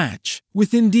search, match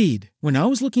with Indeed. When I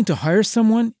was looking to hire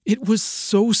someone, it was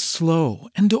so slow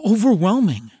and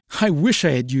overwhelming. I wish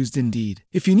I had used Indeed.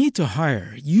 If you need to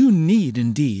hire, you need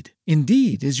Indeed.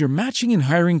 Indeed is your matching and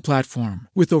hiring platform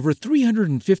with over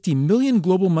 350 million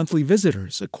global monthly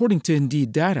visitors, according to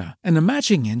Indeed data, and a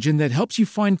matching engine that helps you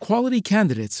find quality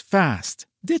candidates fast.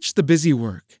 Ditch the busy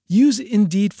work. Use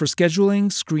Indeed for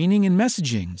scheduling, screening, and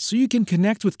messaging so you can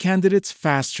connect with candidates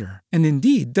faster. And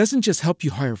Indeed doesn't just help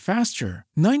you hire faster.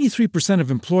 93%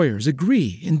 of employers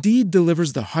agree Indeed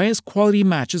delivers the highest quality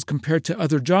matches compared to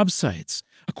other job sites,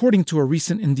 according to a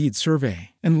recent Indeed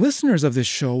survey. And listeners of this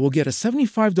show will get a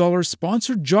 $75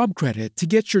 sponsored job credit to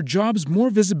get your jobs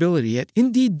more visibility at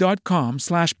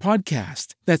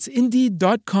Indeed.com/podcast. That's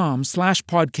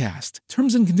Indeed.com/podcast.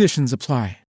 Terms and conditions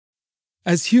apply.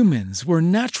 As humans, we're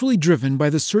naturally driven by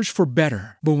the search for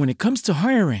better. But when it comes to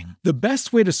hiring, the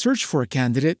best way to search for a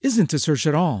candidate isn't to search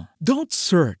at all. Don't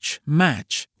search,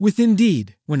 match with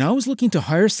Indeed. When I was looking to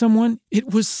hire someone,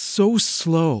 it was so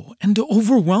slow and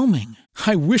overwhelming.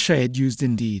 I wish I had used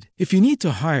Indeed. If you need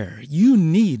to hire, you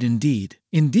need Indeed.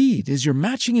 Indeed is your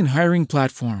matching and hiring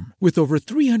platform with over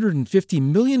 350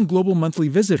 million global monthly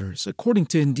visitors, according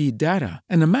to Indeed data,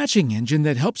 and a matching engine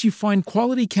that helps you find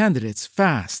quality candidates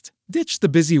fast. Ditch the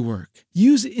busy work.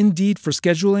 Use Indeed for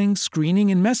scheduling, screening,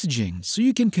 and messaging so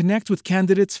you can connect with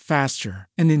candidates faster.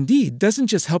 And Indeed doesn't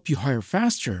just help you hire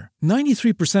faster.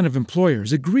 93% of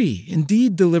employers agree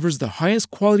Indeed delivers the highest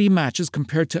quality matches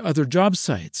compared to other job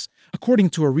sites, according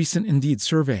to a recent Indeed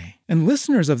survey. And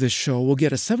listeners of this show will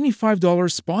get a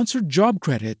 $75 sponsored job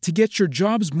credit to get your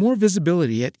jobs more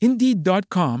visibility at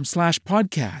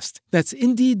Indeed.com/podcast. That's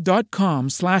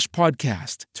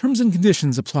Indeed.com/podcast. Terms and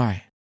conditions apply.